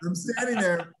him. I'm standing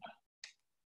there.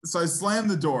 So I slam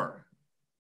the door.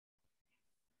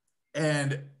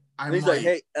 And he's like,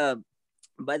 hey,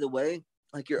 by the way,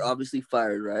 like you're obviously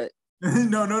fired, right?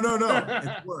 No.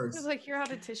 It's worse. He's like, you're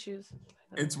out of tissues.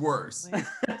 It's worse.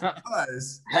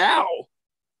 Because how?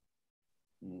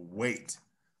 Wait.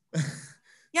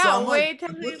 Yeah, So wait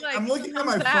till he like. I'm looking at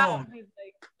my comes out. phone. He's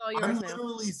like, it's all yours I'm now.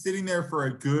 literally sitting there for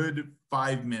a good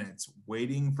 5 minutes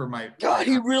waiting for my. God,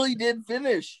 he really did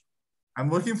finish. I'm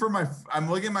looking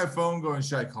at my phone going,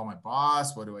 should I call my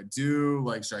boss? What do I do?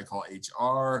 Like, should I call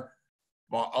HR?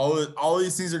 Well, all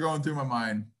these things are going through my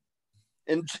mind.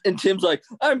 And Tim's like,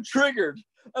 I'm triggered.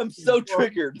 I'm so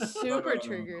triggered. Super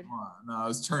triggered. No, I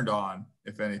was turned on,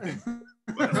 if anything.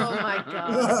 Oh my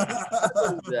god.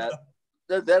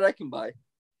 that I can buy.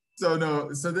 So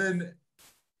then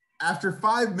after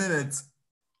 5 minutes,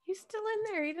 He's still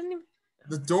in there. He didn't even.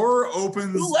 the door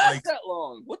opens. Who lasts that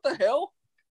long? What the hell?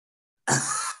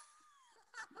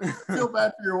 Feel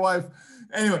bad for your wife.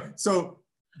 Anyway, so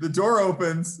the door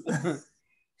opens.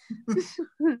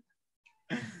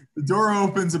 The door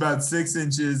opens about 6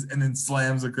 inches and then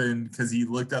slams again because he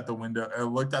looked out the window,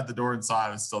 looked out the door and saw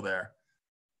I was still there.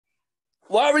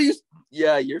 Why were you?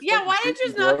 Yeah, you're. Yeah, why didn't you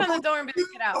just knock on the door and be like,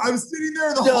 get out? I was sitting there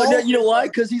in the hall. No, you know why?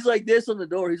 Because he's like this on the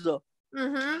door. He's like,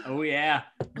 Mm-hmm. Oh yeah,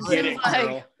 get it,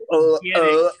 girl. Get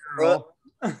it, girl.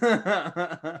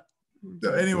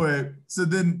 So anyway, so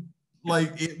then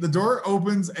the door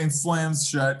opens and slams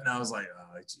shut, and I was like,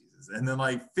 oh Jesus! And then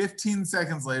like 15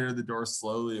 seconds later, the door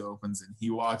slowly opens and he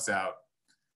walks out,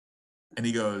 and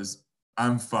he goes,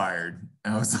 "I'm fired."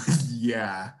 And I was like,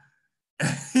 "Yeah."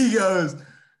 And he goes, "All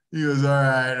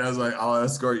right." And I was like, "I'll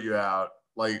escort you out."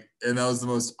 Like, and that was the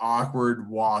most awkward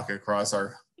walk across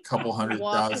our couple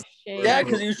 100,000. Yeah,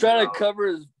 because he was trying to cover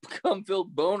his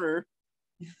cum-filled boner.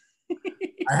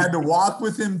 I had to walk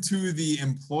with him to the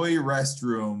employee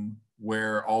restroom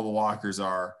where all the lockers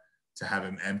are to have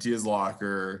him empty his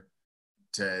locker,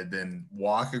 to then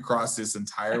walk across this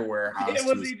entire warehouse.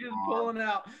 Was he just pulling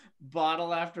out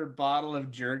bottle after bottle of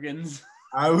Jergens?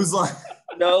 I was like,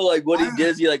 no, like what he did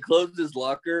is he like closed his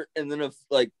locker and then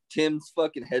like Tim's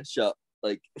fucking headshot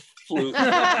like flew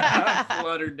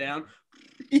fluttered down.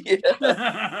 Yeah.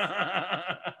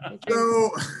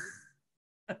 So,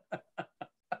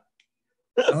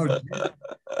 oh,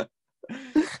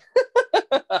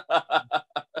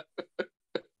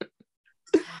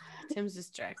 Tim's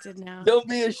distracted now. Don't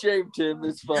be ashamed, Tim.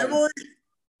 It's fine.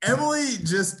 Emily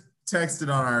just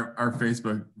texted on our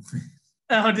Facebook.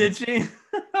 Oh, did she?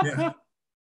 Yeah.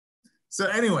 So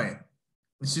anyway,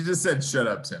 she just said, "Shut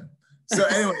up, Tim." So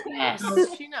anyway,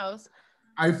 Yes, she knows.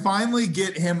 I finally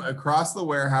get him across the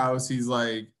warehouse. He's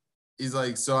like,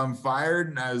 "So I'm fired,"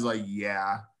 and I was like,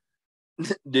 "Yeah."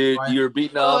 Dude, you're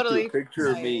beating off to Totally a picture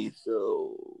of right. me.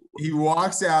 So He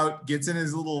walks out, gets in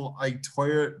his little like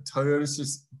Toyota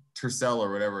Tercel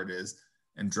or whatever it is,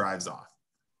 and drives off.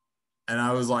 And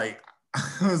I was like,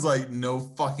 no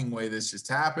fucking way this just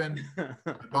happened.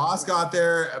 My boss got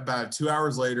there about 2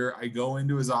 hours later. I go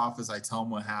into his office. I tell him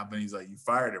what happened. He's like, "You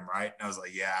fired him, right?" And I was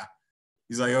like, "Yeah."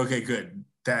 He's like, "Okay, good.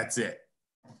 That's it."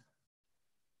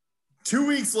 2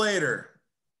 weeks later,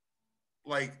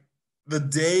 like the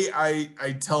day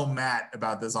I tell Matt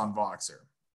about this on Voxer,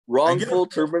 wrongful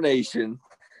termination,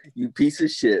 you piece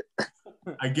of shit.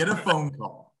 I get a phone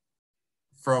call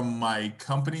from my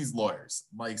company's lawyers.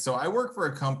 Like, so I work for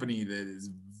a company that is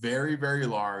very, very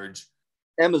large.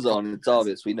 Amazon, it's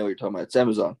obvious. We know what you're talking about. It's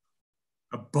Amazon.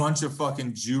 A bunch of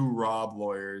fucking Jew Rob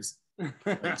lawyers.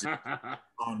 just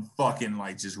on fucking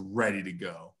like just ready to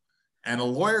go. And a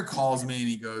lawyer calls me and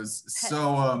he goes,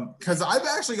 so because I've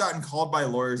actually gotten called by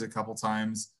lawyers a couple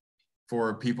times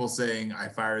for people saying I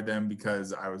fired them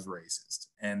because I was racist,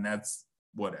 and that's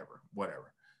whatever.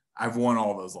 I've won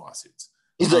all those lawsuits.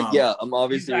 He's like, yeah, I'm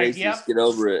obviously racist. Yep, get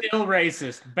over it. Still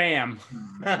racist. Bam.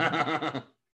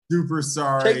 Super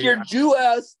sorry. Take your Jew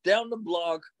ass down the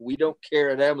block. We don't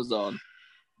care at Amazon.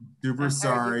 Super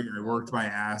sorry. I worked my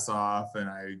ass off and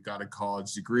I got a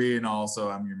college degree, and also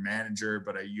I'm your manager,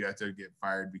 but you have to get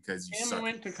fired because you suck. I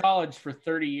went to college for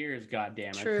 30 years,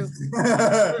 goddammit. True.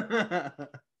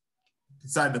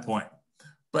 Beside the point.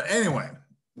 But anyway,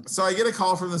 so I get a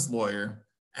call from this lawyer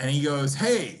and he goes,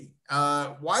 hey,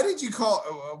 why did you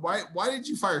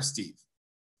fire Steve?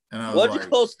 And I was Why'd you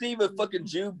call Steve a fucking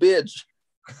Jew bitch?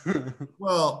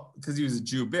 Well, because he was a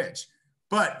Jew bitch.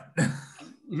 But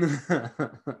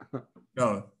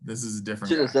no, this is a different.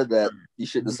 Shouldn't have said that. You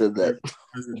shouldn't have said that.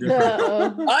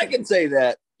 No. I can say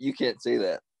that. You can't say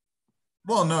that.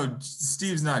 Well, no,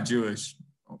 Steve's not Jewish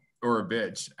or a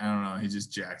bitch. I don't know. He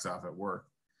just jacks off at work.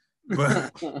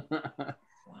 But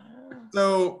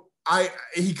so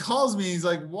he calls me. He's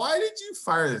like, "Why did you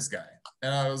fire this guy?"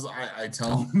 And I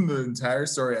tell him the entire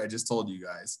story I just told you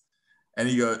guys, and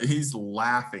he's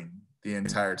laughing the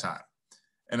entire time.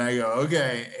 And I go,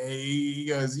 okay. He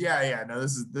goes, yeah. No,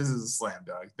 this is a slam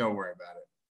dunk. Don't worry about it.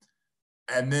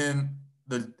 And then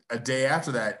a day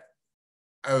after that,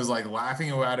 I was like laughing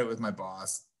about it with my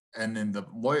boss. And then the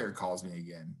lawyer calls me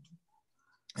again,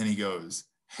 and he goes,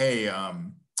 hey,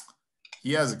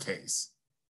 he has a case.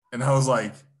 And I was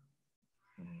like,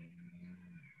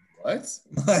 what?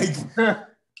 Like,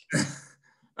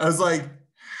 I was like,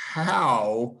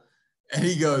 how? And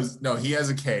he goes, no, he has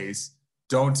a case.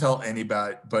 Don't tell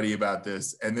anybody about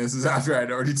this. And this is after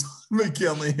I'd already told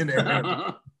McKinley and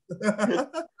Aaron.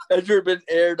 After been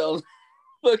aired on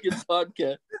fucking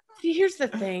podcast. See, here's the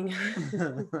thing.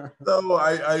 So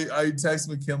I text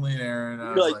McKinley and Aaron.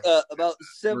 You're like, about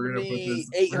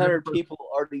 7,800 people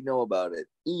already know about it.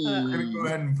 I'm gonna go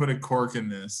ahead and put a cork in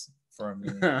this for a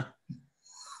minute.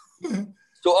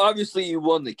 So obviously you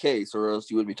won the case, or else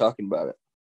you wouldn't be talking about it.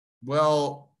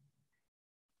 Well,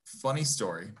 funny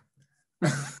story.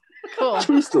 Cool.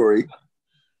 True story.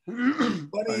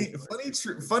 funny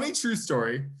true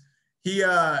story.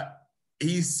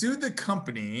 He sued the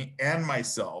company and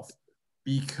myself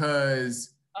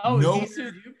because he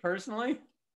sued you personally?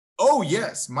 Oh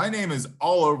yes, my name is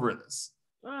all over this.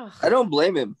 I don't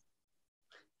blame him.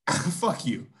 Fuck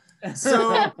you.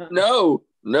 So No,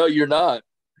 you're not.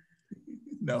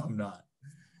 No, I'm not.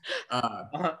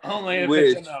 Only if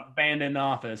it's an abandoned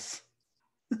office.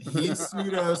 He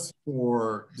sued us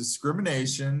for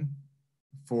discrimination,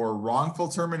 for wrongful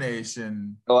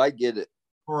termination. Oh, I get it.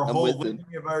 For a whole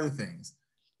litany of other things.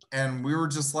 And we were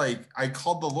just like, I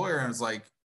called the lawyer and I was like,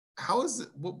 how is it?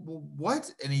 What?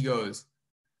 And he goes,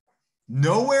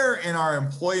 nowhere in our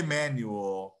employee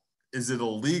manual is it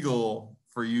illegal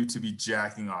for you to be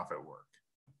jacking off at work.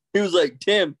 He was like,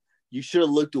 Tim, you should have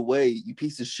looked away, you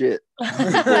piece of shit.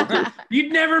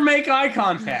 You'd never make eye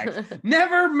contact.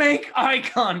 Never make eye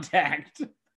contact.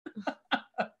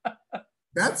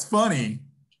 That's funny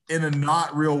in a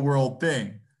not real world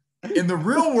thing. In the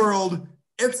real world,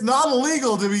 it's not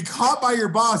illegal to be caught by your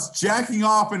boss jacking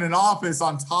off in an office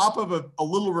on top of a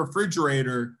little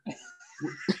refrigerator.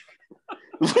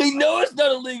 We know it's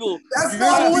not illegal. That's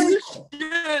not illegal.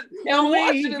 Tell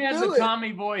me he has a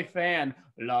Tommy Boy fan.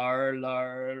 Lar,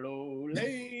 lar, lo,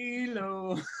 lay,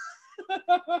 lo.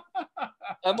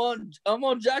 I'm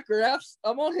on Jack Raff's.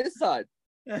 I'm on his side.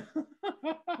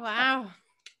 Wow.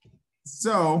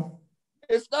 So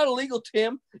it's not illegal,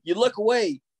 Tim. You look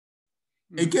away.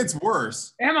 It gets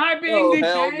worse. Am I being detained?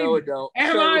 Hell no, it don't.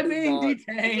 Am I being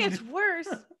detained? It gets worse.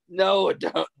 No, it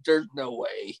don't. There's no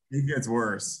way. It gets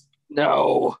worse.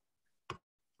 No.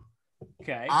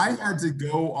 Okay. I had to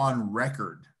go on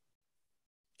record.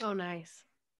 Oh, nice.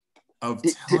 Of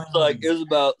It's like it was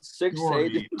about 6 to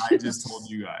 8. I just told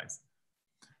you guys.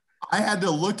 I had to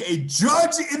look a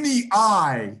judge in the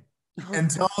eye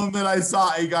and tell him that I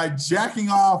saw a guy jacking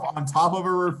off on top of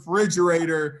a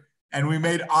refrigerator, and we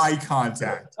made eye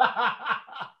contact.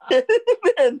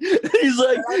 And he's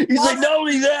like, not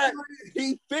only that,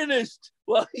 he finished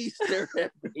while he stared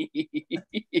at me.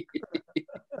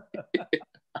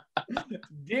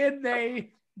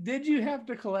 Did you have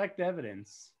to collect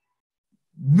evidence?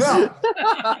 No.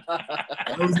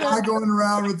 I was not going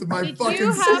around with my Did fucking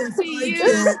you have to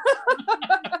use?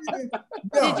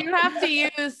 No. Did you have to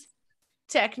use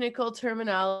technical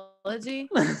terminology?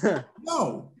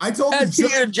 No. I told As he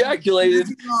ejaculated,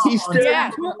 he stared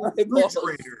at my eyeballs.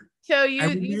 So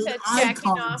And we you made said eye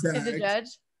jacking off to the contact. judge?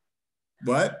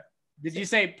 What? Did you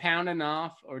say pounding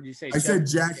off or did you say? I said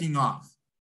jacking off.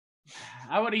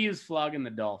 I would have used flogging the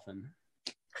dolphin.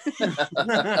 I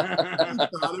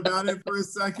thought about it for a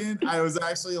second. I was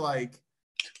like,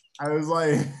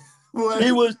 what?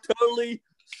 He was totally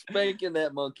spanking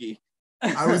that monkey.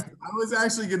 I was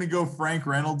actually gonna go Frank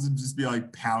Reynolds and just be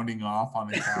like pounding off on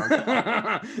the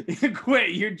couch. Quit!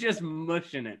 You're just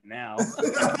mushing it now.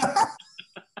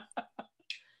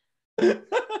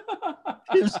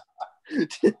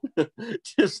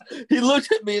 just he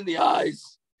looked at me in the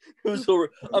eyes. It was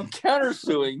over. I'm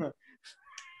countersuing.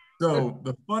 So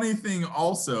the funny thing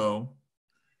also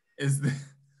is that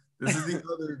this is the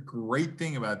other great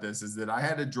thing about this is that I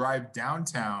had to drive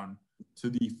downtown to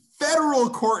the federal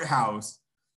courthouse,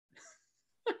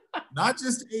 not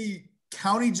just a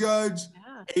county judge,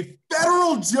 a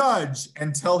federal judge,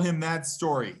 and tell him that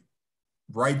story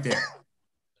right there.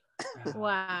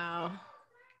 Wow.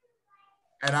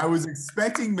 And I was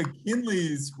expecting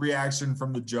McKinley's reaction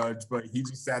from the judge, but he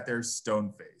just sat there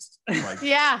stone-faced. Like,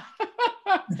 yeah,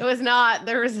 it was not.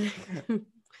 There was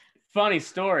funny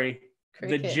story.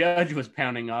 Cricket. The judge was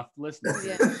pounding off listeners.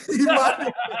 Yeah.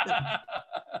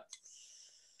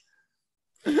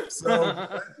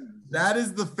 So that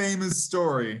is the famous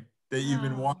story that you've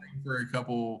been wanting for a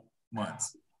couple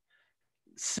months.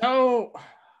 So,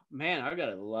 man, I've got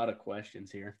a lot of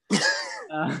questions here.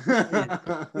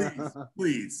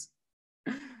 Please.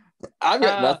 I've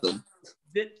got nothing.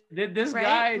 Did this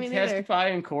guy testify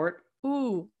in court?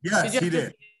 Ooh. Yes, he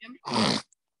did.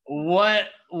 What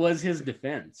was his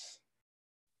defense?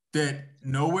 That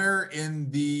nowhere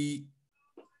in the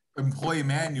employee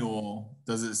manual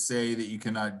does it say that you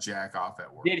cannot jack off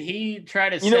at work. Did he try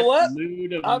to You know what? the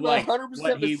mood of I'm like 100%.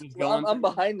 what he was going I'm through?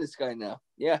 behind this guy now.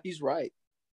 Yeah, he's right.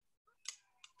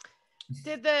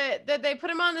 Did they put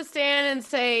him on the stand and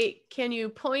say, "Can you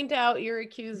point out your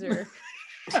accuser?"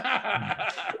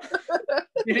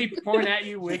 Did he point at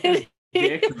you with his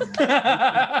dick?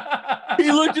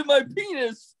 He looked at my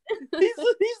penis. He's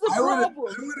the problem.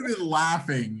 I would have been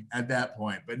laughing at that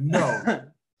point, but no.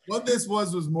 What this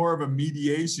was more of a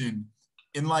mediation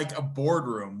in like a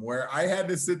boardroom where I had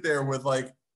to sit there with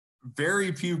like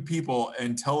very few people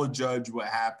and tell a judge what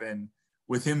happened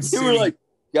with him You were like,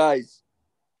 guys,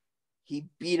 he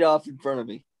beat off in front of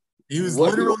me. He was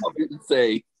what literally do you want me to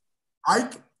say.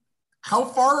 How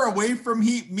far away from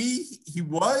me he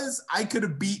was, I could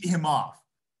have beat him off.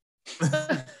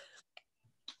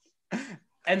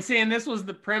 And seeing this was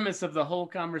the premise of the whole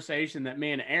conversation that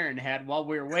me and Aaron had while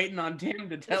we were waiting on Tim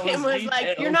to tell us. Tim was details.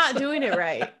 like, "You're not doing it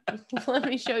right. Let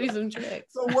me show you some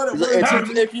tricks." So what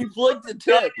if you flick the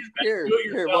tip, here,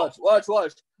 watch.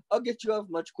 I'll get you off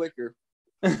much quicker.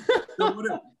 So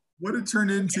what it turned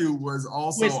into was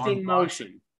also twisting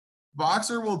motion.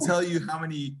 Boxer will tell you how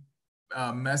many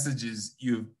messages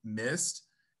you've missed.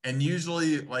 And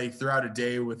usually, like throughout a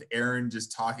day with Aaron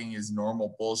just talking his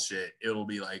normal bullshit, it'll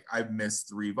be like, I've missed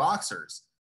 3 boxers.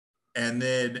 And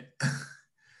then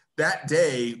that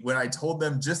day, when I told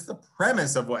them just the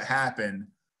premise of what happened,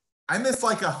 I missed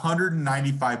like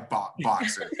 195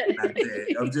 boxers that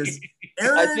day of just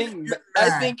Aaron.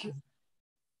 I think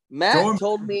Matt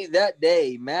told me that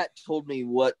day. Matt told me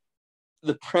what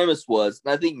the premise was,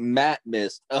 and I think Matt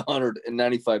missed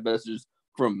 195 messages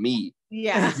from me.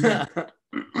 Yeah.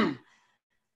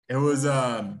 It was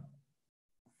I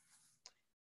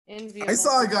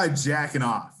saw a guy jacking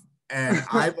off, and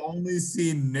I've only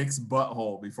seen Nick's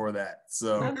butthole before that.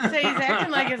 So I'd say he's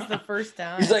acting like it's the first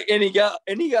time. He's like, and he got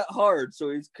hard,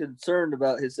 so he's concerned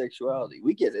about his sexuality.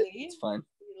 We get it. It's fine.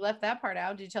 You left that part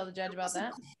out. Did you tell the judge about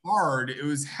that? Hard. It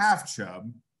was half chub.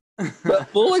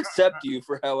 But we'll accept you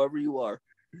for however you are.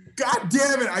 God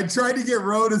damn it. I tried to get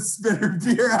Ro to spit her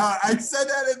beer out. I said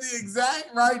that at the exact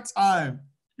right time.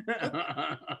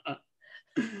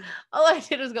 All I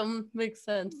did was go, makes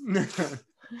sense.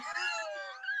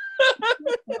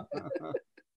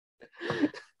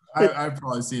 I've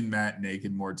probably seen Matt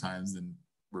naked more times than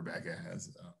Rebecca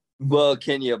has. So. Well,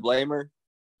 can you blame her?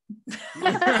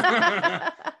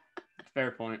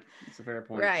 Fair point. It's a fair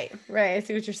point. Right. I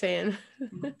see what you're saying.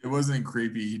 It wasn't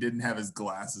creepy. He didn't have his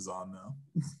glasses on, though.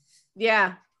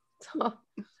 Yeah. So,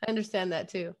 I understand that,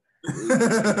 too.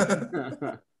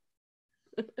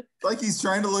 Like he's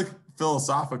trying to look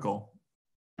philosophical.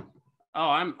 Oh,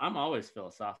 I'm always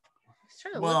philosophical. He's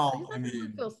trying to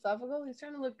look philosophical. He's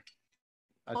trying to look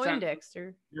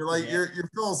Poindexter. You're like you're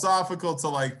philosophical to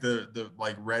like the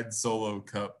like Red Solo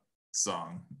Cup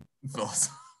song.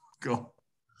 Philosophical.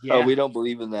 Yeah. Oh, we don't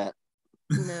believe in that.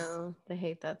 No, they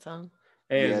hate that song.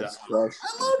 Yes, crush.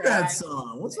 I love that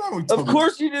song. What's wrong with Of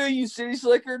course you do, you city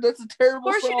slicker. That's a terrible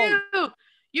Of course song. you do.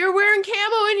 You're wearing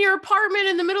camo in your apartment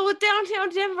in the middle of downtown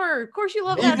Denver. Of course you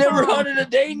love that You've never song. hunted a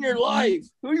day in your life.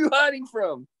 Who are you hiding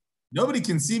from? Nobody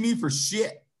can see me for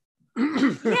shit.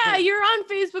 Yeah, you're on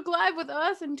Facebook Live with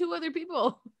us and 2 other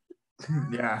people.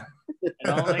 Yeah.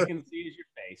 And all they can see is your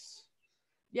face.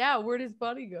 Yeah, where does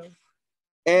Buddy go?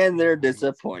 And they're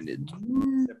disappointed.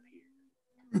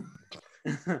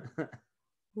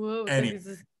 Whoa, Any-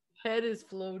 his head is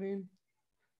floating.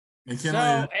 So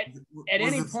at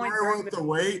any was the point story during worth the the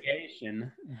wait?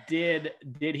 investigation,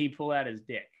 did he pull out his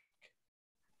dick?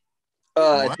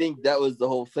 I What? think that was the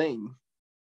whole thing.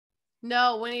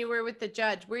 No, when you were with the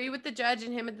judge. Were you with the judge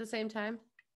and him at the same time?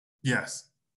 Yes.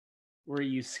 Were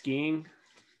you skiing?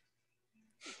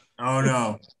 Oh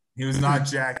no, he was not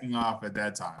jacking off at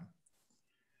that time.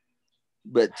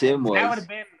 But Tim was. That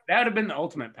would have been the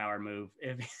ultimate power move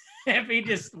if he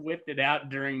just whipped it out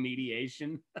during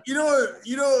mediation. You know what?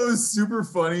 It was super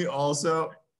funny.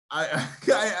 Also,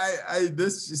 I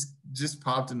this just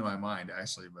popped into my mind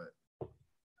actually, but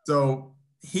so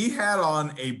he had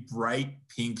on a bright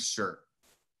pink shirt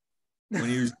when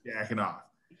he was jacking off,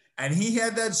 and he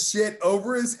had that shit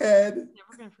over his head.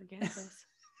 Never gonna forget this.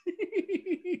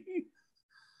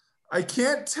 I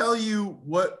can't tell you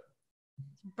what.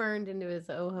 Burned into his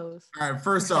ohos. All right,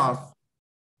 first off,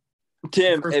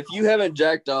 Tim, if you haven't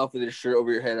jacked off with your shirt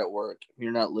over your head at work,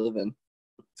 you're not living.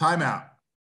 time out.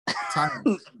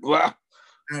 Wow.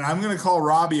 And I'm gonna call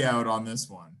Robby out on this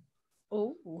one.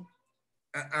 Oh. All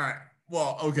right.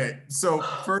 Well, okay. So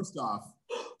first off,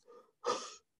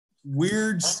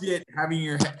 weird shit having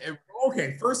your head.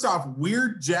 Okay, first off,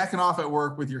 weird jacking off at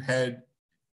work with your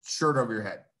shirt over your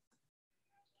head.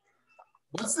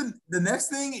 What's the next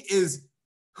thing is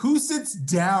who sits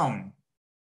down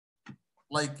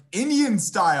like Indian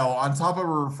style on top of a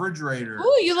refrigerator?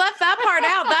 Ooh, you left that part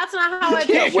out. That's not how I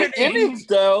Yeah, pictured with it. Indian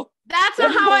style. That's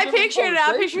not how I That's pictured it. I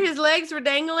conversation. pictured his legs were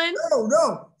dangling.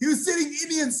 No. He was sitting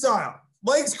Indian style,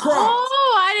 legs crossed.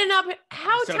 Oh, I did not.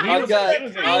 How So tiny he I've was got, he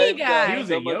was a- tiny I've got guy. He was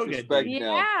so a much yoga respect dude.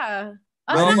 now. Yeah.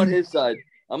 No, I'm on his side.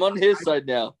 I'm on his side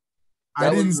now. I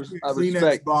That didn't was see I a Kleenex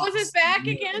respect. box. Was his back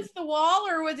against the wall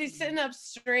or was he sitting up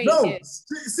straight? No,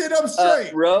 sit up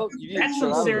straight. Bro, you need That's to some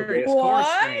chill out a little serious bit. core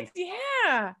What? strength.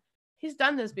 Yeah. He's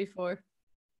done this before.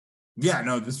 Yeah,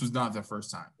 no, this was not the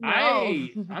first time. No.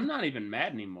 I'm not even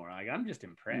mad anymore. Like I'm just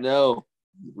impressed. No,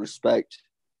 respect.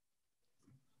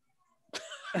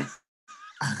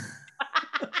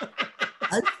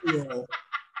 I feel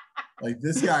like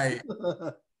this guy.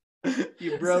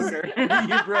 You broke her.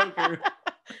 You broke her.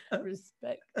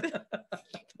 Respect.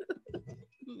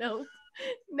 Nope.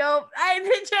 I had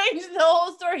to change the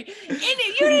whole story. You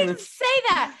didn't say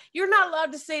that. You're not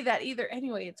allowed to say that either.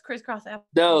 Anyway, it's crisscross apple.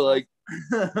 No, like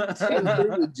that's pretty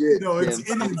legit. No, it's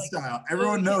Tim. Indian style.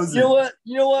 Everyone knows You know it. what?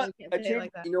 You know what? You can't say it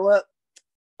like that. You know what?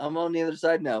 I'm on the other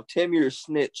side now. Tim, you're a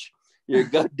snitch. You're a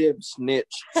goddamn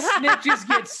snitch. Snitches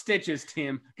get stitches,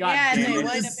 Tim. God Yeah, damn they it. He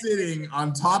wind is up in- sitting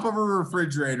on top of a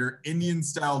refrigerator, Indian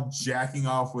style, jacking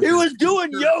off with. He his was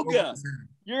doing shirt yoga. over his head.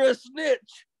 You're a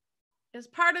snitch. It's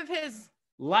part of his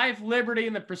Life, liberty,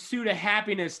 and the pursuit of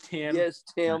happiness, Tim. Yes,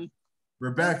 Tim. it's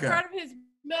Rebecca, part of his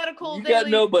medical You got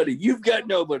daily- nobody. You've got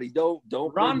nobody. Don't.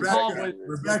 Ron bring Paul that was-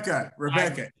 up.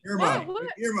 Rebecca, Yeah, what?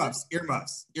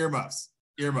 earmuffs,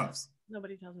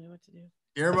 Nobody tells me what to do.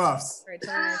 earmuffs. All right,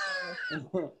 tell me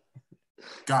what to do.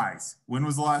 Guys, when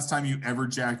was the last time you ever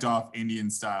jacked off Indian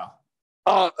style?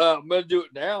 I'm gonna do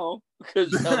it now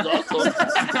because it sounds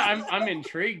awesome. I'm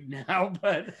intrigued now,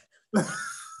 but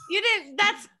You didn't.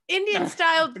 That's Indian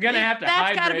style. We're gonna have to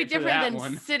That's got to be hydrate for different that than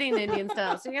one. sitting Indian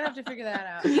style. So you're gonna have to figure that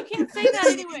out. You can't say that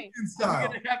anyway. Indian I'm style.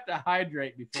 gonna have to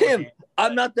hydrate before. Tim,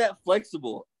 I'm not that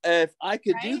flexible. If I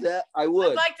could do Right? that, I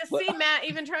would. I'd like to but- see Matt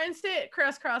even try and sit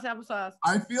crisscross applesauce.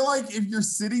 I feel like if you're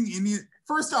sitting Indian,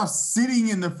 first off, sitting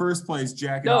in the first place,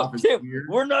 jacking No, off is Tim, weird.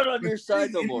 we're not on But your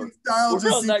side no sitting more. Indian style We're just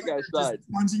on seems that like guy's you're side.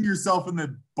 just punching yourself in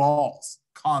the balls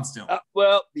constantly.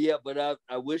 Well, yeah, but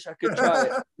I wish I could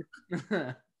try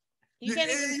it. You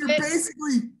can't even You're sit.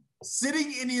 basically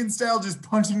sitting Indian style, just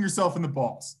punching yourself in the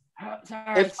balls.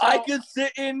 If I could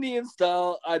sit Indian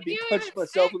style, I'd Can be you punching even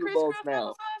myself say in the balls crisscross now.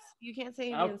 applesauce? You can't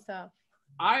say Indian style.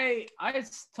 I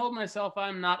told myself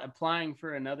I'm not applying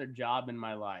for another job in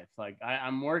my life. Like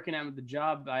I'm working at the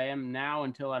job I am now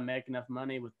until I make enough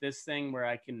money with this thing where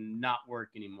I can not work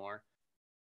anymore.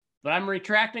 But I'm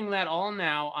retracting that all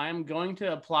now. I'm going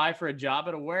to apply for a job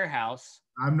at a warehouse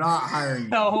I'm not hiring you.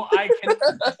 so I can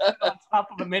sit on top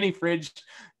of a mini fridge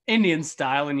Indian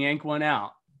style and yank one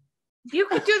out. You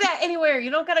could do that anywhere. You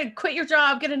don't gotta quit your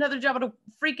job, get another job at a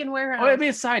freaking warehouse. Oh, it'd be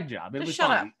a side job. It was shut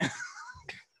fine.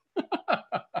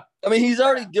 I mean, he's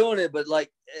already doing it, but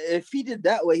like, if he did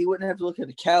that way, he wouldn't have to look at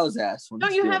a cow's ass.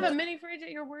 Don't you have a mini fridge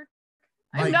at your work?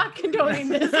 I'm not condoning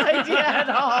this idea at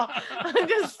all. I'm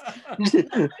just.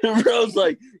 Bro's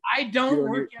like, I don't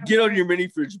work. Get on your mini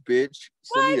fridge, bitch.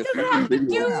 What does that have to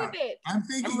do with it? I'm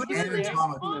thinking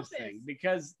anatomically.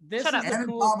 Because this Shut is up. the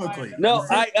cool Anatomically. No,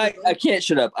 I can't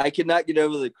shut up. I cannot get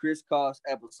over the crisscross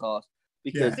applesauce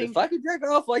because if I could jack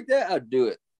off like that, I'd do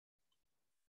it.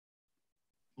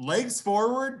 Legs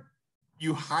forward,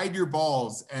 you hide your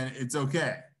balls, and it's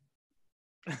okay.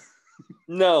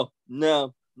 No.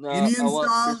 Indian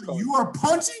style, you are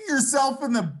punching yourself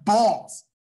in the balls.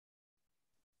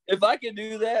 If I can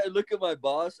do that and look at my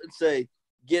boss and say,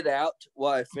 "Get out"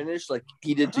 while I finish, like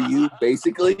he did to you,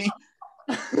 basically.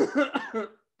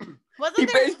 He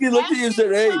basically looked at you and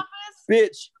said, "Hey,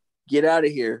 bitch, get out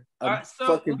of here. I'm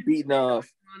fucking beating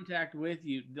off." Contact with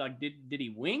you, like did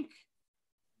he wink?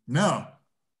 No.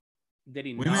 Did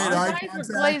he We nod? made eye Eyes were contact.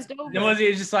 glazed over. Was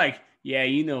he just like, yeah,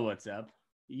 you know what's up?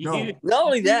 No. Not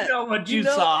only that, you know what you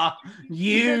know- saw.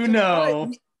 You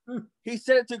know. He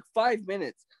said it took 5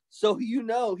 minutes. So he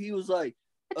was like,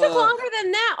 It took longer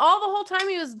than that. All the whole time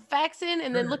he was faxing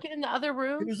and then looking in the other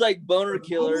room. he was like boner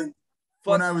killer.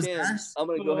 When Fuck I was Tim. asked- I'm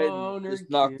gonna go ahead and just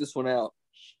knock this one out.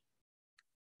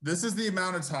 This is the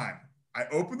amount of time. I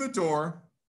open the door.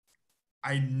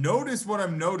 I notice what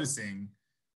I'm noticing.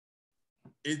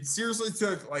 It seriously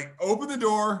took like open the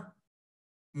door.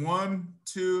 1,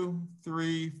 2,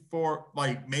 3, 4,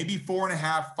 like maybe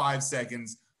 4.5, 5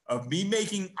 seconds of me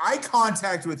making eye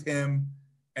contact with him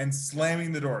and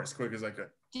slamming the door as quick as I could.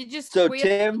 Did you So squeal?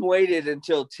 Tim waited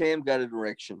until Tim got an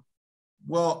erection.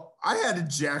 Well, I had to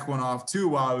jack one off too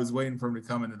while I was waiting for him to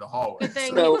come into the hallway. Good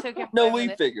thing No, it took him no, 5 we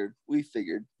minutes. figured. We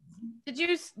figured. Did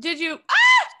you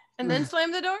and then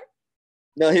slam the door?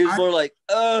 No, he was I- more like,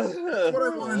 That's what I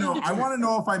want to know. I want to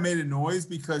know if I made a noise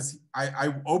because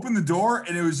I opened the door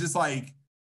and it was just like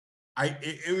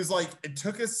it was like it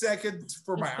took a second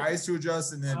for my eyes to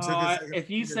adjust and then it took a second. If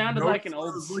you to sounded notice like an what I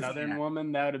old was looking Southern at.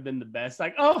 woman, that would have been the best.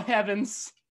 Like, oh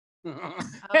heavens,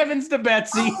 heavens to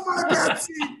Betsy, Oh my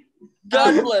Betsy!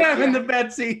 God bless heaven you. to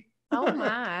Betsy. Oh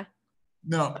my.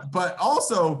 No, but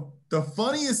also the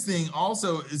funniest thing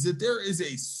also is that there is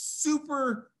a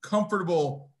super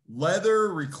comfortable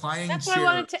leather reclining That's chair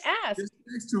what I wanted to ask. just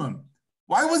next to him.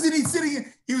 Why wasn't he sitting?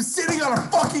 He was sitting on a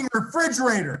fucking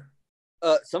refrigerator.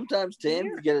 Sometimes, Tim,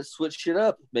 you gotta switch shit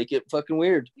up, make it fucking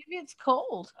weird. Maybe it's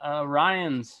cold.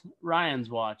 Ryan's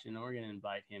watching. We're gonna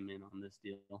invite him in on this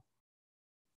deal.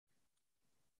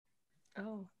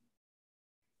 Oh.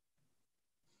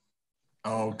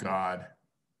 Oh God.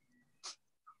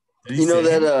 You know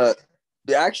that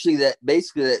actually that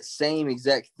basically that same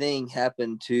exact thing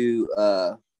happened to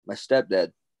my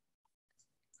stepdad.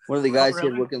 One of the guys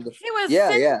really? here working the He was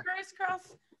Yeah.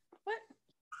 crisscross.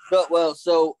 What?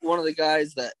 so one of the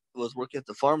guys that was working at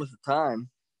the farm at the time.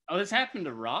 Oh, this happened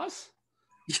to Ross?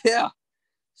 Yeah.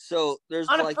 So there's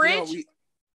On a like fridge?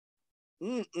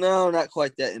 no, not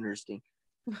quite that interesting.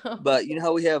 But you know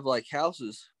how we have like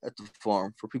houses at the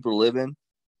farm for people to live in?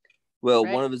 Well,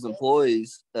 Right. one of his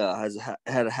employees had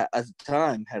at the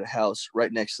time had a house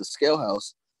right next to the scale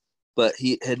house, but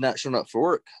he had not shown up for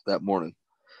work that morning.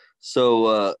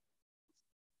 So,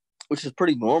 which is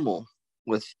pretty normal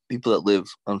with people that live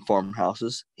on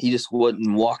farmhouses. He just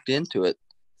wouldn't walked into it,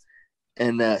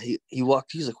 and he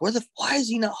walked. He's like, why is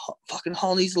he not fucking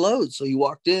hauling these loads? So he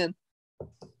walked in.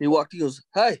 He goes,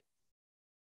 "Hey,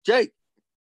 Jake."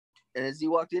 And as he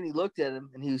walked in, he looked at him,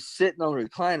 and he was sitting on a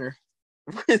recliner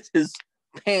with his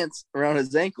pants around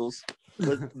his ankles.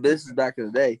 But this is back in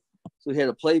the day. So he had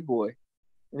a Playboy.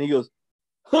 And he goes,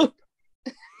 huh.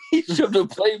 He shoved a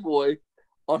Playboy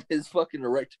on his fucking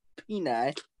erect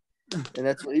peni. And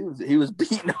that's what he was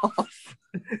beating off.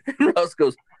 And Ross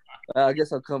goes, I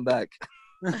guess I'll come back.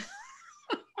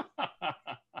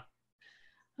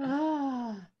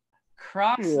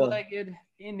 Cross-legged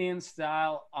Indian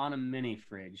style on a mini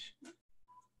fridge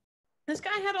This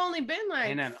guy had only been like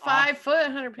In an 5 foot,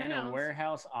 100 in a pounds.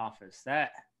 warehouse office.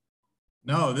 That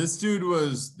No, this dude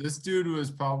was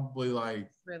probably like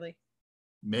Really?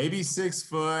 maybe 6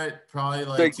 foot, probably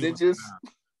like 6 200 inches.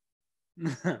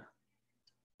 pounds.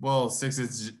 Well, 6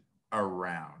 inches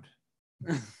around.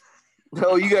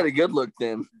 Oh, you got a good look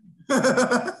then.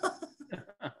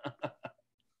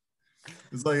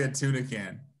 It's like a tuna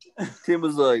can. Tim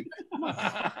was like,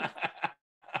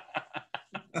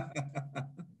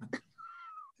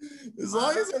 As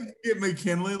long as I can get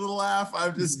McKinley to laugh,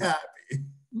 I'm just happy.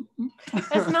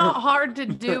 That's not hard to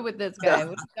do with this guy.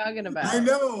 What are you talking about? I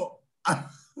know.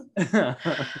 You've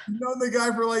known the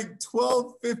guy for like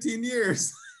 12, 15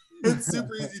 years. It's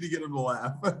super easy to get him to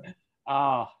laugh.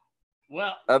 Oh,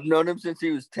 well. I've known him since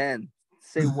he was 10.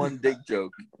 Say one dick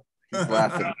joke. He's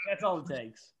laughing. That's all it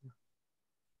takes.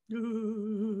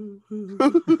 I'm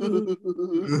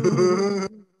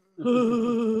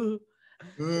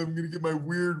gonna get my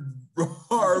weird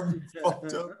arm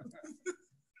fucked up.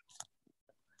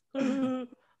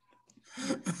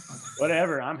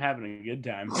 Whatever, I'm having a good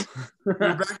time.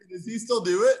 Rebecca, does he still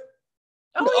do it?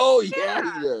 Oh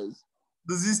yeah, he does.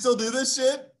 Does he still do this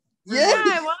shit?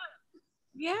 Yeah.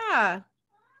 Yeah.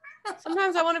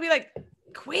 Sometimes I want to be like,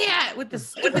 quit with the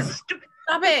stupid.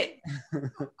 Stop it.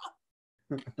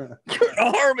 Your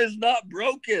arm is not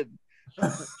broken.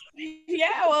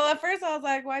 Yeah. Well, at first I was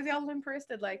like, why is he all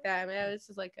limp-wristed like that? Man, it's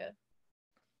just like a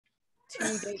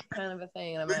 2-day kind of a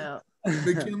thing, and I'm out.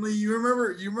 McKinley, you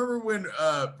remember when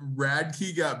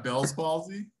Radke got Bell's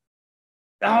palsy?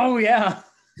 Oh yeah.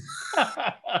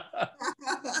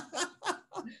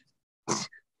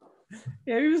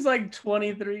 Yeah, he was like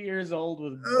 23 years old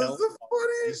with that was the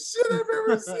funniest shit I've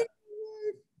ever seen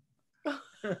in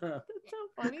That's not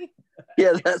funny.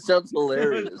 Yeah, that sounds It was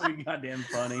hilarious. pretty goddamn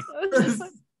funny.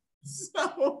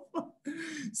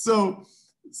 So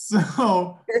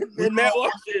And Matt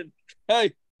walks in.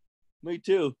 Hey, me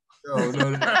too. no.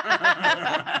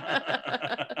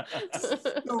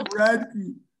 So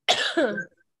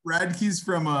Radke's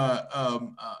from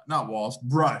not Walsh,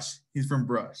 Brush. He's from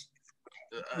Brush,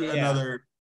 another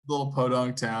little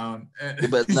podunk town,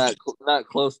 But not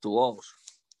close to Walsh.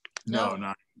 No,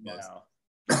 not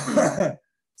close.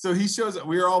 So he shows up.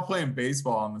 We were all playing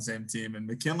baseball on the same team, and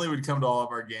McKinley would come to all of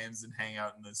our games and hang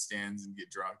out in the stands and get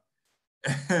drunk.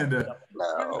 And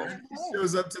he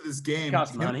shows up to this game.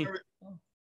 Costs money.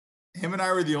 Him and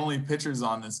I were the only pitchers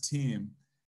on this team,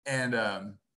 and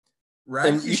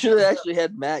And you should have actually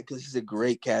had Matt because he's a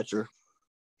great catcher.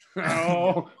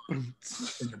 Oh, in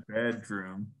the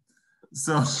bedroom.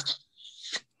 So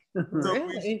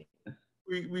Really?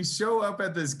 we show up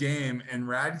at this game, and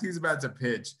Radke's about to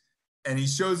pitch, and he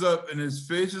shows up, and his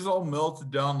face is all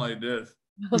melted down like this.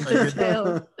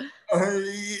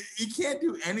 He can't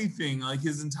do anything. Like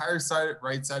his entire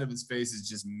right side of his face is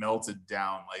just melted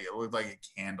down. Like it looked like a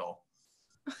candle.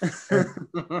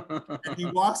 And he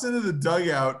walks into the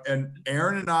dugout, and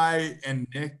Aaron and I and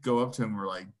Nick go up to him. And we're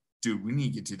like, dude, we need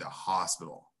to get to the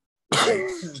hospital. Like,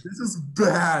 this is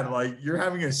bad. Like you're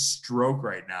having a stroke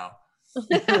right now.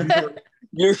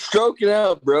 You're stroking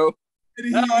out, bro.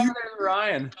 And there's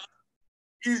Ryan.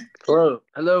 Hello.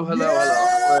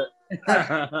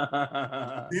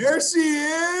 Yeah! There she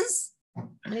is.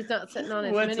 He's not sitting on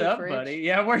his What's mini up, fridge. buddy?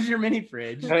 Yeah, where's your mini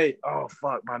fridge? Hey, oh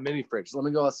fuck, my mini fridge. Let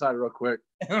me go outside real quick.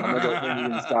 I'm gonna go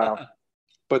Indian style.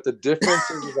 But the difference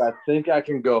is I think I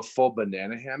can go full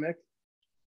banana hammock.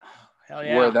 Hell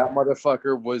yeah. Where that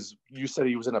motherfucker was, you said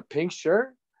he was in a pink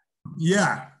shirt?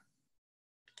 Yeah.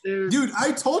 Dude,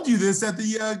 I told you this at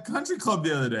the country club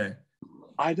the other day.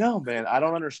 I know, man. I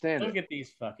don't understand Look it. at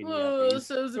these fucking Oh, yuppies.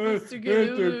 so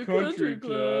sophisticated with a country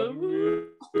club.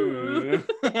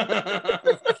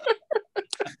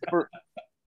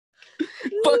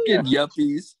 Fucking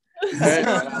yuppies. Hey,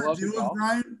 man, I love the Deal with golf.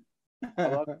 Brian? I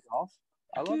love the golf.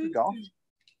 I love the golf.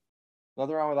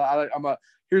 Nothing wrong with that.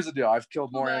 Here's the deal. I've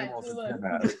killed more animals than Tim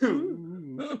has.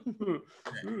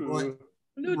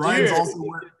 No,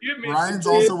 Ryan's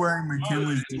also wearing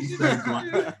McKinley's douchebag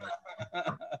glasses.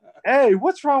 Hey,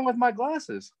 what's wrong with my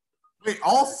glasses? Wait,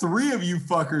 all three of you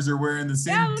fuckers are wearing the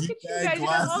same Yeah, look at you douchebag guys. You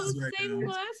got all glasses the right same now.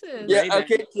 glasses. Yeah,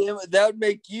 okay, Tim. That would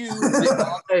make you.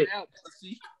 Hey,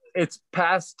 it's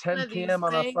past One 10 of these p.m.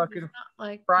 on a things fucking is not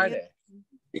like Friday.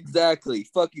 Exactly.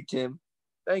 Fuck you, Tim.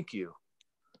 Thank you.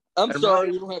 I'm And sorry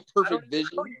Ryan, you don't have I perfect don't vision.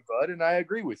 know you, bud, and I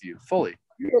agree with you fully.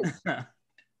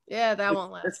 Yeah, that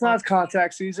won't last. It's not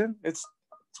contact season. It's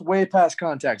way past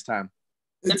contact time.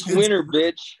 It's winter,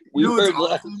 bitch. We You know wear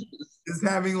what's awesome? glasses. Is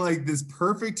having like this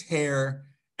perfect hair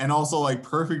and also like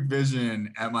perfect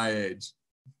vision at my age.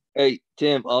 Hey,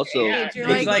 Tim, also. Yeah, You're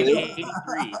he's like- like 83.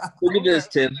 Look at this,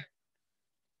 Tim.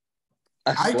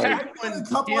 I swear. got a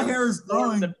couple of hairs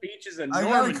growing. The beaches in I got a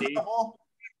Normandy. couple.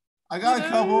 I got a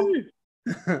couple.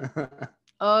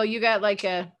 Oh, you got like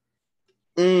a.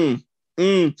 You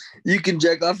can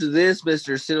jack off to this,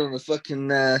 mister. Sit on the fucking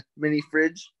mini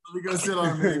fridge. Let me go sit on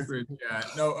a mini fridge. Yeah.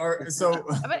 No, so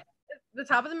I bet the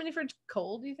top of the mini fridge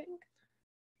cold, do you think?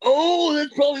 Oh,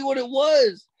 that's probably what it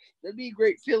was. That'd be a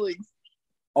great feeling.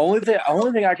 Only thing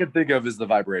I can think of is the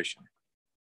vibration.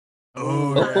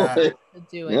 Oh yeah. To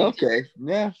do it. Okay.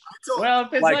 Yeah. Well,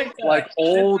 if it's like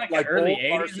old early old 80s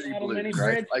Varsity model mini Blues,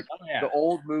 right? fridge, Like yeah. the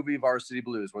old movie Varsity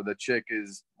Blues, where the chick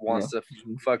wants to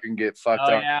fucking get fucked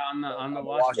Oh up. yeah, on the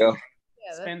wash. washing.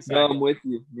 Yeah, Spin that's No, I'm cycle. with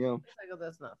you. Yeah.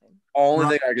 that's nothing. Only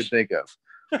thing I could think of.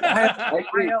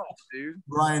 Why else, dude?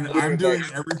 Brian, I'm doing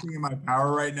everything in my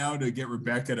power right now to get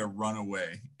Rebecca to run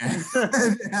away. And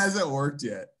it hasn't worked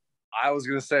yet. I was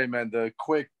gonna say, man, the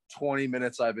quick 20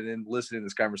 minutes I've been in listening to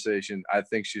this conversation, I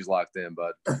think she's locked in,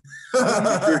 but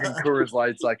drinking Coors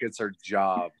Lights like it's her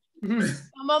job.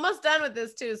 I'm almost done with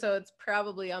this too, so it's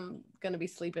probably I'm gonna be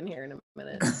sleeping here in a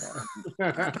minute. So.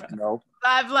 Nope.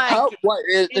 I've like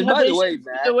And by the way,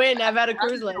 Matt, the win. I've had a how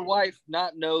cruise did line. your wife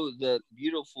not know the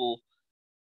beautiful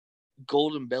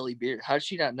golden belly beard? How did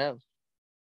she not know?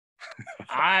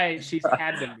 She's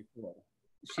had them before.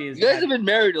 You guys have been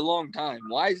married a long time.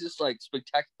 Why is this like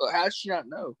spectacular? How does she not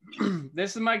know?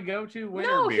 This is my go-to winter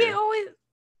No, beer.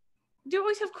 you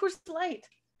always have Coors Light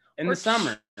In the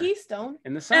summer. Keystone.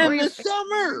 In the summer. In the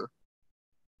summer.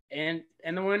 And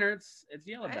in the winter, it's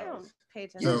Yellow I Bells. don't pay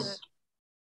attention to that.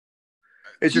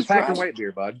 It's your She's pack and right. weight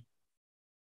beer, bud.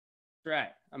 That's right.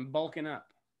 I'm bulking up.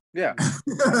 Yeah.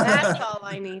 That's all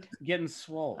I need. Getting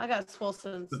swole. I got swole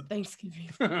since Thanksgiving.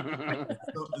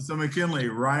 So McKinley,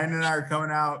 Ryan and I are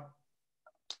coming out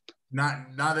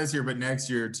not this year, but next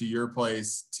year to your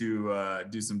place to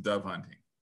do some dove hunting.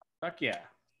 Fuck yeah.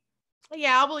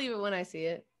 Yeah, I'll believe it when I see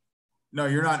it. No,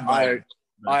 you're not invited.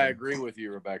 I agree with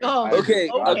you, Rebecca. Oh, I agree.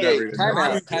 okay.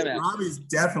 Time out. Robbie's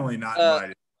definitely not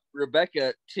invited.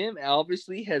 Rebecca, Tim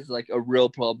obviously has like a real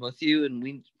problem with you, and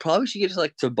we probably should get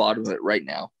to the bottom of it right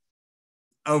now.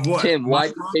 Of what? Tim, why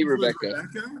did you say Problems with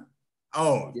Rebecca?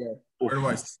 Oh, Yeah. Where do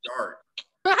I start?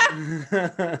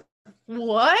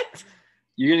 What?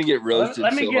 You're gonna get roasted.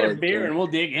 Let me so get hard, a beer Tim. and we'll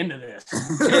dig into this.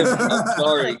 Tim, I'm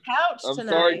sorry. Couch I'm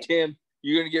tonight. sorry, Tim.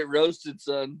 You're gonna get roasted,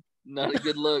 son. Not a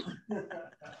good look.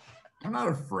 I'm not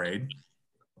afraid.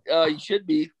 You should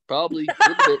be probably. A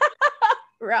little bit.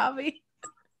 Robbie.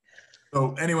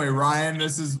 So anyway, Ryan,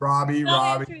 this is Robby.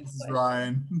 Robbie, this is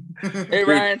Ryan. Hey,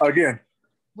 Ryan. Again,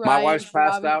 my Ryan, wife's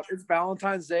passed Robbie. out. It's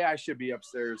Valentine's Day. I should be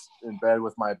upstairs in bed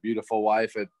with my beautiful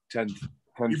wife at 10 You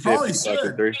probably 50,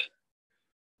 should. 3.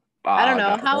 I don't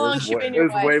know. No, How long it's she way- been your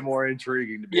It's wife? way more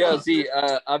intriguing to be Yeah, honest. see,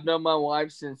 I've known my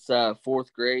wife since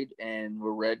 4th grade, and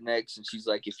we're rednecks. And she's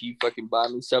like, if you fucking buy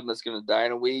me something that's gonna die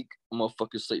in a week, I'm gonna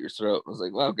fucking slit your throat. I was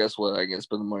like, well, guess what? I can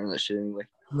spend the money on that shit anyway.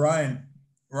 Ryan,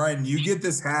 you get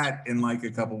this hat in like a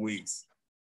couple weeks.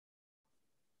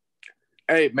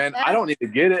 Hey man, I don't need to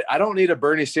get it. I don't need a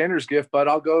Bernie Sanders gift, but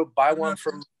I'll go buy one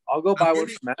from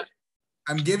Matt.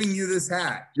 I'm giving you this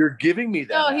hat. You're giving me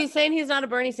that. No, hat. he's saying he's not a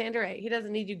Bernie Sanders. He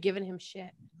doesn't need you giving him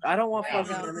shit. I don't want Yeah,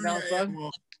 fucking no. hand-me-downs,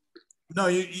 bud.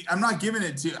 No, I'm not giving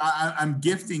it to you. I'm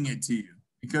gifting it to you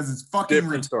because it's fucking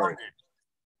Different story.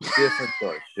 retarded. Different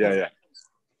story. Yeah.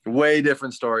 Way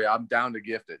different story. I'm down to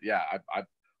gift it. Yeah,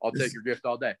 I'll take your gift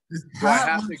all day. Do I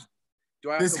have to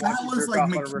watch you jerk off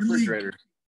on a refrigerator?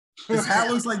 This hat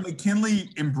looks like McKinley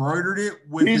embroidered it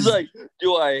with. He's like,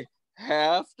 do I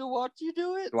have to watch you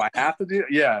do it? Do I have to do it?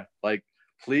 Yeah, like,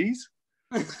 please?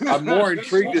 I'm more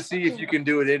intrigued to see if you can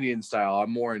do it Indian style.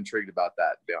 I'm more intrigued about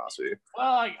that, to be honest with you.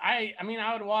 Well, I mean,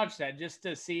 I would watch that just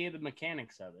to see the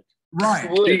mechanics of it. Right.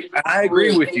 See, I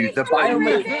agree with you. The Right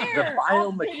biomechanics. there. The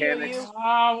I'll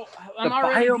biomechanics. I'm The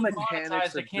already biomechanics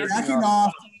demonetized. I of can't jerking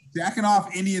do Jacking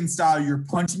off Indian style, you're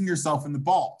punching yourself in the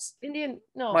balls.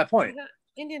 No. My point.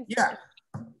 Indian. Yeah.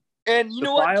 And you The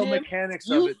know what, Tim? biomechanics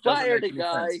of You it doesn't fired a make any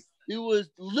guy sense. who was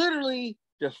literally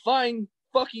defying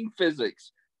fucking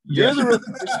physics. You're the real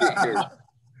shit here.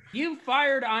 You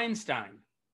fired Einstein.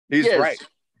 He's Yes. right.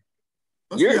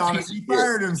 Let's You're be a honest. piece He of shit.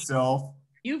 fired himself.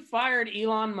 You fired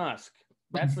Elon Musk.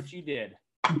 That's what you did.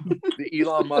 The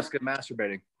Elon Musk of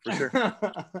masturbating, for sure.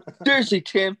 Seriously,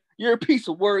 Tim, you're a piece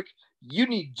of work. You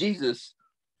need Jesus.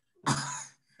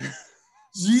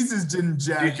 Jesus didn't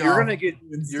jack Dude, you're off. gonna get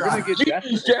death.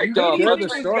 Jesus jacked You off. hear Who the do you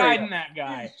think was story. guiding that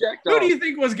guy? Jacked Who off. do you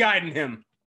think was guiding him?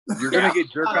 You're gonna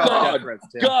get jerk off God. death threats,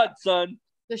 Tim. God, son.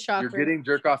 The shocker. You're getting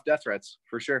jerk off death threats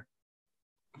for sure.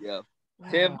 Yeah.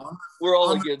 Tim, we're all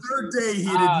On the against third you. day, he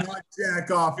did not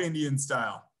jack off Indian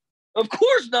style. Of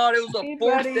course not. It was the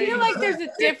fourth I day. feel like there's a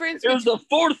difference It was between the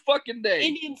fourth fucking day.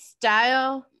 Indian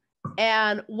style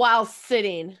and while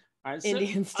sitting All right,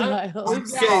 Indian style. I'm Okay,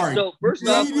 sorry. so first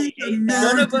off, Native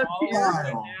none of us American here,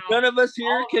 style. none of us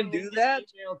here All can of do them that.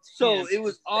 emailed So Tim it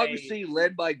was to say obviously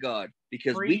led by God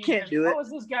because we can't do What it.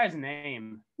 was this guy's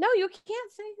name? No, you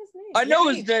can't say his name. I know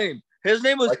Yeah, his name. His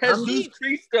name was Like, Jesus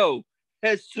Cristo.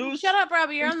 Jesus. Shut up,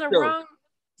 Robbie. You're on the Cristo. wrong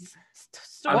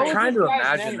story. I'm trying to this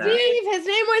guy's imagine name? that. Steve. His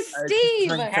name was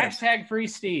Steve. Hashtag free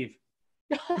Steve.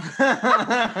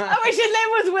 I wish his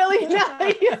name was Willie. Now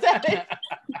that you said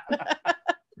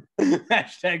it.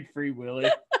 Hashtag free Willie.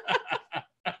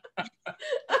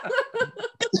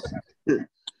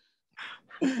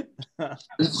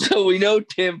 So we know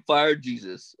Tim fired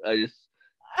Jesus. No, he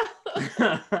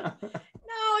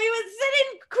was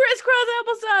sitting crisscross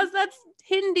applesauce. That's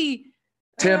Hindi.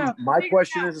 Tim, my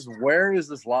question is where is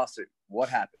this lawsuit? What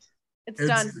happened? It's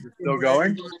done. Is it still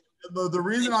going? The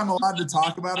reason I'm allowed to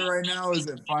talk about it right now is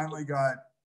it finally got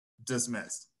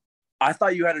dismissed. I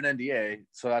thought you had an NDA,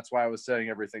 so that's why I was saying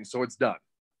everything. So it's done.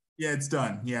 Yeah, it's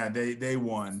done. Yeah, they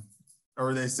won.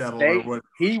 Or they settled. They- or what?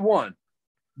 He won.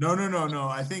 No.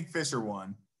 I think Fisher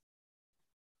won.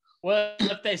 Well,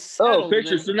 if they settled,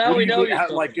 Fisher. then- So now we know.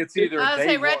 Like it's either. I was they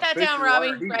say, write won, that down, Fisher Robbie.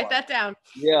 won, or he Write won. that down.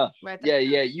 Yeah. Write that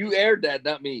Yeah. You aired that,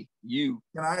 not me. You.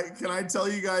 Can I tell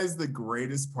you guys the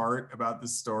greatest part about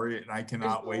this story? And I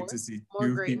cannot wait to see more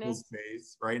two greatness. people's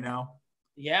face right now.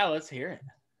 Yeah, let's hear it.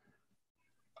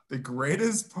 The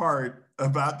greatest part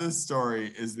about this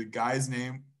story is the guy's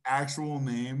actual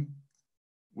name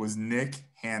was Nick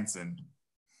Hansen.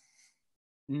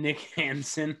 Nick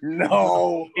Hansen.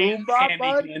 No. Oombop,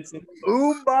 bud. Andy Hansen.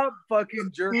 Oombop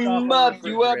fucking jerked off. on Up, the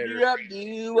you up, refrigerator.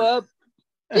 you up,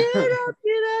 you up. Get up,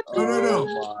 get up. No.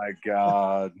 Oh my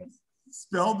God.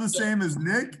 Spelled the same as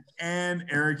Nick and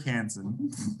Eric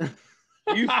Hansen.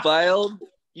 You fired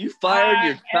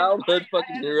your childhood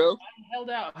fucking hero. I held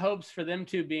out hopes for them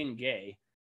two being gay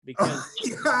because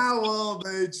Yeah, well,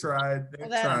 they tried. They Well,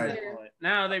 that's tried. fair.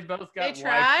 now they both got They wiped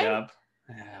tried? up.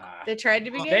 They tried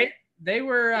to be gay. They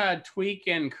were Tweak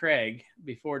and Craig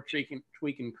before Tweak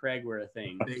and Craig were a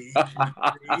thing. They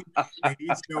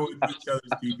each know what each other's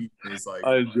BB tastes like.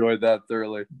 I enjoyed that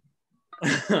thoroughly.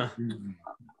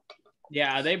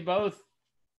 Yeah, they both.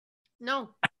 No.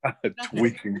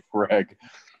 Tweaking Craig.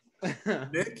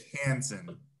 Nick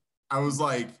Hansen. I was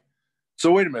like,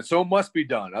 So wait a minute. So it must be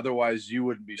done. Otherwise, you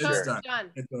wouldn't be It's sure. done.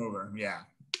 Done. it's over. Yeah,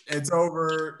 it's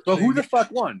over. So who the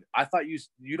fuck won? I thought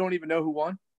you don't even know who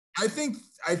won. I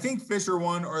think Fisher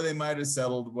won, or they might have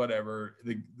settled. Whatever.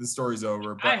 The story's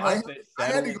over. But I hope they I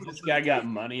had to settled. go This guy got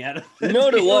money out of it. You know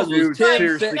what it was? Dude, Tim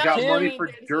seriously, sent, got Tim, money for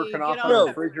Did he jerking get off all on the the-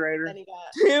 refrigerator. Then he got.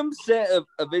 Tim sent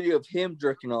a video of him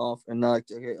jerking off, and like,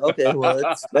 okay, well,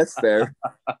 that's fair.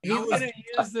 He's gonna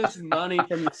use this money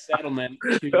from the settlement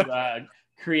to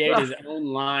create his own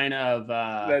line of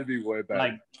That'd be way better.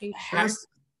 like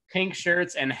pink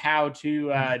shirts and how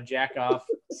to jack off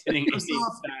sitting Indian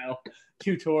style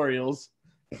tutorials.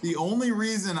 The only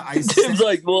reason I Tim's sent,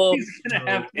 like, well, He's gonna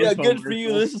have yeah, good for you.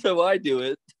 infomercials. This is how I do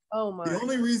it. Oh my. the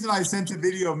only reason I sent a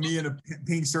video of me in a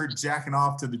pink shirt jacking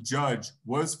off to the judge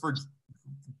was for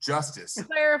justice.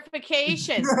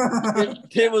 Clarification.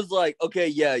 Tim was like, okay,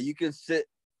 yeah, you can sit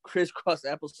crisscross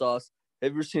applesauce.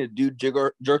 Have you ever seen a dude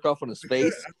jerk off on his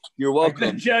face? You're The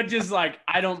welcome. judge is like,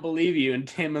 I don't believe you, and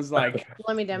Tim is like,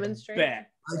 Let me demonstrate. bet.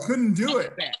 I couldn't do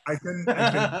it. I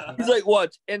couldn't. He's like,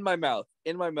 watch, in my mouth,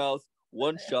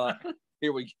 one shot.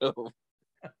 Here we go.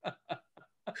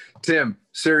 Tim,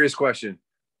 serious question.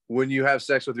 When you have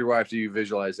sex with your wife, do you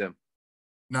visualize him?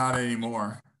 Not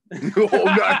anymore. No,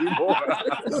 not anymore.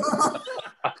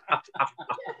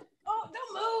 Oh,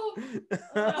 don't move.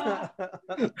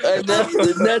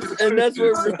 And that's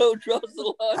where Ro draws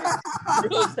the line.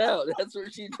 Ro's out. That's where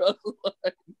she draws the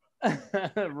line.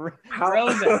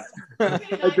 Rosa.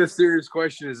 Like the serious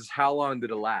question is, how long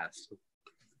did it last?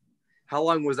 How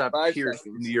long was that 5 pierced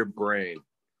seconds. into your brain?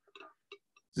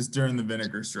 Just during the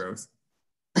vinegar strokes.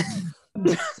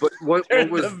 But what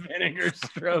was the vinegar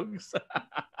strokes?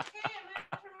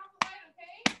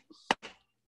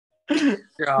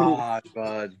 God,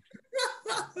 bud?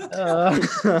 Uh,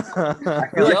 I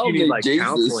feel like Y'all you need need like Jesus.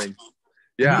 counseling.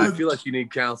 Yeah, You I know- feel like you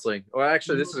need counseling. Well,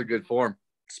 actually, this is a good form.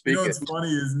 You Speak know it. what's funny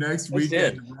is next That's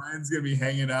weekend Ryan's gonna be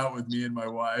hanging out with me and my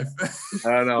wife. I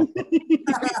don't know.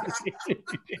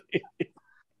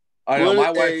 I know. What My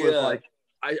if wife they, was like,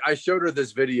 I showed her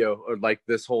this video of like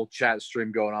this whole chat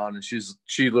stream going on, and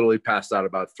she literally passed out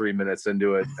about 3 minutes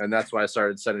into it, and that's why I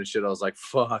started sending shit. I was like,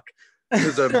 fuck, this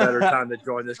is a better time to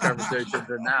join this conversation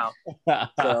than now.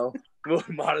 So we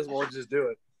might as well just do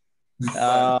it.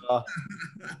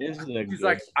 He's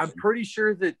like, I'm pretty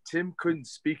sure that Tim couldn't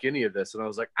speak any of this, and I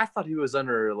was like, I thought he was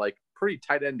under like pretty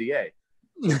tight NDA.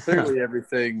 So clearly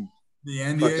everything The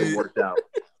fucking NDA worked out.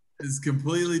 is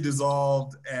completely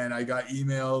dissolved, and I got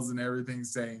emails and everything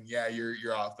saying, "Yeah,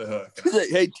 you're off the hook." He's like,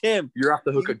 hey, Tim, You're off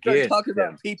the hook you start again. talking Tim.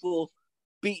 about people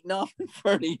beating off in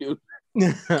front of you.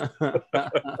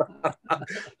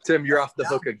 Tim, you're off the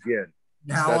hook again.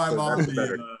 Now That's I'm a- on that's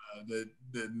better. the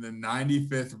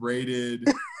 95th rated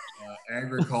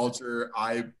agriculture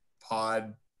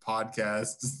iPod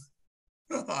podcast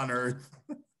on Earth.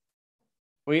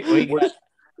 We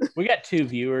got 2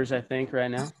 viewers, I think,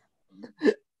 right now.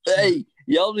 Hey,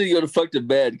 y'all need to go to fuck to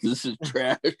bed because this is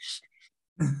trash.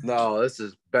 No, this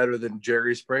is better than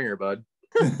Jerry Springer, bud.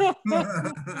 This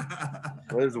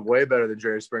is way better than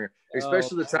Jerry Springer,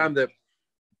 especially the time that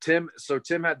Tim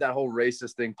had that whole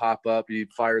racist thing pop up. He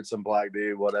fired some black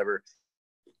dude, whatever.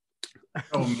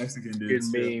 Oh, Mexican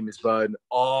dudes. Memes, bud.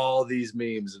 All these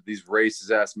memes, these racist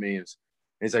ass memes.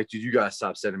 And he's like, dude, you gotta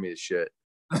stop sending me this shit.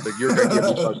 Like, you're gonna get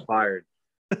me fucking fired.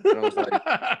 And I was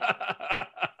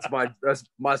like,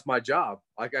 that's my job.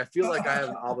 Like, I feel like I have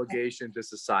an obligation to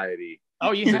society.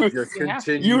 Oh, you have to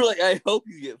continue. You were like, I hope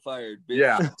you get fired, bitch.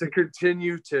 Yeah, to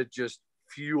continue to just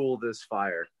fuel this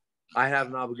fire. I have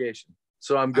an obligation.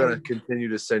 So I'm gonna continue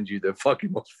to send you the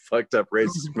fucking most fucked up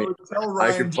racist meme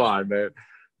I can find, man.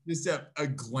 Just a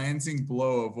glancing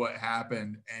blow of what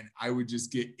happened, and I would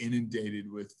just get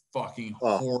inundated with fucking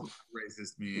horrible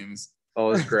racist memes.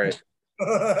 Oh, it's great.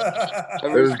 I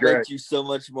respect you so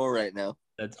much more right now.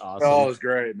 That's awesome. Oh, it's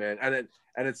great, man. And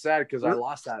it's sad because I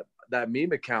lost that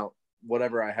meme account.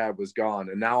 Whatever I had was gone,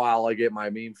 and now all I get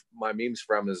my memes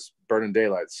from is Burnin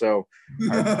Daylight. So,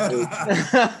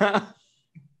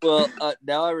 well,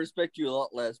 now I respect you a lot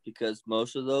less because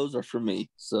most of those are for me.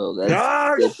 So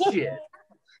that's shit.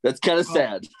 That's kind of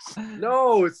sad.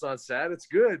 No, it's not sad. It's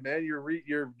good, man.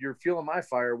 You're feeling my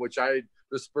fire, which I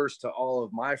disperse to all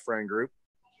of my friend group,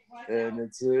 and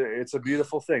it's a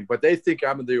beautiful thing. But they think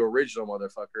I'm the original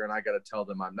motherfucker, and I got to tell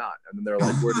them I'm not. And then they're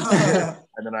like, "Where did you get it?"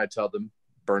 And then I tell them,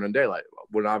 "Burnin Daylight."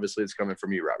 When obviously it's coming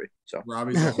from you, Robby. So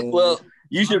Robbie's well,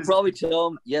 you should probably tell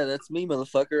them, "Yeah, that's me,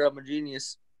 motherfucker. I'm a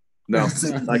genius." No,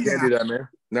 I can't do that, man.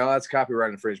 No, that's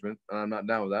copyright infringement, and I'm not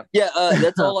down with that. Yeah,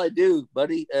 that's all I do,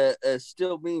 buddy.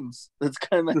 Still memes. That's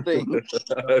kind of my thing.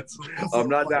 I'm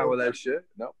not down with that shit.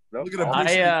 No. Look at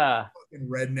a fucking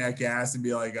redneck ass and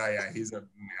be like, "Oh yeah, he's a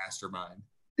mastermind."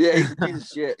 Yeah, he's a piece of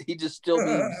shit. He just still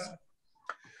memes.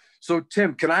 So,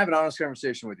 Tim, can I have an honest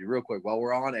conversation with you real quick while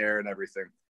we're on air and everything?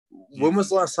 When was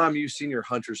the last time you seen your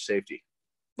hunter's safety?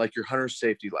 Like your hunter's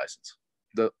safety license?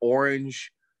 The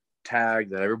orange tag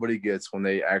that everybody gets when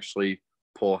they actually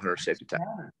pull a hunter safety tag.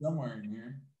 Somewhere in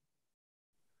here.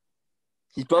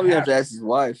 He's probably have to ask his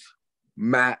wife.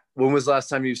 Matt, when was the last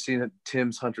time you've seen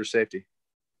Tim's hunter safety?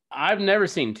 I've never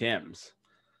seen Tim's.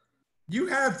 You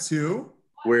have too.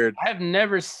 Weird. I've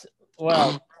never.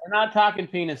 Well, we're not talking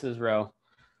penises, Ro.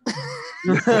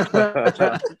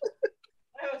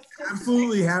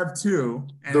 Absolutely have too.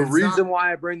 And the reason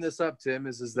why I bring this up, Tim,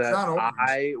 is that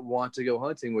I want to go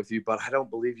hunting with you, but I don't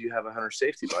believe you have a hunter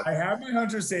safety, bud. I have my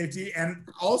hunter safety, and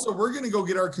also we're gonna go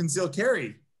get our concealed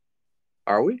carry.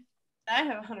 Are we? I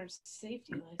have a hunter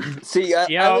safety license. See,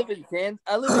 I live in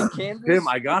Kansas. Tim,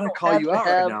 I gotta call you out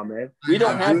right now, man. We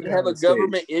don't have to have a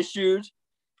government issued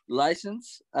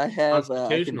license. I have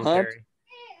I can hunt. Carry.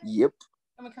 Yep.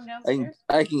 I'm gonna come downstairs.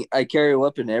 I carry a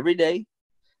weapon every day.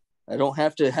 I don't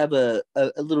have to have a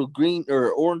little green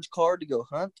or orange card to go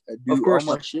hunt. I do of course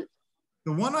all my shit.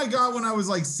 The one I got when I was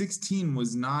like 16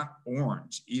 was not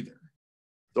orange either.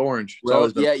 It's orange.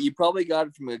 Well, yeah, you probably got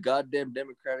it from a goddamn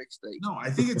Democratic state. No, I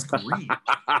think it's green.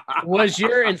 Was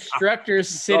your instructor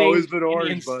sitting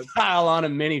orange, style on a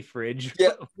mini fridge?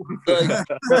 Yeah. Like,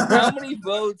 how many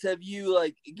votes have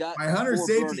you got? My hunter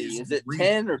safety is it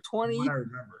 10 or 20? I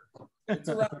remember. It's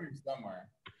around here somewhere.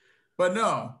 But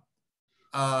no.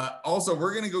 Also,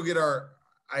 we're gonna go get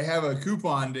I have a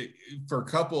coupon for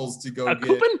couples to go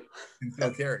get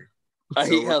concealed carry. I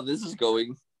hate how this is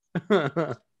going.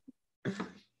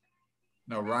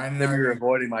 No, Ryan and Maybe I you're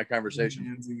avoiding my conversation.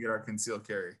 And get our concealed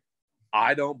carry.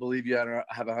 I don't believe you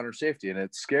have a hunter safety, and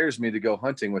it scares me to go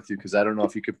hunting with you because I don't know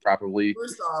if you could properly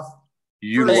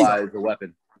utilize the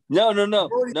weapon. No.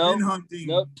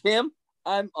 Tim,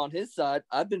 I'm on his side.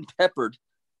 I've been peppered,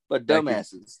 but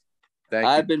dumbasses.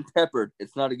 I've been peppered.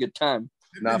 It's not a good time.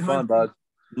 Not fun, bud.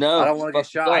 No, I don't want to get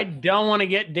shot. I don't want to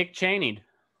get Dick Cheney'd.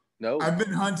 No, I've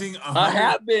been hunting. I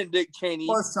have been Dick Cheney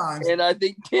plus times, and I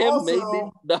think Tim may be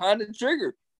behind the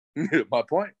trigger. My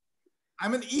point.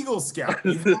 I'm an Eagle Scout.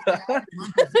 He's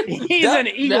an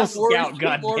Eagle Scout.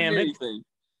 God damn it!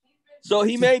 So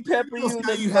he may pepper you and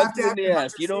then you have to in the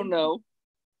ass. You don't know.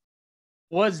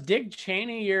 Was Dick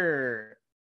Cheney your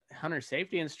hunter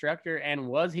safety instructor, and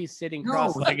was he sitting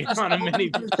cross-legged on a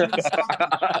mini?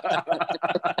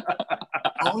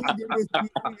 All he did was teach me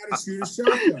how to shoot a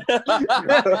shotgun.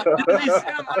 He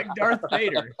sound like Darth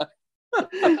Vader.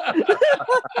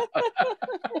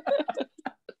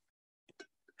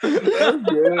 That's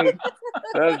good.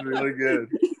 That's really good.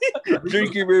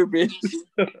 Drink your beer, bitch.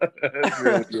 That's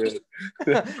really good.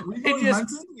 Are we going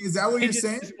hunting? Is that what you're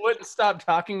saying? Just wouldn't stop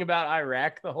talking about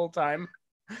Iraq the whole time.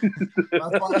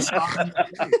 That's why I shot him in the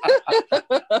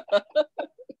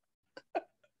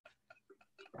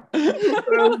face. That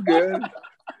was good.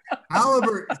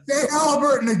 Halliburton. Say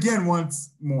Halliburton again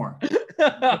once more.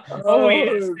 Oh,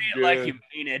 yeah. Say it like you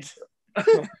mean it. Say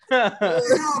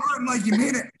Halliburton like you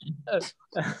mean it.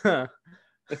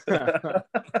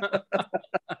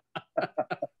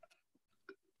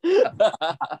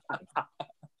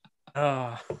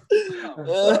 Oh.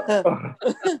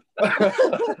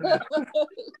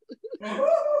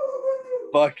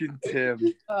 Fucking Tim.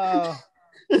 Oh.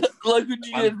 Like what you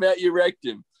did, Matt. You wrecked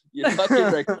him. You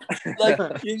fucking wrecked him.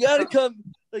 Like, you gotta come.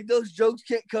 Like, those jokes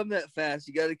can't come that fast.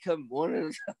 You gotta come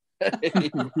one at a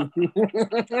time.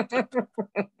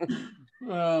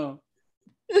 Oh.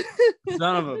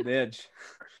 Son of a bitch.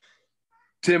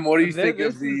 Tim, what do you think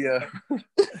of the I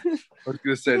was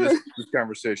gonna say this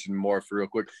conversation more for real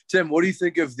quick. Tim, what do you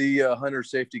think of the hunter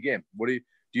safety game? What do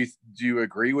you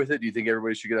agree with it? Do you think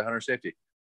everybody should get a hunter safety?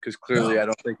 Because clearly I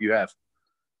don't think you have.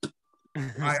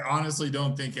 I honestly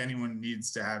don't think anyone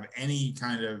needs to have any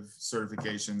kind of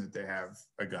certification that they have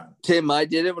a gun. Tim, I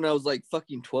did it when I was like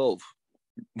fucking 12.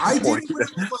 I did it when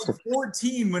I was like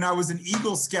 14 when I was an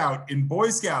Eagle Scout in Boy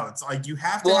Scouts. Like, you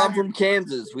have to. Well, I'm from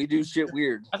Kansas. We do shit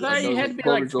weird. I thought you had to be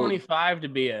like 25 to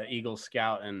be an Eagle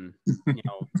Scout and,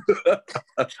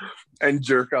 and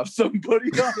jerk off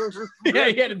somebody. Yeah,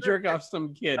 you had to jerk off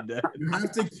some kid. You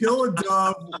have to kill a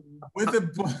dove with a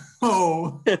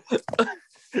bow.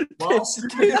 While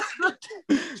shooting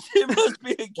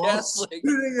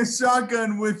a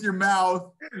shotgun with your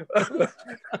mouth.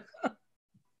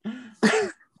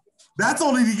 That's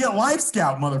only to get Life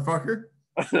Scout, motherfucker.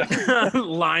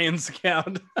 Lion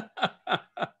Scout.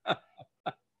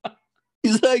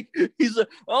 He's like, I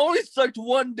only sucked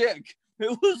one dick.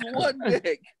 It was one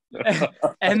dick.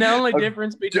 And the only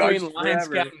difference between Judge Lion forever.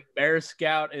 Scout and Bear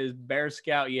Scout is Bear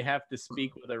Scout, you have to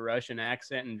speak with a Russian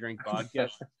accent and drink vodka.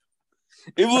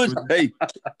 It was, hey,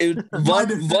 it was Von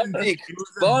Dick. It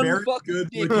was a Von very fucking good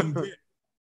Dick. looking dick.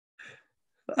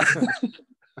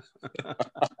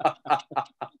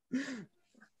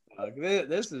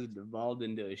 This has devolved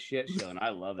into a shit show, and I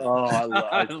love it. Oh,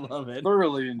 I love it.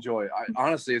 Thoroughly enjoy it.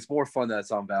 Honestly, it's more fun that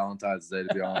it's on Valentine's Day,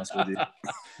 to be honest with you.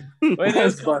 Wait,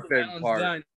 That's my favorite part.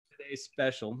 Valentine's Day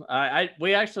special. I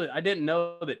didn't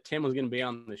know that Tim was going to be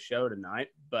on the show tonight,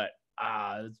 but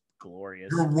it's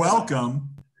glorious. You're welcome.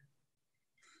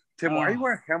 Tim, why are you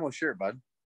wearing a camo shirt, bud?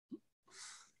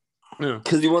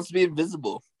 Because he wants to be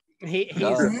invisible. He's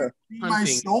My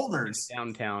shoulders.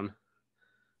 downtown.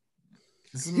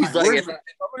 This is He's my like, if I'm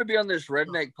going to be on this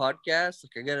redneck podcast,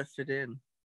 like, I got to fit in.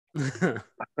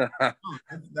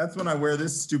 That's when I wear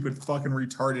this stupid fucking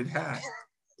retarded hat.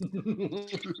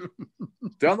 Dude,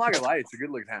 I'm not gonna lie, it's a good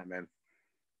looking hat, man.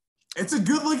 It's a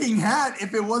good looking hat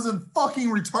if it wasn't fucking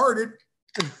retarded.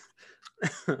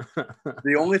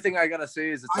 The only thing I gotta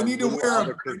say is it's I need to wear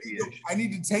I I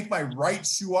need to take my right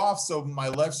shoe off so my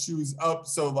left shoe's up.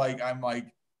 So like I'm like,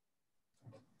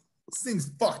 this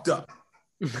thing's fucked up.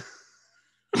 It's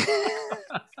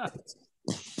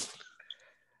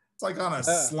like on a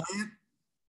slant.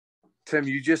 Tim,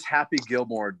 you just Happy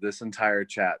Gilmore this entire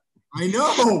chat. I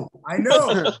know. I'm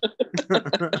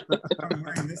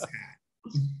wearing this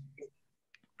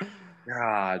hat.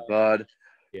 God, bud.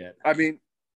 Yeah. I mean,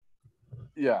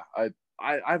 yeah, I've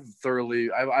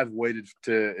waited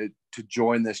to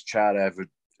join this chat.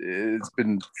 It's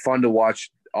been fun to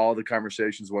watch all the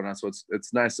conversations whatnot. So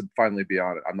it's nice to finally be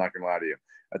on it. I'm not gonna lie to you.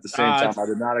 At the same time, I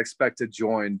did not expect to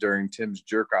join during Tim's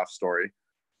jerk off story.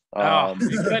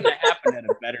 It couldn't have happened at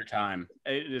a better time.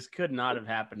 It just could not have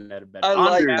happened at a better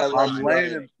time. I'm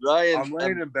laying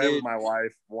in bed with my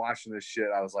wife watching this shit.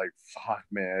 I was like, fuck,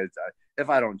 man. If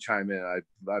I don't chime in,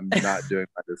 I'm not doing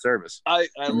my disservice. I'm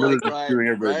really like Ryan. doing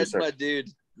everybody Ryan's my dude.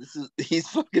 He's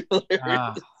fucking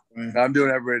hilarious. I'm doing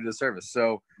everybody a disservice.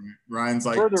 So Ryan's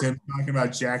like, Tim's talking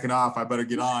about jacking off. I better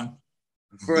get on.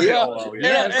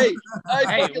 Hey,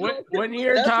 when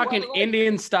you're talking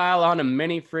Indian style on a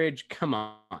mini fridge, come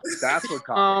on. That's what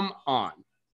come on.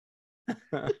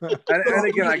 and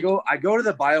again, I go to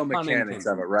the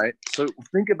biomechanics of it, right? So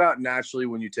think about naturally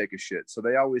when you take a shit. So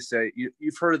they always say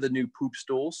you've heard of the new poop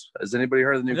stools. Has anybody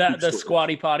heard of the new poop stools?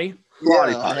 Squatty potty?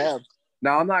 Squatty potty. I have.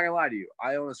 Now I'm not gonna lie to you.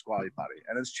 I own a squatty potty,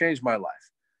 and it's changed my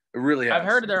life. It really has. I've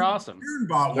heard they're awesome.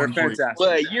 They're fantastic.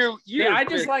 But I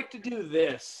just like to do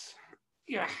this.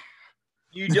 Yeah.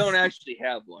 You don't actually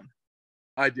have one.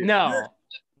 I do. No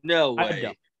way. I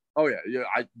don't. Oh yeah. Do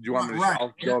you want me to?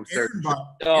 I'll go upstairs.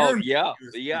 Yeah.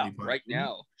 Right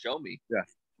now, show me. Yeah.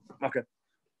 Okay.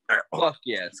 Fuck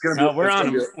yeah. It's gonna No, be. we're it's on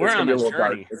gonna be, a it's gonna be a little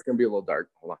dark. journey. It's gonna be a little dark.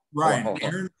 Hold on. Ryan, Hold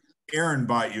on. Aaron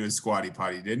bought you a squatty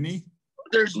potty, didn't he?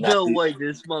 There's no way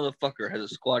this motherfucker has a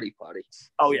squatty potty.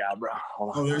 Oh yeah, bro.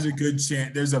 Hold on. Oh, there's a good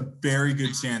chance. There's a very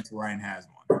good chance Ryan has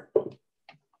one.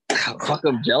 Fuck,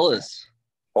 I'm jealous.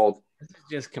 Hold. This is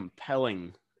just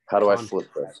compelling. How do I content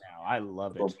flip right this? now. I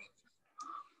love it.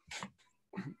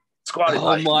 Squatty Oh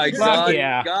potty. my Fuck god,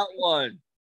 yeah. you got one.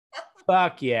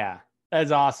 Fuck yeah.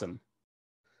 That's awesome.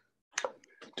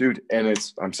 Dude, and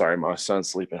I'm sorry, my son's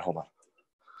sleeping. Hold on.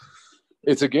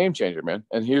 It's a game changer, man.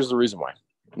 And here's the reason why.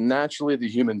 Naturally, the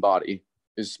human body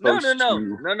is supposed to.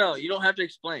 No. You don't have to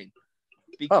explain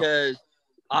because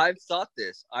I've thought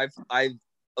this.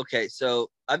 Okay.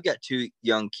 So I've got 2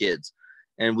 young kids,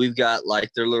 and we've got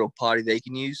like their little potty they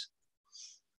can use.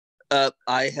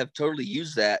 I have totally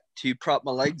used that to prop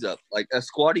my legs up. Like a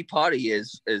squatty potty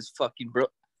is fucking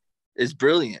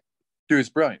brilliant. Dude, it's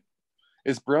brilliant.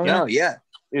 It's brilliant. No, yeah.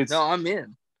 It's I'm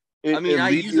in. I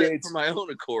use it for my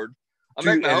own accord. I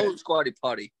make my own squatty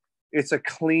potty. It's a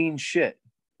clean shit.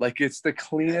 Like it's the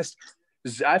cleanest.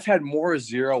 I've had more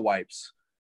zero wipes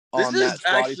on that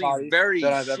squatty potty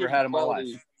than I've ever had in my life.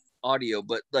 Audio,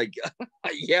 but like,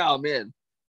 yeah, I'm in.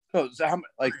 No,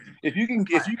 like if you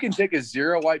can take a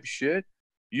zero wipe shit,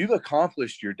 you've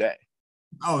accomplished your day.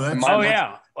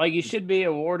 Yeah. Like you should be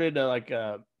awarded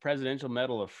a Presidential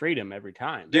Medal of Freedom every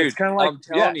time. Dude, it's kind of like I'm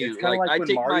telling you, like I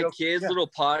take Mario, my kid's little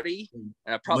potty and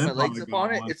I prop my legs up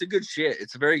on it. It's a good shit.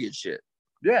 It's a very good shit.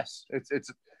 Yes, it's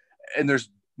and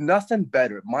there's nothing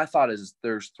better. My thought is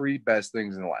there's 3 best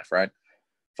things in life, right?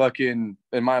 Fucking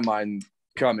in my mind,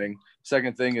 coming.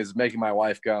 Second thing is making my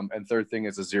wife come, and third thing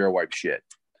is a zero wipe shit.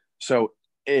 So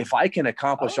if I can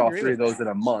accomplish all 3 of those in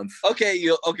a month,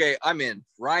 okay, I'm in.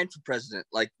 Ryan for president.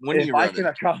 Like when do you run? If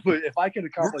I can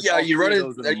accomplish, yeah, you running?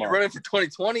 Are you running for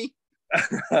 2020?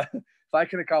 If I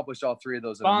can accomplish all 3 of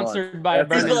those in a month, sponsored by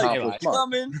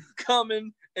Burnin,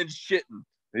 coming and shitting.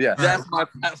 Yeah, that's my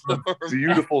platform.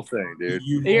 Beautiful thing, dude.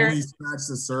 You only scratch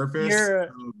the surface.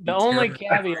 The only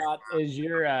caveat is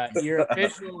your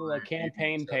official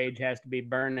campaign page has to be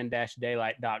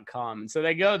burnin-daylight.com. And so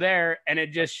they go there and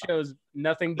it just shows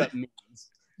nothing but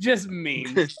memes. Just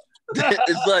memes.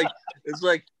 it's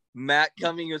like Matt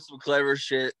coming with some clever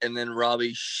shit and then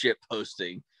Robby shit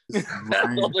posting.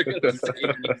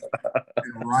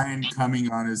 Ryan coming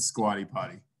on his squatty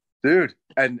potty. Dude,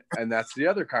 and that's the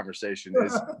other conversation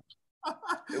is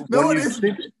no. That's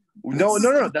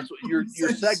what you're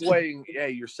segueing. Yeah,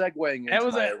 you're segueing. That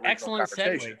was an excellent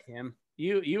segue, Tim.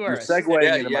 You are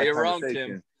segueing into my you're conversation. Wrong,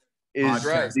 Tim. Is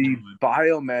right. The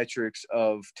biometrics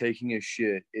of taking a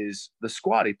shit is the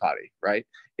squatty potty, right?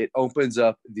 It opens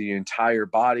up the entire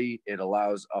body. It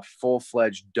allows a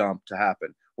full-fledged dump to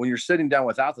happen. When you're sitting down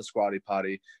without the squatty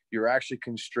potty, you're actually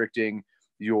constricting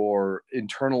your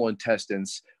internal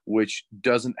intestines, which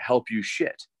doesn't help you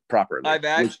shit properly. I'm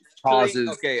a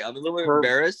little bit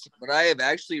embarrassed, but I have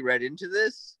actually read into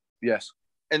this. Yes.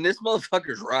 And this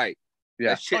motherfucker's right. Yeah.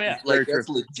 That shit is that's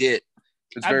legit.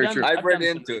 It's very true. I've read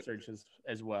into it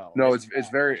as well. No, it's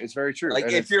very true.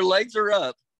 Like if your legs are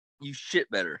up, you shit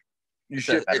better. It's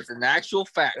an actual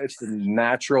fact. It's the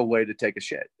natural way to take a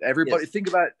shit. Everybody think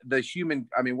about the human.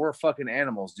 I mean, we're fucking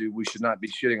animals, dude. We should not be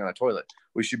shitting on a toilet.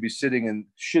 We should be shitting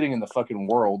in the fucking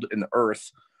world, in the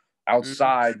earth,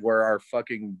 outside where our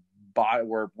fucking body,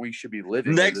 where we should be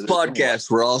living. Next podcast,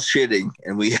 we're all shitting,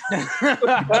 and we. You know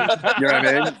what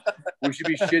I mean? We should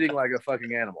be shitting like a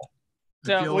fucking animal.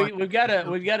 So we've got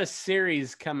a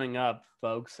series coming up,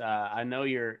 folks. I know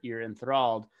you're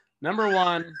enthralled. Number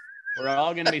 1. We're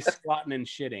all going to be squatting and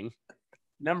shitting.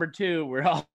 Number 2, we're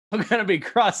all going to be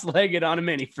cross-legged on a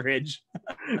mini fridge.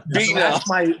 That's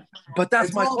my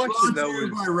question, though.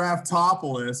 By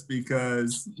Raftopoulos,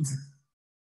 because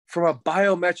from a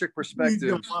biometric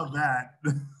perspective, love that.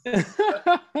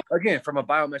 Again, from a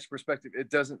biometric perspective, it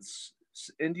doesn't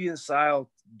Indian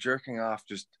style jerking off.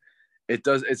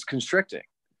 It's constricting.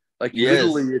 Like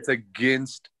literally, it's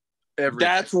against everything.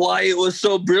 That's why it was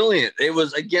so brilliant. It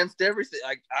was against everything.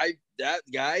 That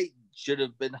guy should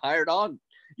have been hired on.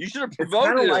 You should have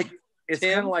promoted him. It's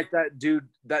kind of like that dude.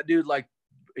 That dude, like,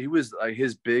 he was like,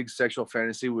 his big sexual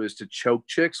fantasy was to choke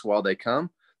chicks while they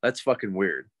come. That's fucking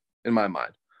weird in my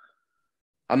mind.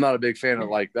 I'm not a big fan of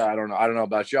like that. I don't know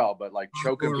about y'all, but like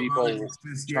choking people,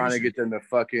 trying to get them to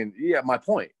fucking my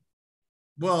point.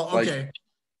 Well, okay. Like,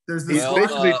 there's this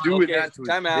basically doing that to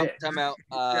time out.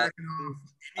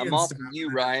 I'm off of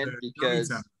you, Ryan,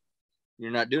 because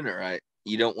you're not doing it right.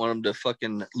 You don't want them to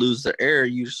fucking lose their air.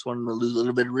 You just want them to lose a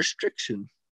little bit of restriction.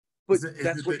 But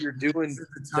that's what you're doing.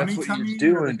 That's what you're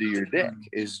doing to your dick.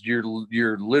 Is you're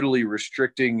literally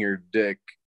restricting your dick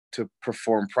to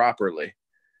perform properly,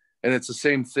 and it's the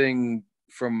same thing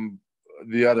from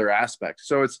the other aspect.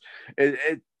 So it's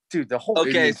dude. The whole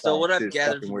okay. So what I've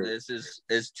gathered from this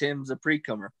is Tim's a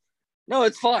pre-comer. No,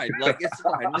 it's fine. Like it's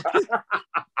fine.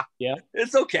 Yeah,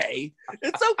 it's okay.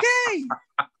 It's okay.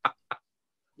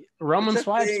 Roman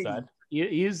swipes, bud. You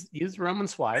use Roman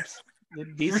swipes.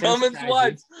 Roman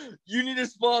swipes. You need to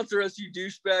sponsor us, you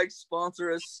douchebags.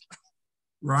 Sponsor us.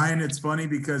 Ryan, it's funny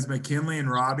because McKinley and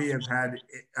Robby have had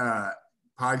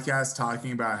podcasts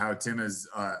talking about how Tim has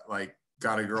like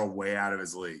got a girl way out of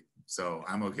his league. So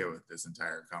I'm okay with this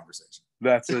entire conversation.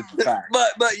 That's a fact.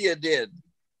 but you did.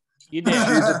 You did.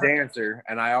 She's a dancer,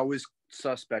 and I always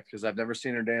suspect because I've never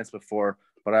seen her dance before,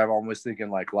 but I'm always thinking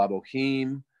like La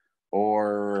Boheme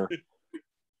or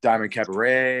Diamond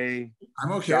Cabaret.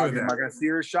 I'm okay with that. Am I going to see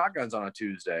her shotguns on a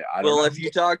Tuesday? I don't know. If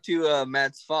you talk to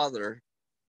Matt's father,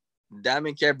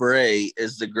 Diamond Cabaret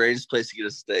is the greatest place to get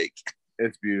a steak.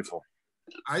 It's beautiful.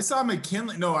 I saw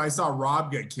McKinley. No, I saw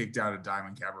Rob get kicked out of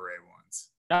Diamond Cabaret once.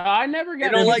 I never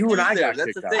got. They don't like you Jews and I there. got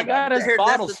That's the kicked thing. out. I got his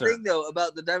bottle, That's the sir. thing, though,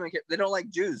 about the Diamond Cabaret. They don't like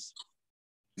Jews.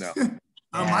 No. It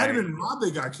might have been Rob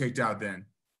that got kicked out then.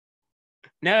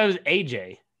 No, it was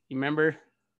AJ. You remember?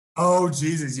 Oh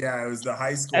Jesus, yeah, it was the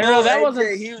high school. No, that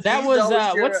wasn't. He That was was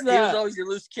always what's he the? was always your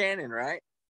loose cannon, right?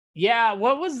 Yeah,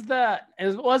 what was the?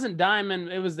 It wasn't Diamond.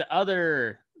 It was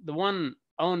the one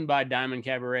owned by Diamond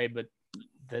Cabaret, but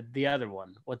the other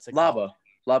one. What's it called?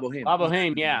 La Boheme. La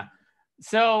Boheme, yeah.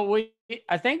 So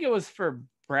I think it was for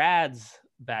Brad's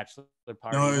bachelor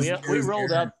party. No, we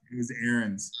rolled up. It was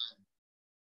Aaron's.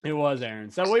 It was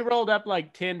Aaron. So we rolled up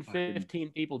like 10,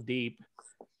 15 people deep,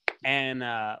 and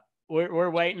we're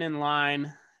waiting in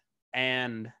line,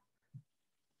 and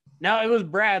no, it was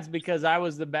Brad's because I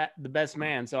was the best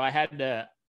man, so I had to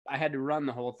run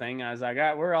the whole thing. I was like, all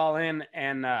right, we're all in,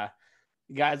 and the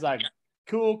guy's like,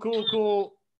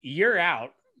 cool, you're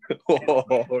out.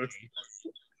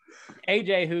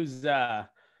 AJ, who's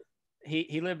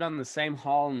he lived on the same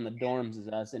hall in the dorms as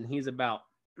us, and he's about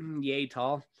yay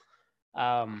tall.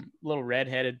 Little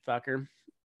redheaded fucker.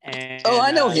 And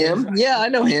I know him. Yeah, I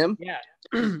know him. Yeah.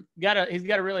 He's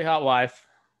got a really hot wife.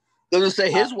 I was gonna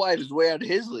say his wife is way out of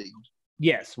his league.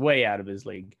 Yes, way out of his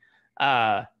league.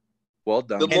 Well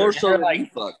done. The more so than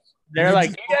like, fuck. They're like,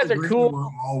 you guys are cool.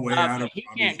 All way out of he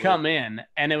can't come in.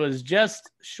 And it was just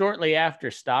shortly after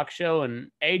stock show,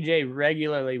 and AJ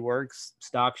regularly works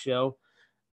stock show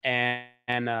and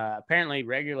apparently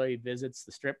regularly visits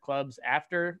the strip clubs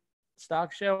after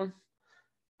stock show.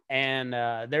 And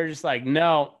they're just like,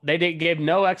 no, they give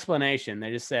no explanation.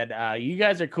 They just said, you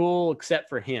guys are cool except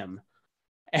for him.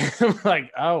 And I'm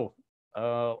like, oh,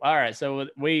 all right. So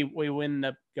we end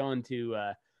up going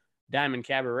to Diamond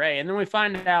Cabaret, and then we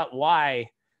find out why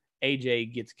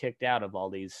AJ gets kicked out of all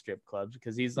these strip clubs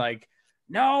because he's like,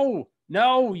 no,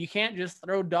 you can't just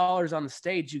throw dollars on the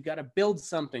stage. You got to build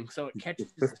something so it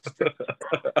catches the strip.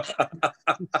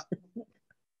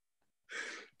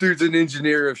 Dude's an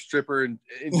engineer of stripper and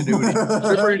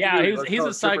ingenuity. Yeah, he's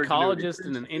a psychologist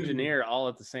and an engineer all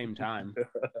at the same time.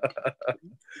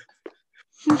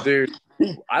 Dude,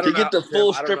 I don't to get the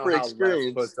full stripper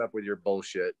experience. Puts up with your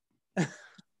bullshit.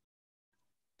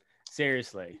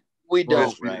 Seriously, we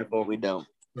don't. Right? We don't.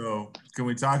 So, can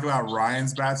we talk about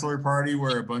Ryan's bachelor party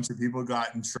where a bunch of people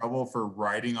got in trouble for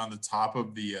riding on the top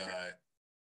of the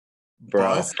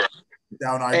bus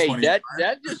down I-25? Hey,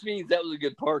 that just means that was a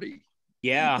good party.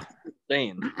 Yeah,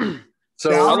 saying.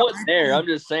 So I wasn't there. I'm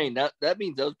just saying that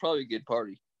means that was probably a good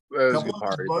party. It was a good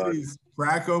party. Buddies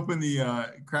crack open the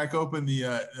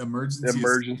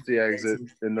emergency exit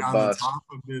in the on bus the top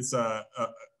of this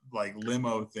like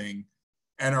limo thing,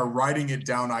 and are riding it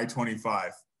down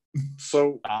I-25.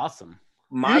 So awesome.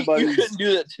 My buddies, you couldn't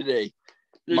do that today.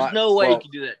 There's no way you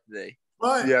could do that today.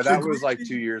 But yeah, that was like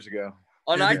 2 years ago.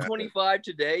 On I-25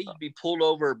 today, you'd be pulled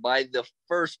over by the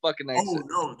first fucking exit. Oh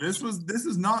no, this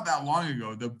is not that long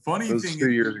ago. The funny thing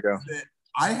 2 years ago. Is that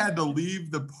I had to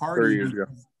leave the party. 3 years ago.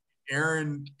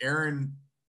 Aaron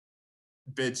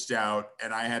bitched out,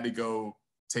 and I had to go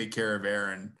take care of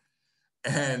Aaron.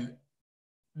 And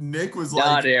Nick was like,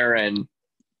 "Not Aaron."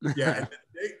 Yeah,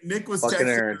 Nick was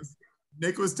texting us.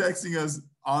 Nick was texting us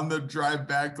on the drive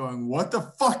back, going, "What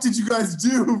the fuck did you guys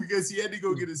do?" Because he had to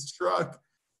go get his truck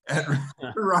at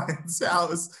Ryan's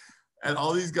house, and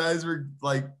all these guys were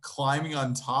like climbing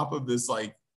on top of this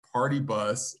like party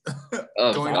bus,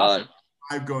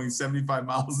 going 75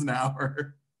 miles an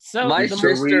hour. So my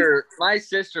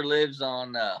sister lives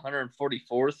on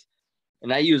 144th,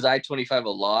 and I use I-25 a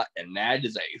lot, and that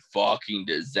is a fucking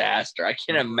disaster. I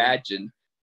can't imagine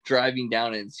driving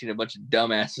down and seeing a bunch of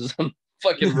dumbasses on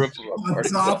fucking roof of a party.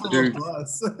 Top of a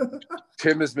bus.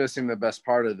 Tim is missing the best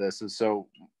part of this. And so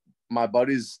my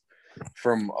buddies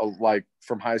from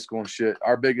high school and shit,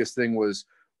 our biggest thing was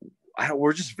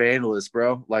we're just vandalists,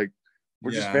 bro. Like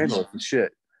we're just vandalists and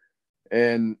shit.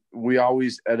 And we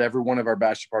always, at every one of our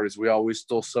bachelor parties, we always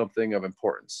stole something of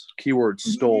importance. Keyword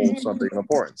stole something of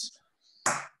importance.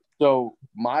 So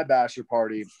my bachelor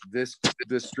party, this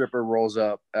stripper rolls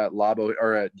up at Labo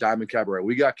or at Diamond Cabaret.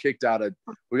 We got kicked out of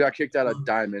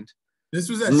Diamond. This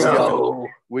was at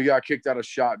We got kicked out of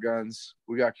Shotguns.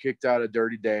 We got kicked out of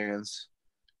Dirty Dan's,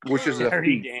 which is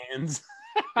Dirty Dan's.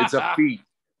 It's a feat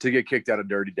to get kicked out of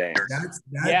Dirty Dan's.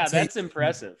 That's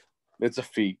impressive. It's a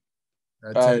feat.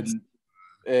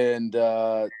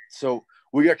 So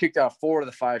we got kicked out of 4 of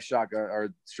the 5 shotgun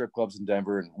or strip clubs in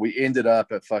Denver, and we ended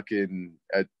up at fucking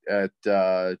at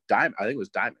Diamond. I think it was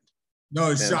Diamond.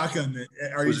 No, it's Shotgun.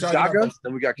 Are you talking Shotguns? about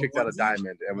Then we got kicked out of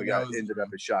Diamond, and we ended up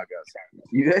at Shotguns.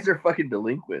 You guys are fucking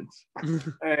delinquents.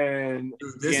 And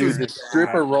the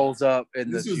stripper rolls up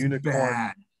in this unicorn.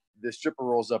 Bad. The stripper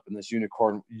rolls up in this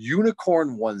unicorn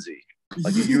onesie,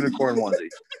 like a unicorn onesie.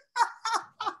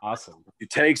 Awesome. He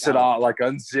takes it off, like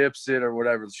unzips it or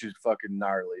whatever. She's fucking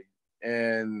gnarly.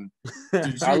 And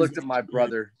I looked at my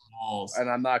brother, and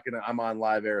I'm on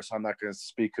live air, so I'm not gonna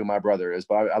speak who my brother is.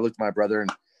 But I looked at my brother,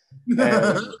 and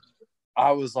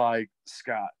I was like,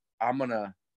 Scott, I'm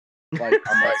gonna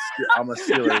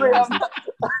steal it.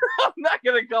 I'm not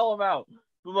gonna call him out,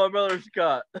 but my brother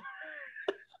Scott.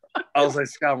 I was like,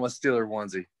 Scott, I'm gonna steal her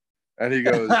onesie, and he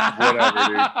goes, whatever,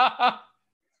 dude.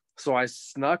 So I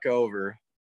snuck over,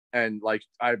 and like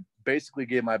I basically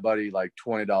gave my buddy like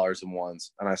 $20 in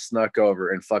ones, and I snuck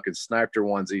over and fucking sniped her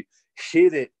onesie,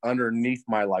 hid it underneath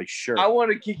my like shirt. I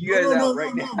want to kick you guys out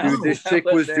right now. Dude, this chick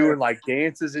was doing like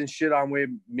dances and shit on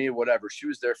me, whatever. She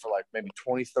was there for like maybe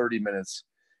 20-30 minutes,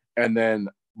 and then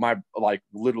my like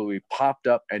literally popped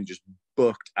up and just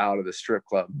booked out of the strip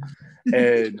club.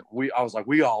 And I was like,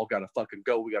 we all gotta fucking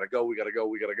go. We gotta go.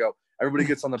 Everybody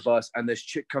gets on the bus, and this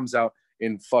chick comes out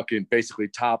in fucking basically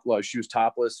topless. She was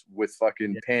topless with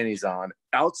fucking panties on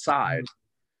outside.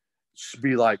 She'd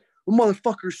be like,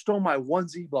 motherfucker stole my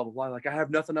onesie, blah, blah, blah. Like, I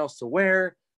have nothing else to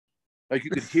wear. Like,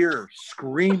 you could hear her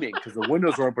screaming because the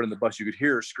windows were open in the bus. You could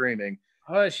hear her screaming.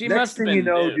 She Next must have thing been you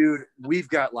know, new. dude, we've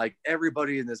got like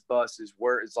everybody in this bus is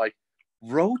like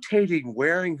rotating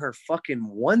wearing her fucking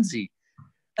onesie.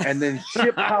 And then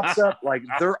shit pops up like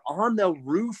they're on the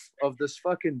roof of this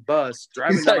fucking bus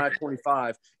driving down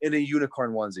I-25 in a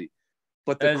unicorn onesie.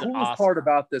 But the coolest part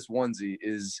about this onesie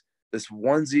is this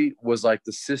onesie was like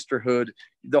the sisterhood,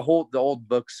 the old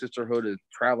book Sisterhood of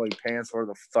Traveling Pants,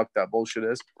 whatever the fuck that bullshit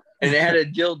is. And it had a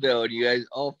dildo, and you guys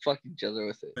all fucked each other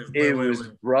with it. It was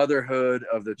Brotherhood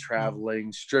of the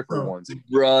Traveling Stripper onesie.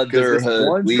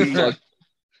 Brotherhood.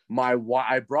 I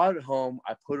brought it home.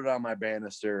 I put it on my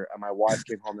banister, and my wife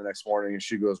came home the next morning, and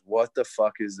she goes, "What the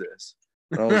fuck is this?"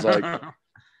 And I was like,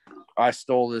 "I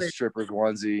stole this stripper's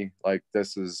onesie. Like,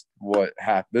 this is what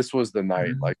happened. This was the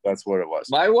night. Like, that's what it was."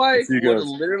 My wife would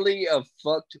literally have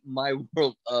fucked my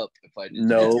world up if I didn't.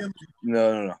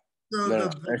 No.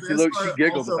 So she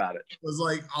giggled about it. Was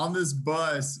like on this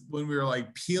bus when we were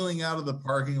like peeling out of the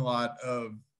parking lot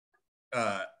of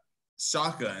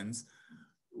Shotguns.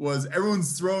 Was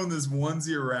everyone's throwing this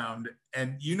onesie around,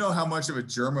 and you know how much of a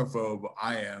germaphobe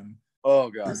I am. Oh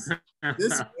god!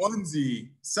 This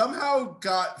onesie somehow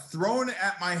got thrown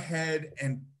at my head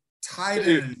and tied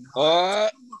in.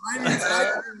 Hold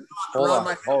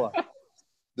on.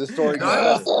 This story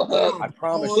gets better. I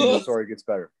promise you, the story gets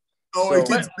better. It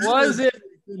gets better. Was it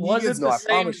no, I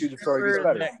promise you, the story gets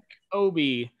better. That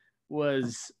Kobe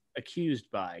was accused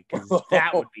by? Because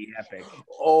that would be epic.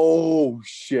 Oh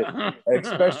shit!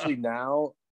 Especially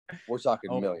now, we're talking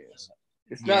millions.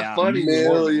 It's not funny.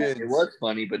 Millions. It was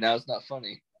funny, but now it's not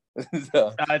funny.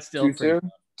 It's still too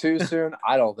soon. Too soon?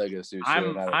 I don't think it's too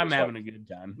soon. I'm having a good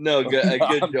time. No, a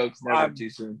good joke's never too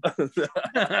soon.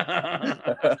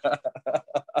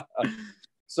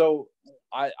 So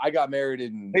I got married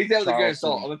in. Take that with a grain of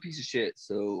salt. I'm a piece of shit.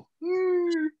 So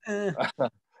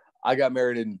I got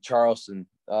married in Charleston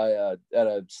at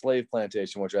a slave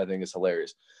plantation, which I think is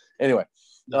hilarious. Anyway,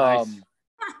 nice.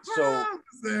 So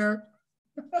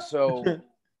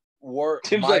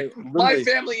Tim's like, my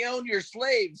family owned your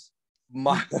slaves. I'm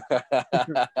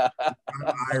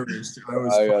Irish.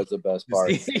 That's the best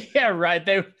part. Yeah,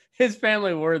 right. His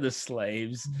family were the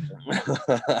slaves.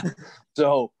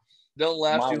 So don't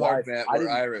laugh too hard, Matt. We're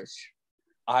Irish.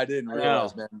 I didn't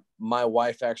realize, man. My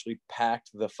wife actually packed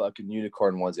the fucking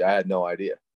unicorn onesie. I had no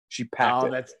idea. She packed it.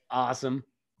 Oh, that's awesome.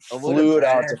 Flew it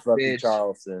out to fucking bitch.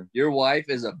 Charleston. Your wife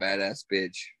is a badass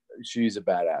bitch. She's a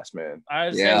badass, man. I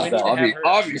was Yeah, saying we need to have her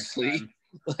obviously.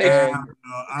 next time.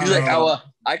 He's like,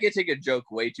 I can take a joke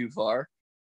way too far.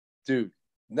 Dude,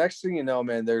 next thing you know,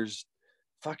 man, there's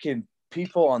fucking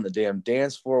people on the damn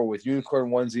dance floor with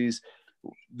unicorn onesies.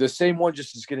 The same one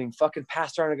just is getting fucking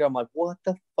passed around again. I'm like, what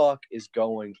the fuck is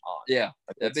going on? Yeah,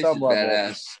 like, that bitch is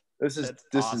badass. This is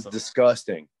awesome.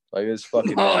 disgusting. Like, it's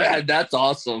fucking. Oh yeah, that's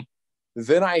awesome.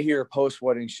 Then I hear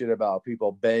post-wedding shit about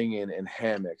people banging in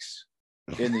hammocks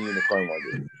in the unicorn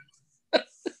onesie.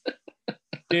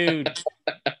 Dude.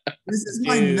 This is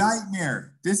my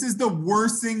nightmare. This is the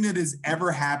worst thing that has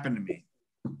ever happened to me.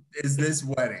 Is this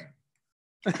wedding?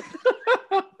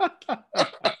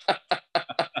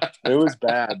 It was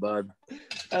bad, bud.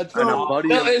 That's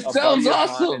it sounds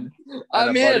awesome.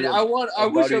 I'm in. I wish I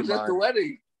was at the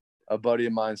wedding. A buddy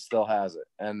of mine still has it,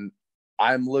 and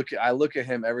I look at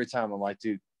him every time. I'm like,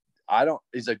 dude, I don't.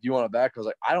 He's like, do you want it back? I was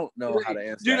like, I don't know how to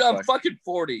answer. Dude, that I'm question. fucking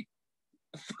 40.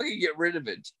 Fucking get rid of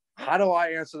it. How do I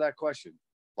answer that question?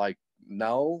 Like,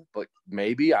 no, but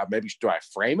maybe. Do I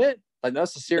frame it? Like,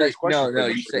 that's a serious question. No.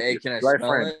 You say, hey, can I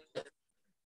smell it?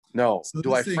 No. So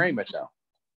do I frame it though?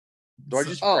 Do I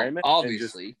just frame it?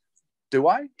 Obviously. Do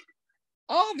I?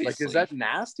 Obviously. Like, is that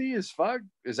nasty as fuck?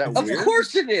 Is that Of weird?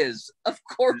 course it is. Of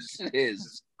course it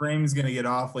is. Frame's gonna get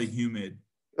awfully humid.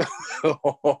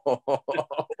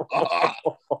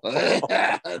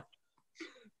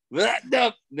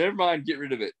 No, never mind. Get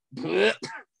rid of it.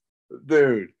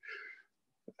 Dude,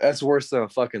 that's worse than a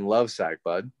fucking love sack,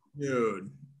 bud.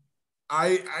 Dude,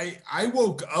 I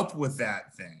woke up with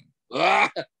that thing.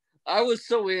 I was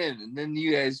so in, and then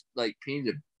you guys like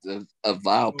painted a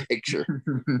vile picture.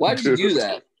 Why'd you do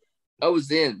that? I was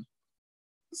in.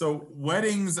 So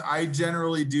weddings, I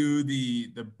generally do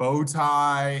the bow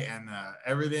tie and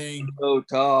everything.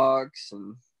 Botox,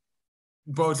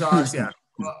 yeah.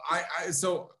 Well,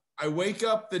 I wake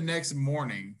up the next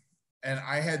morning, and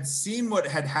I had seen what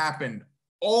had happened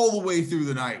all the way through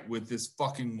the night with this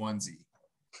fucking onesie.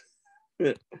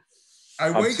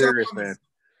 I'm serious, man.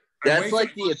 That's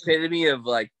like the epitome of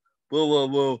like,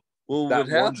 whoa. Well, that what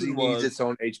happened needs its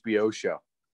own HBO show.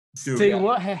 Dude, see,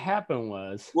 what had happened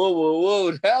was. Whoa.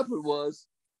 What happened was.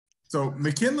 So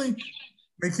McKinley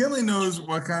knows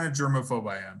what kind of germaphobe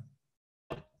I am.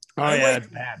 Oh, yeah, it's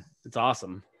bad. It's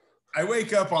awesome. I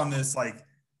wake up on this, like,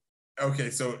 okay,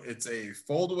 so it's a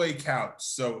fold-away couch.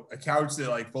 So a couch that,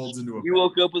 like, folds into a... You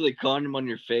woke up with a condom on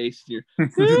your face. You're...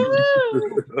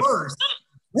 Worse.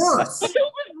 It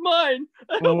was mine.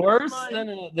 Worse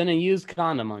than a used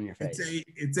condom on your face.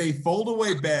 It's a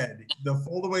fold-away bed. The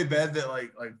fold-away bed that,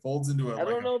 like folds into a... I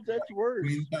don't know if that's worse.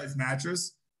 Queen-size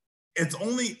mattress. It's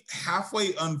only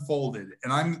halfway unfolded,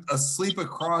 and I'm asleep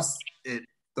across it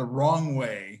the wrong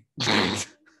way.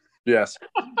 Yes.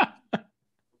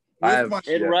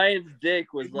 Ryan's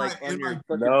dick was like on your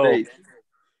fucking face.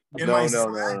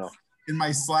 No. In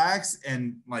my slacks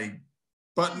and like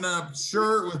button-up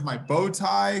shirt with my bow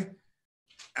tie,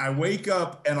 I wake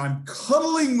up and I'm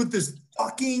cuddling with this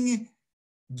fucking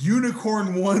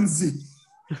unicorn onesie.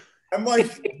 I'm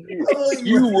like,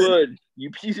 you would.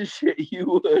 You piece of shit, you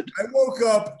would. I woke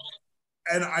up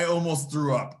and I almost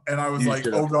threw up. And I was like,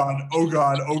 oh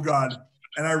God.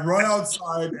 And I run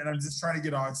outside and I'm just trying to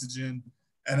get oxygen.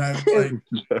 And I'm like,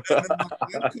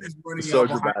 so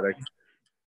dramatic.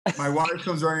 My wife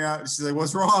comes running out. She's like,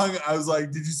 what's wrong? I was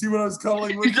like, did you see what I was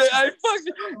cuddling with? I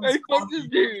fucked this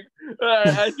dude.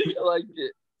 I think I liked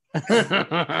it.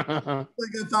 I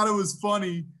thought it was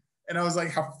funny. And I was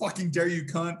like, how fucking dare you,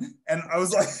 cunt? And I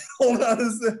was like, hold on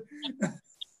a second.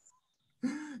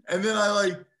 And then I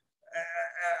like,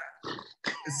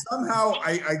 somehow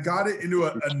I got it into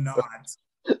a knot.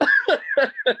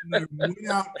 And I went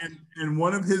out and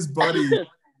one of his buddies,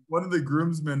 one of the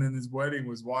groomsmen in his wedding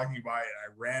was walking by, and I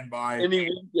ran by. And he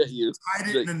winked at you. Tied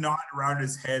it in a knot around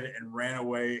his head and ran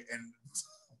away.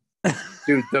 And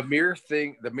dude, the mere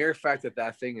fact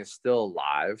that thing is still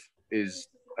alive is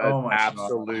an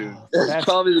absolute. That's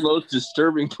probably the most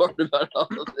disturbing part about all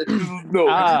of this. No,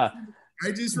 I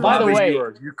just by the way,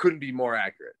 you couldn't be more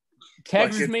accurate.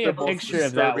 Text me a picture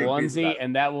of that onesie,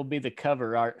 and that will be the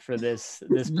cover art for this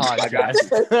podcast.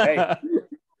 Hey,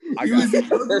 he was the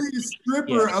ugliest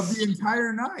stripper of the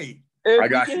entire night.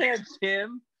 If you can have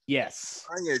Tim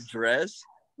on your dress,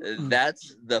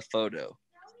 that's the photo.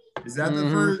 Is that the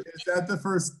first? Is that the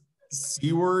first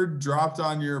C word dropped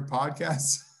on your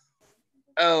podcast?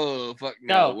 Oh fuck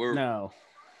no! No.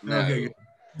 Okay.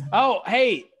 Oh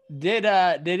hey, Did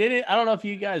any? I don't know if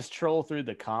you guys troll through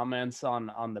the comments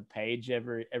on the page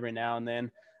every now and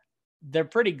then. They're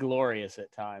pretty glorious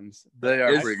at times. They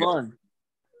are It's pretty fun.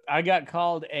 I got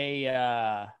called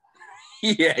a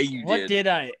Yeah, you what did. did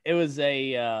I? It was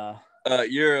a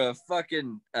You're a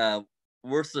fucking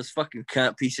worthless fucking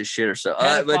cunt piece of shit or so.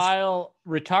 pedophile,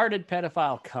 retarded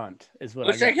pedophile cunt is what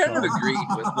Which I I got kind of called. agreed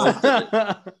with most of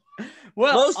it.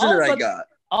 Well, Most of it I got.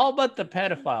 all but the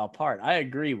pedophile part I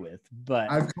agree with, but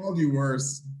I've called you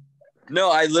worse.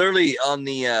 No, I literally on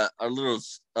the our little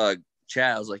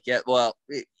chat, I was like, yeah, well,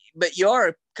 but you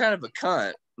are kind of a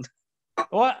cunt.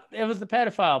 well, it was the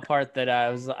pedophile part that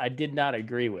I did not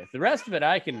agree with. The rest of it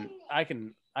I can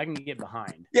get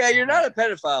behind. Yeah, you're not a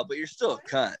pedophile, but you're still a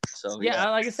cunt. So Yeah,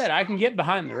 like I said, I can get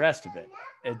behind the rest of it.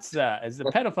 It's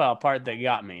the pedophile part that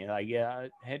got me. Like, yeah,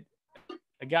 it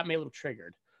got me a little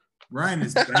triggered. Ryan,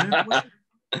 is Bennett awake?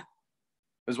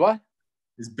 Is what?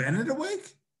 Is Bennett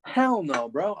awake? Hell no,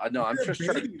 bro. No, I'm just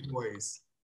trying. Baby voice.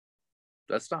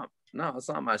 That's not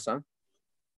my son.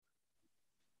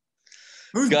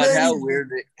 Who's God,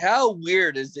 baby? how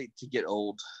weird is it to get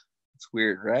old? It's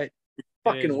weird, right?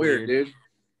 Fucking weird, dude.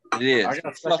 It is. I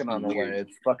got a second on the way.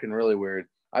 It's fucking really weird.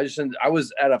 I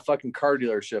was at a fucking car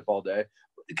dealership all day.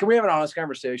 Can we have an honest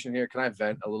conversation here? Can I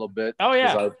vent a little bit? Oh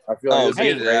yeah. I feel like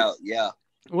get it out. Yeah.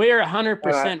 We're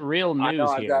 100% real news I know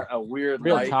I've here. got a weird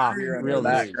Real light talk, here in real the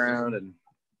background, and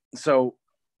so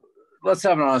let's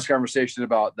have an honest conversation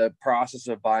about the process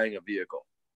of buying a vehicle,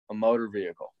 a motor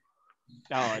vehicle.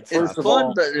 No, it's It's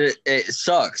fun, but it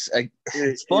sucks.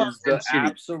 It's fun. Is the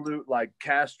absolute like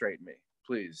castrate me,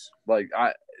 please. Like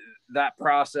that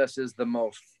process is the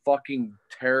most fucking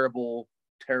terrible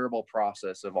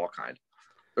process of all kind.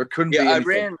 There couldn't be. I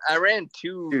ran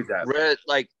two red,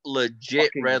 like legit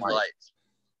fucking red lights. lights.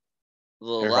 The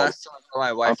last time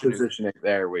my wife. I'm positioning.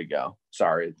 There we go.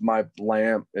 Sorry, my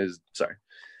lamp is sorry.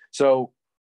 So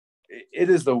it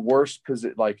is the worst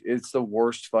position. Like it's the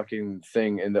worst fucking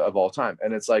thing of all time.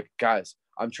 And it's like, guys,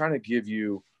 I'm trying to give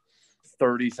you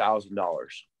 $30,000.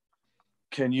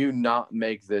 Can you not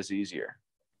make this easier?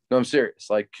 No, I'm serious.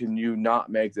 Like, can you not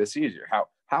make this easier?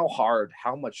 How hard?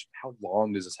 How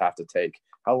long does this have to take?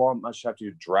 How long much have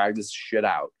to drag this shit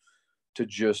out to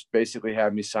just basically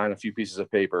have me sign a few pieces of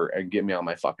paper and get me on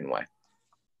my fucking way?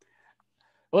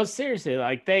 Well, seriously,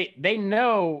 like they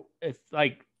know if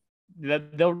like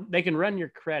they can run your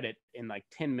credit in like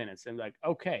 10 minutes and like,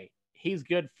 okay, he's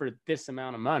good for this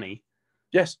amount of money.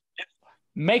 Yes.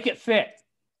 Make it fit.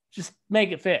 Just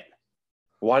make it fit.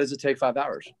 Why does it take 5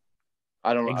 hours?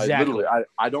 I don't know. Exactly.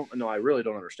 I don't know. I really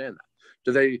don't understand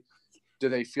that. Do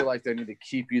they feel like they need to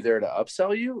keep you there to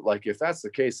upsell you? Like, if that's the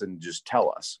case, then just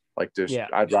tell us. Like,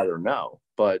 I'd rather know.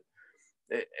 But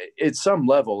at some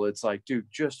level, it's like, dude,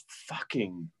 just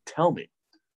fucking tell me.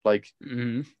 Like,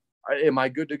 am I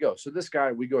good to go? So this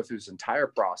guy, we go through this entire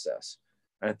process.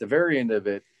 And at the very end of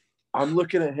it, I'm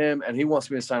looking at him and he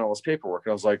wants me to sign all this paperwork.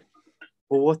 And I was like,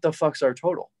 well, what the fuck's our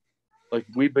total? Like,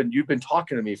 you've been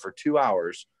talking to me for 2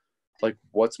 hours. Like,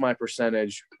 what's my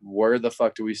percentage? Where the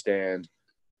fuck do we stand?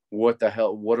 What the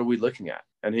hell? What are we looking at?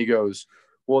 And he goes,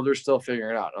 well, they're still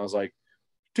figuring it out. And I was like,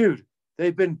 dude,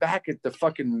 they've been back at the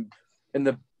fucking, in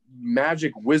the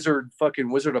magic Wizard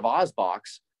of Oz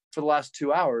box for the last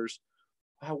 2 hours.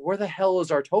 Where the hell is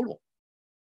our total?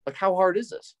 Like, how hard is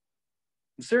this?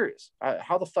 I'm serious.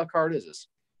 How the fuck hard is this?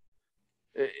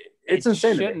 It's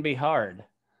insane. It shouldn't be hard.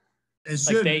 It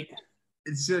shouldn't.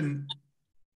 It shouldn't.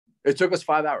 It took us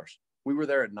 5 hours. We were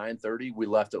there at 9:30. We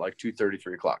left at like 2:30,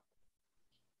 3 o'clock.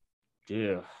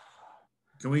 Yeah.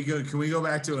 Can we go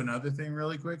back to another thing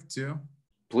really quick too?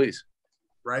 Please.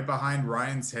 Right behind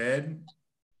Ryan's head.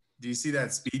 Do you see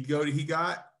that speed goat he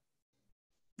got?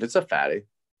 It's a fatty.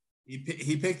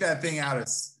 He picked that thing out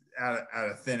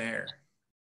of thin air.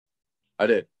 I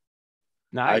did.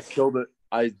 Nice. I killed it.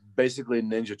 I basically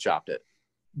ninja chopped it.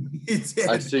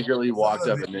 I secretly walked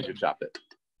up and ninja chopped it.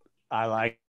 I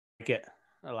like it.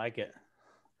 I like it.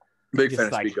 Big fan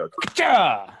of speed goats.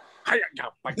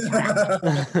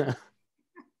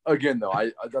 Again,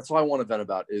 though, that's what I want to vent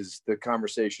about is the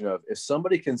conversation of if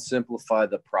somebody can simplify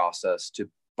the process to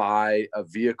buy a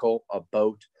vehicle, a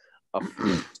boat,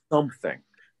 something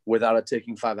without it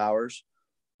taking 5 hours,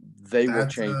 they will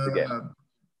change the game.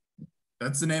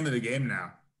 That's the name of the game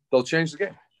now. They'll change the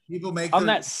game. People make on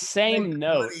that same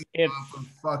note, if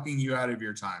fucking you out of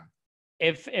your time.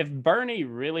 If Bernie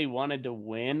really wanted to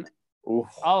win,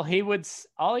 all he would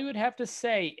have to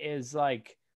say is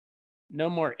like, no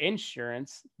more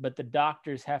insurance, but the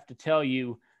doctors have to tell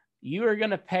you are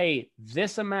going to pay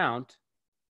this amount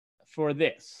for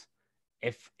this.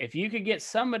 If you could get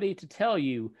somebody to tell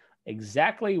you,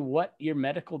 exactly what your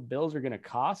medical bills are going to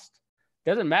cost,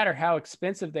 doesn't matter how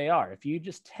expensive they are. If you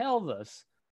just tell us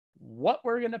what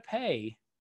we're going to pay,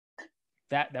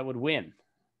 that would win.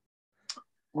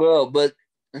 Well, but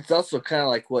it's also kind of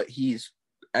like what he's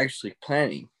actually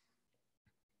planning.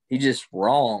 He's just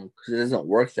wrong because it doesn't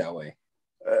work that way.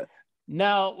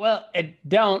 No, well, it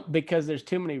don't, because there's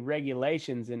too many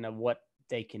regulations into what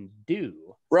they can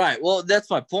do. Right. Well, that's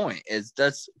my point.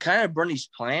 That's kind of Bernie's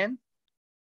plan,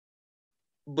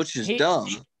 which is dumb.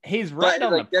 He's right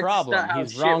on the problem.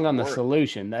 He's wrong on the works.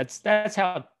 solution. That's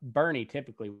how Bernie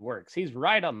typically works. He's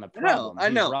right on the problem. I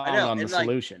know. He's wrong on the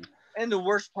solution. And the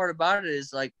worst part about it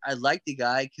is, like, I like the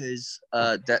guy because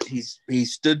that he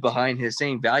stood behind his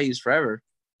same values forever.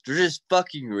 They're just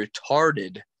fucking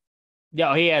retarded.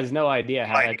 Yeah, he has no idea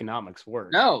how economics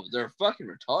work. No, they're fucking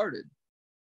retarded.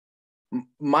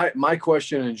 My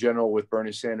question in general with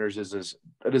Bernie Sanders is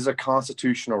it is a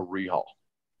constitutional rehaul.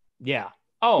 Yeah.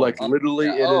 Oh, like literally,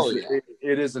 yeah.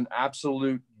 It is an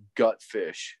absolute gut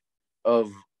fish of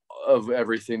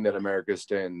everything that America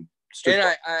stood and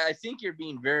I think you're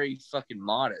being very fucking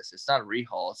modest. It's not a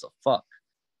rehaul. It's a fuck.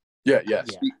 Yeah. Yes.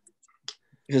 Yeah.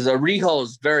 Because a rehaul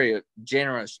is very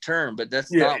generous term, but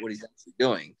that's not what he's actually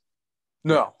doing.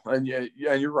 No, and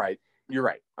you're right. You're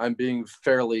right. I'm being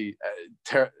fairly,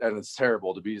 and it's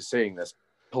terrible to be saying this,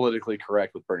 politically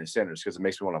correct with Bernie Sanders because it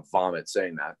makes me want to vomit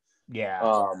saying that. Yeah.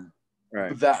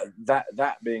 Right.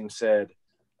 That being said,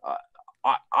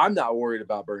 I'm not worried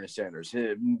about Bernie Sanders.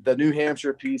 The New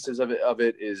Hampshire pieces of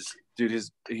it is, dude,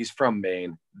 he's from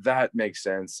Maine. That makes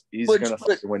sense. He's gonna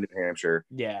fucking win New Hampshire.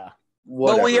 Yeah.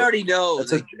 Whatever. But we already know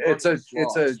it's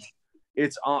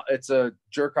a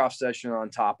jerk off session on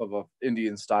top of a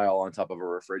Indian style on top of a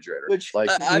refrigerator. Which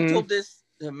I've told this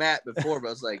to Matt before, but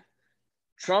I was like,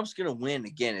 Trump's gonna win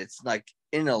again. It's like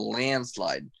in a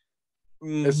landslide.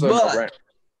 But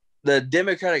the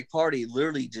Democratic Party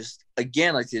literally just,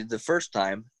 again, like they did the first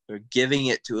time, they're giving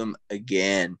it to him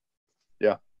again.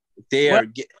 Yeah. They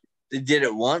did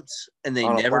it once and they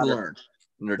never learned.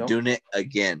 And they're doing it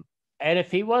again. And if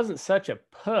he wasn't such a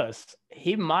puss,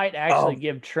 he might actually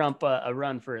give Trump a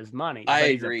run for his money. I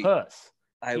agree. He's a puss.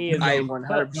 I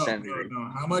 100% agree.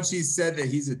 No. How much he said that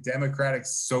he's a democratic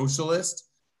socialist,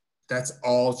 that's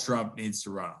all Trump needs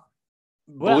to run on.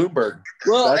 Bloomberg.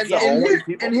 Well,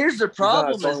 and here's the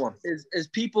problem is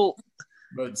people.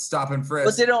 But stop and frisk.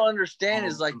 What they don't understand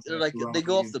is they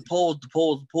go off the polls.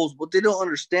 What they don't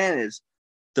understand is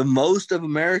the most of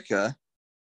America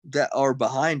that are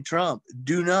behind Trump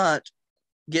do not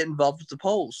get involved with the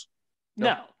polls.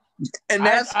 No. And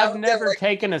I've never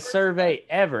taken a survey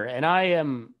ever, and I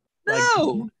am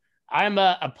I'm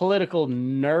a political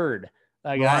nerd.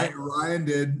 Ryan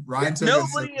did. Ryan took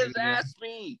nobody has asked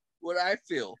me what I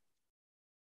feel.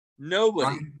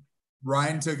 Nobody.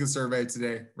 Ryan took a survey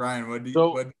today. Ryan, what do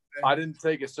you say? I didn't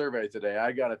take a survey today.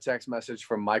 I got a text message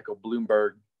from Michael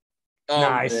Bloomberg.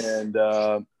 Nice. And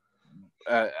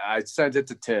I sent it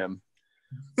to Tim.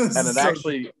 And it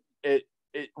actually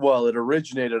it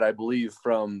originated, I believe,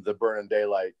 from the Burnin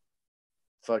Daylight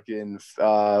fucking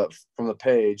from the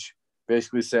page,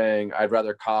 basically saying I'd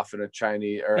rather cough in a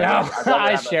Chinese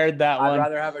I shared that one. I'd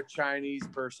rather have a Chinese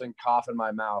person cough in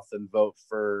my mouth than vote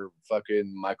for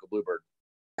fucking Michael Bloomberg.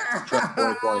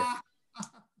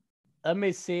 Let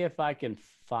me see if I can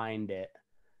find it.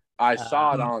 I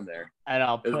saw it on there, and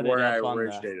I'll put it up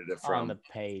on the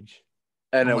page.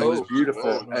 And it was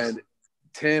beautiful. And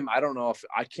Tim, I don't know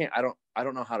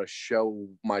how to show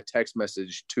my text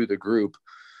message to the group,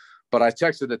 but I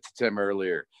texted it to Tim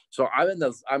earlier. So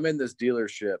I'm in this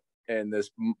dealership, and this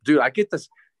dude, I get this.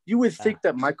 You would think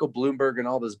that Michael Bloomberg and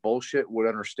all this bullshit would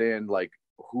understand like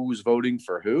who's voting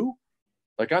for who.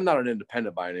 Like, I'm not an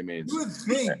independent by any means. You would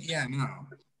think, no.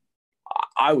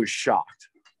 I was shocked.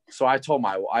 So I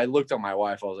looked at my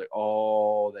wife. I was like,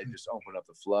 oh, they just opened up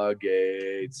the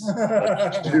floodgates.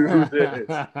 Let's do this.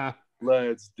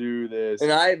 Let's do this.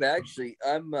 And I've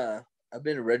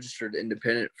been a registered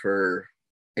independent for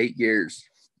 8 years.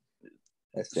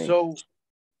 I think. So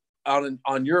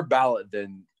on your ballot,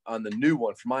 then on the new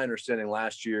one, from my understanding,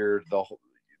 last year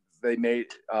they made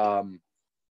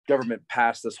government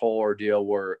passed this whole ordeal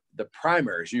where the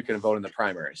primaries, you can vote in the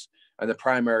primaries, and the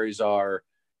primaries are,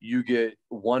 you get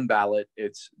one ballot.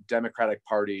 It's Democratic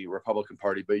Party, Republican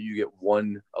Party, but you get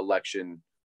one election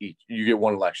each. You get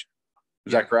one election.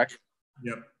 Is that correct?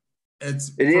 Yep. It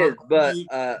is, but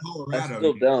I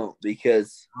still don't,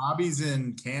 because Robby's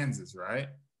in Kansas, right?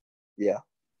 Yeah.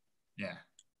 Yeah.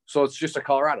 So it's just a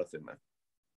Colorado thing, then.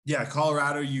 Yeah,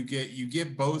 Colorado. You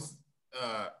get both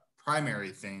primary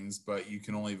things, but you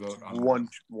can only vote on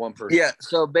one person. Yeah,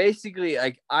 so basically,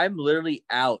 like I'm literally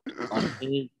out on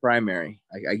any primary.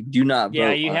 I do not vote.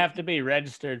 Yeah, you have to be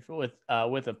registered with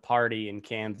a party in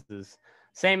Kansas.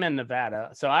 Same in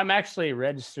Nevada. So I'm actually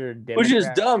registered Democrat, which is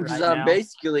dumb because right I'm now.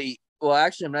 basically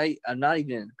actually I'm not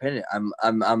even independent.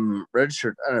 I'm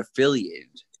registered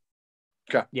unaffiliated.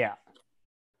 Okay. Yeah.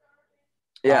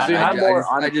 Yeah, See,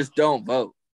 I just don't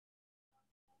vote.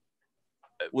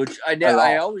 Which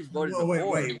I always voted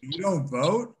before. Wait, you don't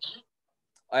vote?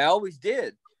 I always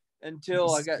did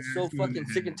until I got so fucking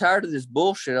sick and tired of this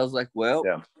bullshit. I was like, well,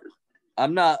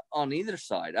 I'm not on either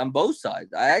side. I'm both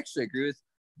sides. I actually agree with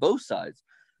both sides.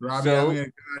 Robby, I'm going to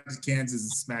go to Kansas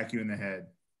and smack you in the head.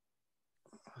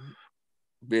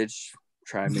 Bitch,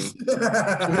 try me.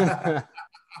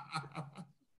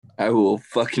 I will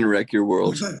fucking wreck your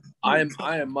world. I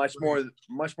am much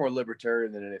more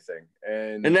libertarian than anything,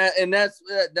 and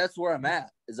that's where I'm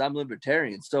at. Is I'm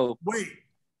libertarian. So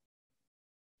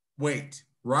wait.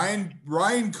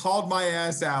 Ryan called my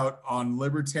ass out on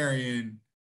libertarian.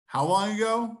 How long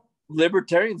ago?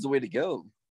 Libertarian's the way to go.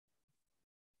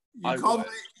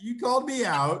 You called me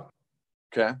out.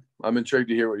 Okay, I'm intrigued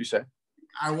to hear what you say.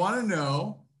 I want to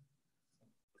know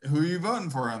who you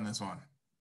voting for on this one.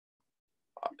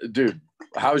 Dude,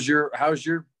 how's your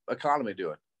economy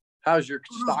doing? How's your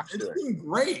stocks doing? It's doing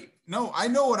great. No, I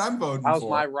know what I'm voting for.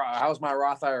 How's my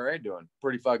Roth IRA doing?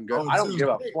 Pretty fucking good. I don't give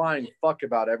a flying fuck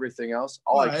about everything else.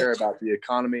 All I care about the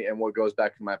economy and what goes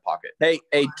back in my pocket. Hey,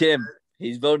 Tim,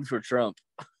 he's voting for Trump.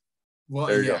 Well,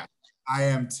 there you go. I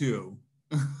am too.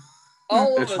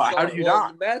 All of us. How do you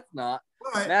not? Matt's not.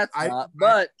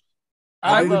 But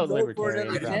I would vote vote for libertarian.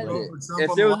 another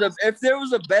candidate. If there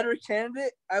was a better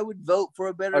candidate, I would vote for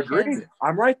a better candidate.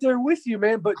 I'm right there with you,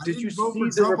 man. But did you see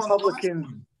the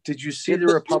Republican? Did you see the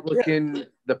Republican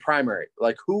the primary?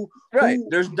 Like who? Right.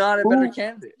 There's not a better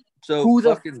candidate. So who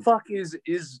the fuck is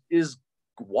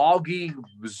Woggy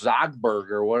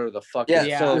Zogberg or whatever the fuck?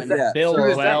 Yeah. Is Bill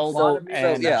Weld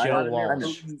and Joe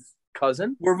Walsh.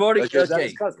 Cousin. We're voting.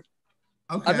 Okay.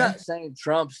 I'm not saying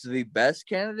Trump's the best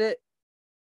candidate.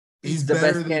 He's the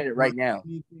best candidate right now.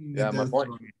 Yeah, my point.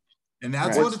 And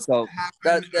that's what it's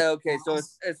happening. Okay, so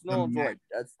it's null and void.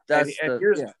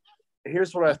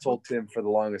 Here's what I've told Tim for the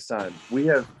longest time. We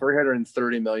have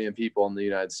 330 million people in the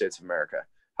United States of America.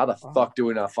 How the fuck do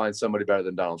we not find somebody better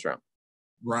than Donald Trump?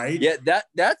 Right? Yeah,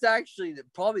 that's actually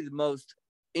probably the most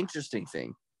interesting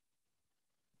thing.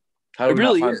 How do we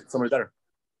not find somebody better?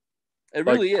 It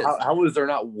really is. How is there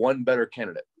not one better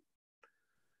candidate?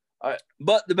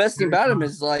 But the best thing about him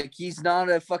is like he's not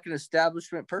a fucking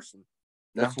establishment person.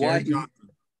 That's why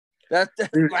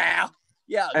wow.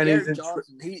 Yeah, and Gary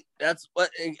Johnson.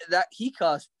 He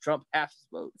cost Trump half his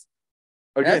votes.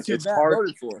 Again, that's who Matt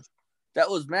voted for. That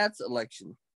was Matt's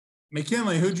election.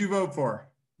 McKinley, who'd you vote for?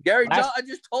 Gary Johnson. I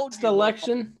just told you.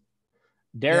 Election.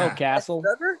 Daryl Castle.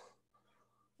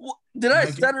 Did I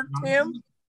stutter, Tim?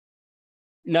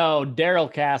 No,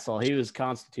 Daryl Castle. He was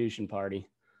Constitution Party.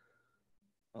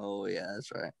 Oh yeah,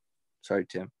 that's right. Sorry,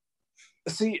 Tim.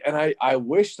 See, and I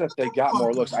wish that they got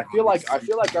more looks. I feel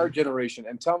like our generation,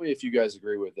 and tell me if you guys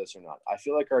agree with this or not. I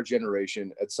feel like our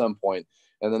generation at some point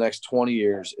in the next 20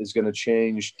 years is going to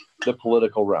change the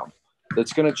political realm.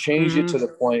 That's going to change it to the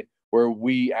point where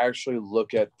we actually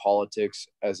look at politics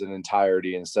as an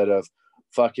entirety instead of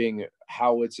fucking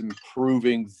how it's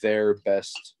improving their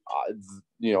best,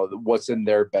 what's in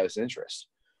their best interest.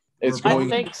 I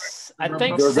think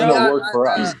they're going to work for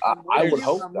us. I would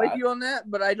hope I'm with you on that,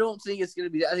 but I don't think it's going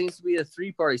to be. I think it's going to be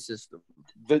a 3-party system.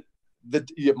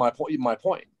 My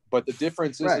point. But the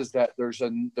difference is that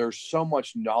there's so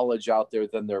much knowledge out there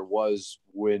than there was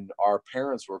when our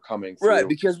parents were coming through. Right,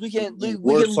 because we can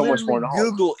so much more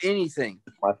Google anything.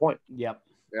 My point. Yep.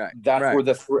 Right. That's where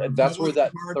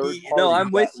that third party,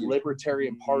 I'm with you.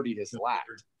 Libertarian Party has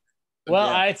lacked. Well,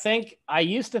 I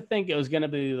used to think it was going to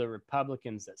be the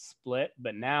Republicans that split,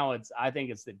 but now I think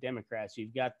it's the Democrats.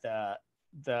 You've got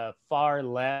the far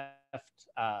left,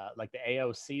 like the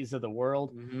AOCs of the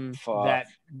world,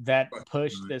 that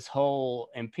push this whole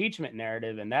impeachment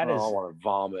narrative, and that is. I want to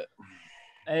vomit.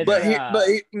 But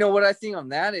you know what I think on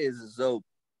that is though,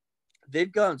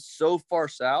 they've gone so far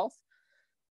south.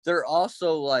 They're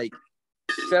also like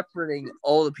separating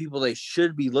all the people they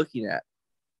should be looking at.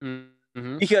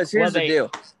 Mm-hmm. Because here's the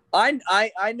deal.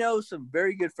 I know some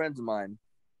very good friends of mine.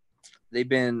 They've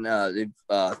been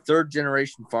third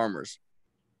generation farmers,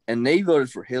 and they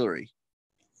voted for Hillary.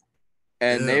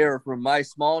 And they are from my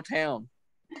small town.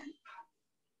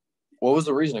 What was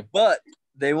the reasoning? But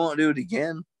they won't do it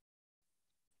again.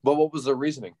 But what was the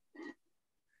reasoning?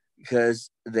 because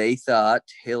they thought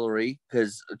Hillary,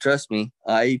 because trust me,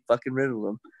 I fucking riddled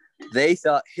them. They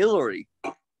thought Hillary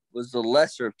was the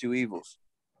lesser of two evils.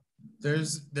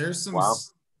 There's some. Wow.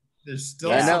 There's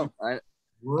still. I know. Some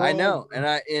I know, and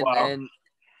Wow. and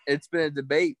it's been a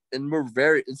debate, and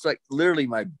it's like literally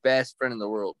my best friend in the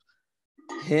world.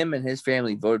 Him and his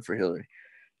family voted for Hillary,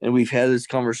 and we've had this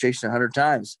conversation 100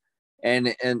 times.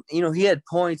 And he had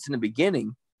points in the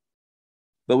beginning,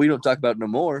 but we don't talk about it no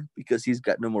more because he's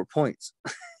got no more points.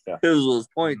 Yeah. Those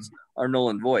points are null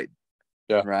and void.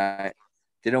 Yeah. Right.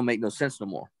 They don't make no sense no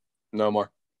more. No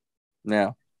more.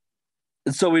 No.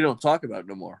 And so we don't talk about it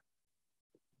no more.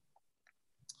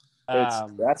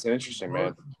 That's interesting,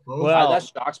 man. Well, that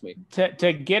shocks me.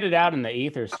 To get it out in the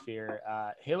ethersphere,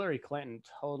 Hillary Clinton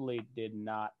totally did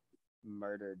not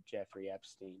murder Jeffrey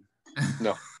Epstein.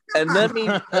 No. And let me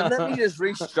just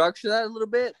restructure that a little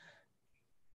bit.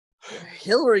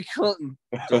 Hillary Clinton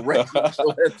directly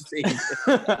killed Epstein.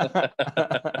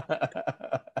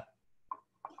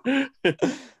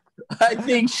 I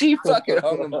think she fucking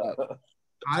hung him up.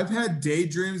 I've had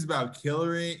daydreams about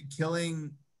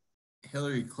killing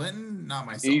Hillary Clinton, not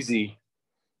myself. Easy.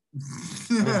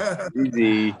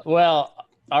 Easy. Well,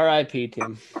 R.I.P.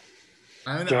 Tim.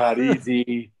 God,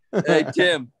 easy. Hey,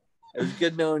 Tim. It was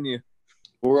good knowing you.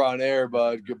 We're on air,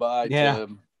 bud. Goodbye, Yeah.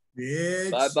 Tim.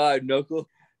 Bitch. Bye-bye, Knuckle.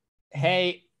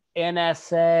 Hey,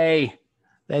 NSA.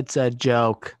 That's a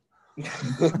joke.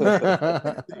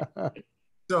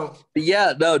 So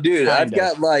Yeah, no, dude. Kind I've of.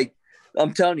 got like,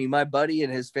 I'm telling you, my buddy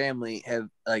and his family have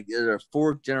like, they're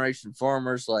fourth generation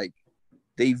farmers. Like,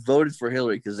 they voted for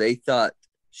Hillary because they thought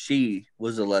she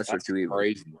was a lesser That's two evils.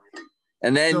 crazy.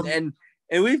 And then So- and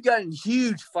we've gotten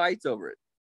huge fights over it,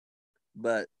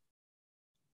 but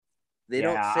they Yeah,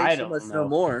 don't I say so don't much know. no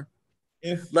more.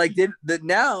 if Like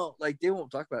now, like they won't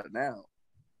talk about it now.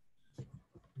 the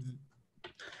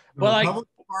Well, like- Republican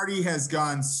Party has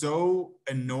gone so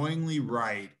annoyingly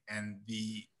right, and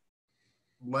the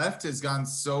left has gone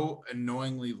so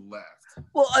annoyingly left.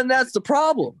 Well, and that's the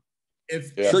problem.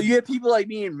 If Yeah. So you have people like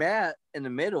me and Matt in the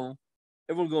middle.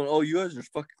 Everyone going, "Oh, you guys are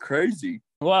fucking crazy."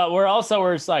 Well, where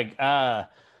it's like,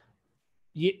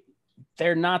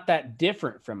 they're not that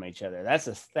different from each other. That's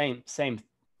the same.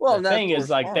 Well, The and that's thing where is,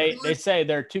 it's like, hard. they say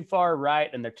they're too far right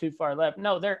and they're too far left.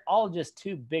 No, they're all just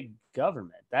too big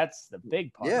government. That's the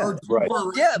big part. Yeah. Or too Right.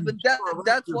 far Yeah, and but too far left,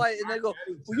 that's they're why, and they go,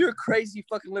 "Well, you're crazy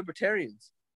fucking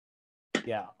libertarians."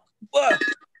 Yeah. What?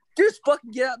 Just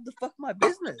fucking get out of the fuck my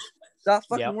business. Stop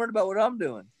fucking Yep. worrying about what I'm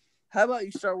doing. How about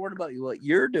you start worrying about what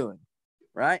you're doing,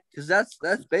 right? Because that's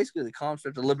basically the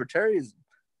concept of libertarianism.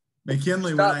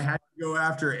 McKinley, Stop. when I had to go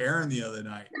after Aaron the other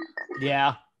night,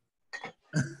 Yeah.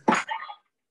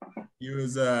 he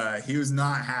was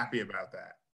not happy about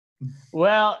that.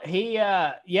 Well,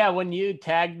 when you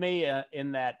tagged me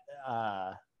in that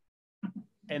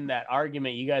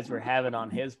argument you guys were having on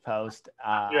his post,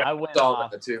 I went Saw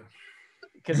off that too.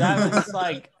 because I was just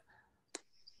like,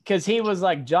 because he was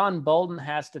like, John Bolton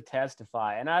has to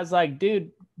testify. And I was like,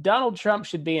 dude, Donald Trump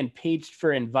should be impeached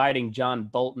for inviting John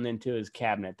Bolton into his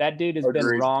cabinet. That dude has been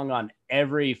Agreed. wrong on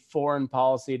every foreign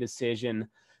policy decision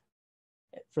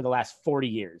for the last 40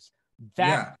 years.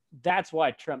 That's why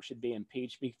Trump should be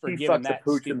impeached for He giving fucks the that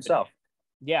pooch stupid- himself.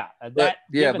 Yeah, But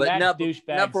not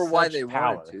douchebag for why such they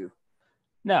power. wanted to.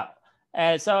 No.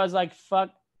 And so I was like,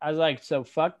 fuck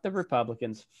the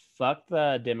Republicans, fuck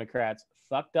the Democrats,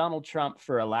 fuck Donald Trump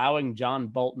for allowing John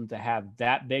Bolton to have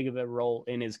that big of a role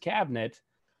in his cabinet,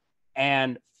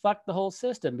 and fuck the whole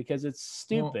system because it's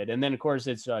stupid. And then of course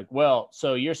it's like, well,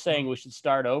 so you're saying we should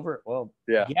start over? Well,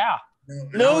 Yeah.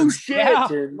 No shit, Yeah.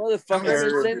 motherfucker. I've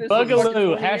been saying this for Boogaloo, fucking 20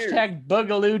 years. hashtag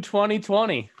Boogaloo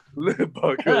 2020.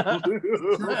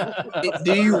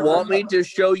 Do you want me to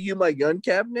show you my gun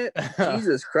cabinet?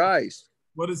 Jesus Christ.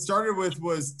 What it started with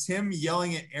was Tim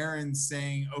yelling at Aaron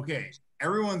saying, okay,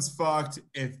 everyone's fucked.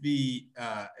 If the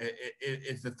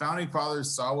founding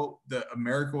fathers saw what the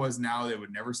America was now, they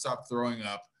would never stop throwing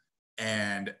up.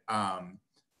 And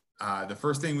the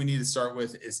first thing we need to start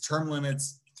with is term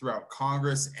limits throughout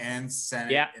Congress and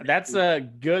Senate. Yeah, and that's a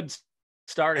good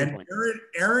starting and point.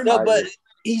 Aaron No, but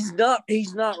he's not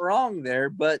wrong there,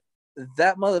 but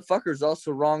that motherfucker's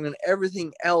also wrong in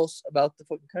everything else about the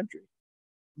fucking country.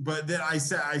 But then I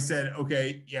said,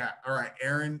 okay, yeah, all right,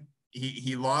 Aaron,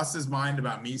 he lost his mind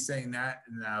about me saying that.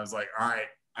 And then I was like, all right,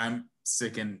 I'm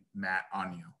sicking Matt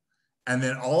on you. And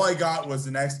then all I got was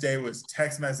the next day was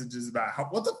text messages about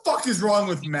what the fuck is wrong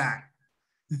with Matt?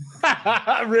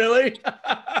 Really?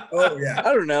 Oh, yeah.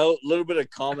 I don't know, a little bit of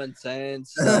common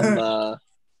sense, some,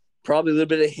 probably a little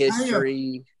bit of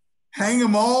history. Hang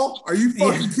them all? Are you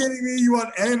fucking kidding me? You want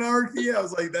anarchy? I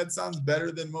was like, that sounds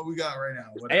better than what we got right now.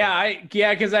 Whatever.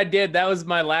 Because I did. That was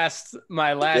my last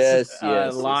line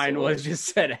was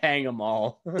just said hang them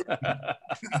all.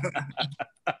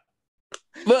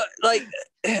 But like,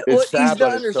 what he's not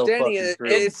understanding is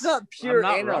it's not pure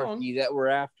anarchy that we're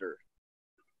after.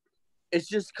 It's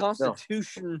just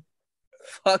constitution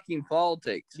fucking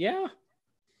politics. Yeah.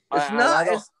 It's not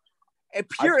a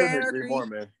pure anarchy. More,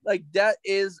 man. Like that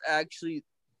is actually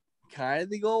kind of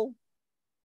the goal.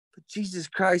 But Jesus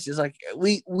Christ, is like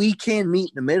we can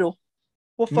meet in the middle.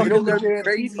 Well, fuck, look at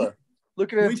Antifa.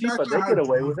 Look at Antifa. They get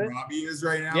away with it. Robby is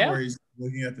right now, where he's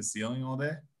looking at the ceiling all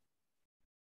day.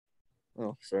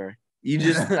 Oh, sorry. You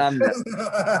just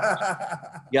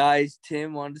guys.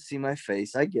 Tim wanted to see my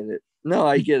face. I get it. No,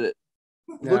 I get it.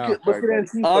 No, look at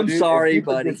Antifa. I'm sorry,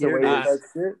 buddy. Here it is.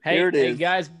 Hey,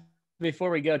 guys.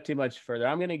 Before we go too much further,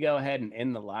 I'm going to go ahead and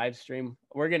end the live stream.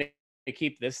 We're going to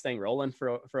keep this thing rolling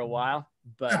for a while,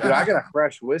 but dude, I got a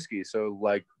fresh whiskey, so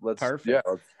like, let's perfect.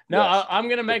 Yeah, no, I'm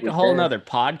going to make a whole nother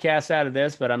podcast out of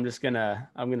this, but I'm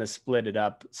going to split it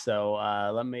up. So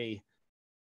let me.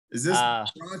 Is this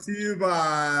brought to you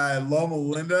by Loma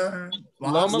Linda?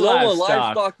 Loma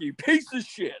Livestock, you piece of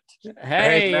shit.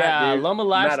 Hey,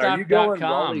 LomaLivestock.com. Are you going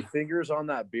Rolly fingers on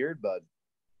that beard, bud?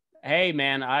 Hey,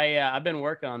 man, I've been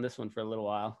working on this one for a little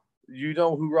while. You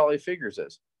know who Rolly Fingers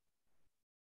is?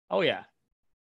 Oh, yeah.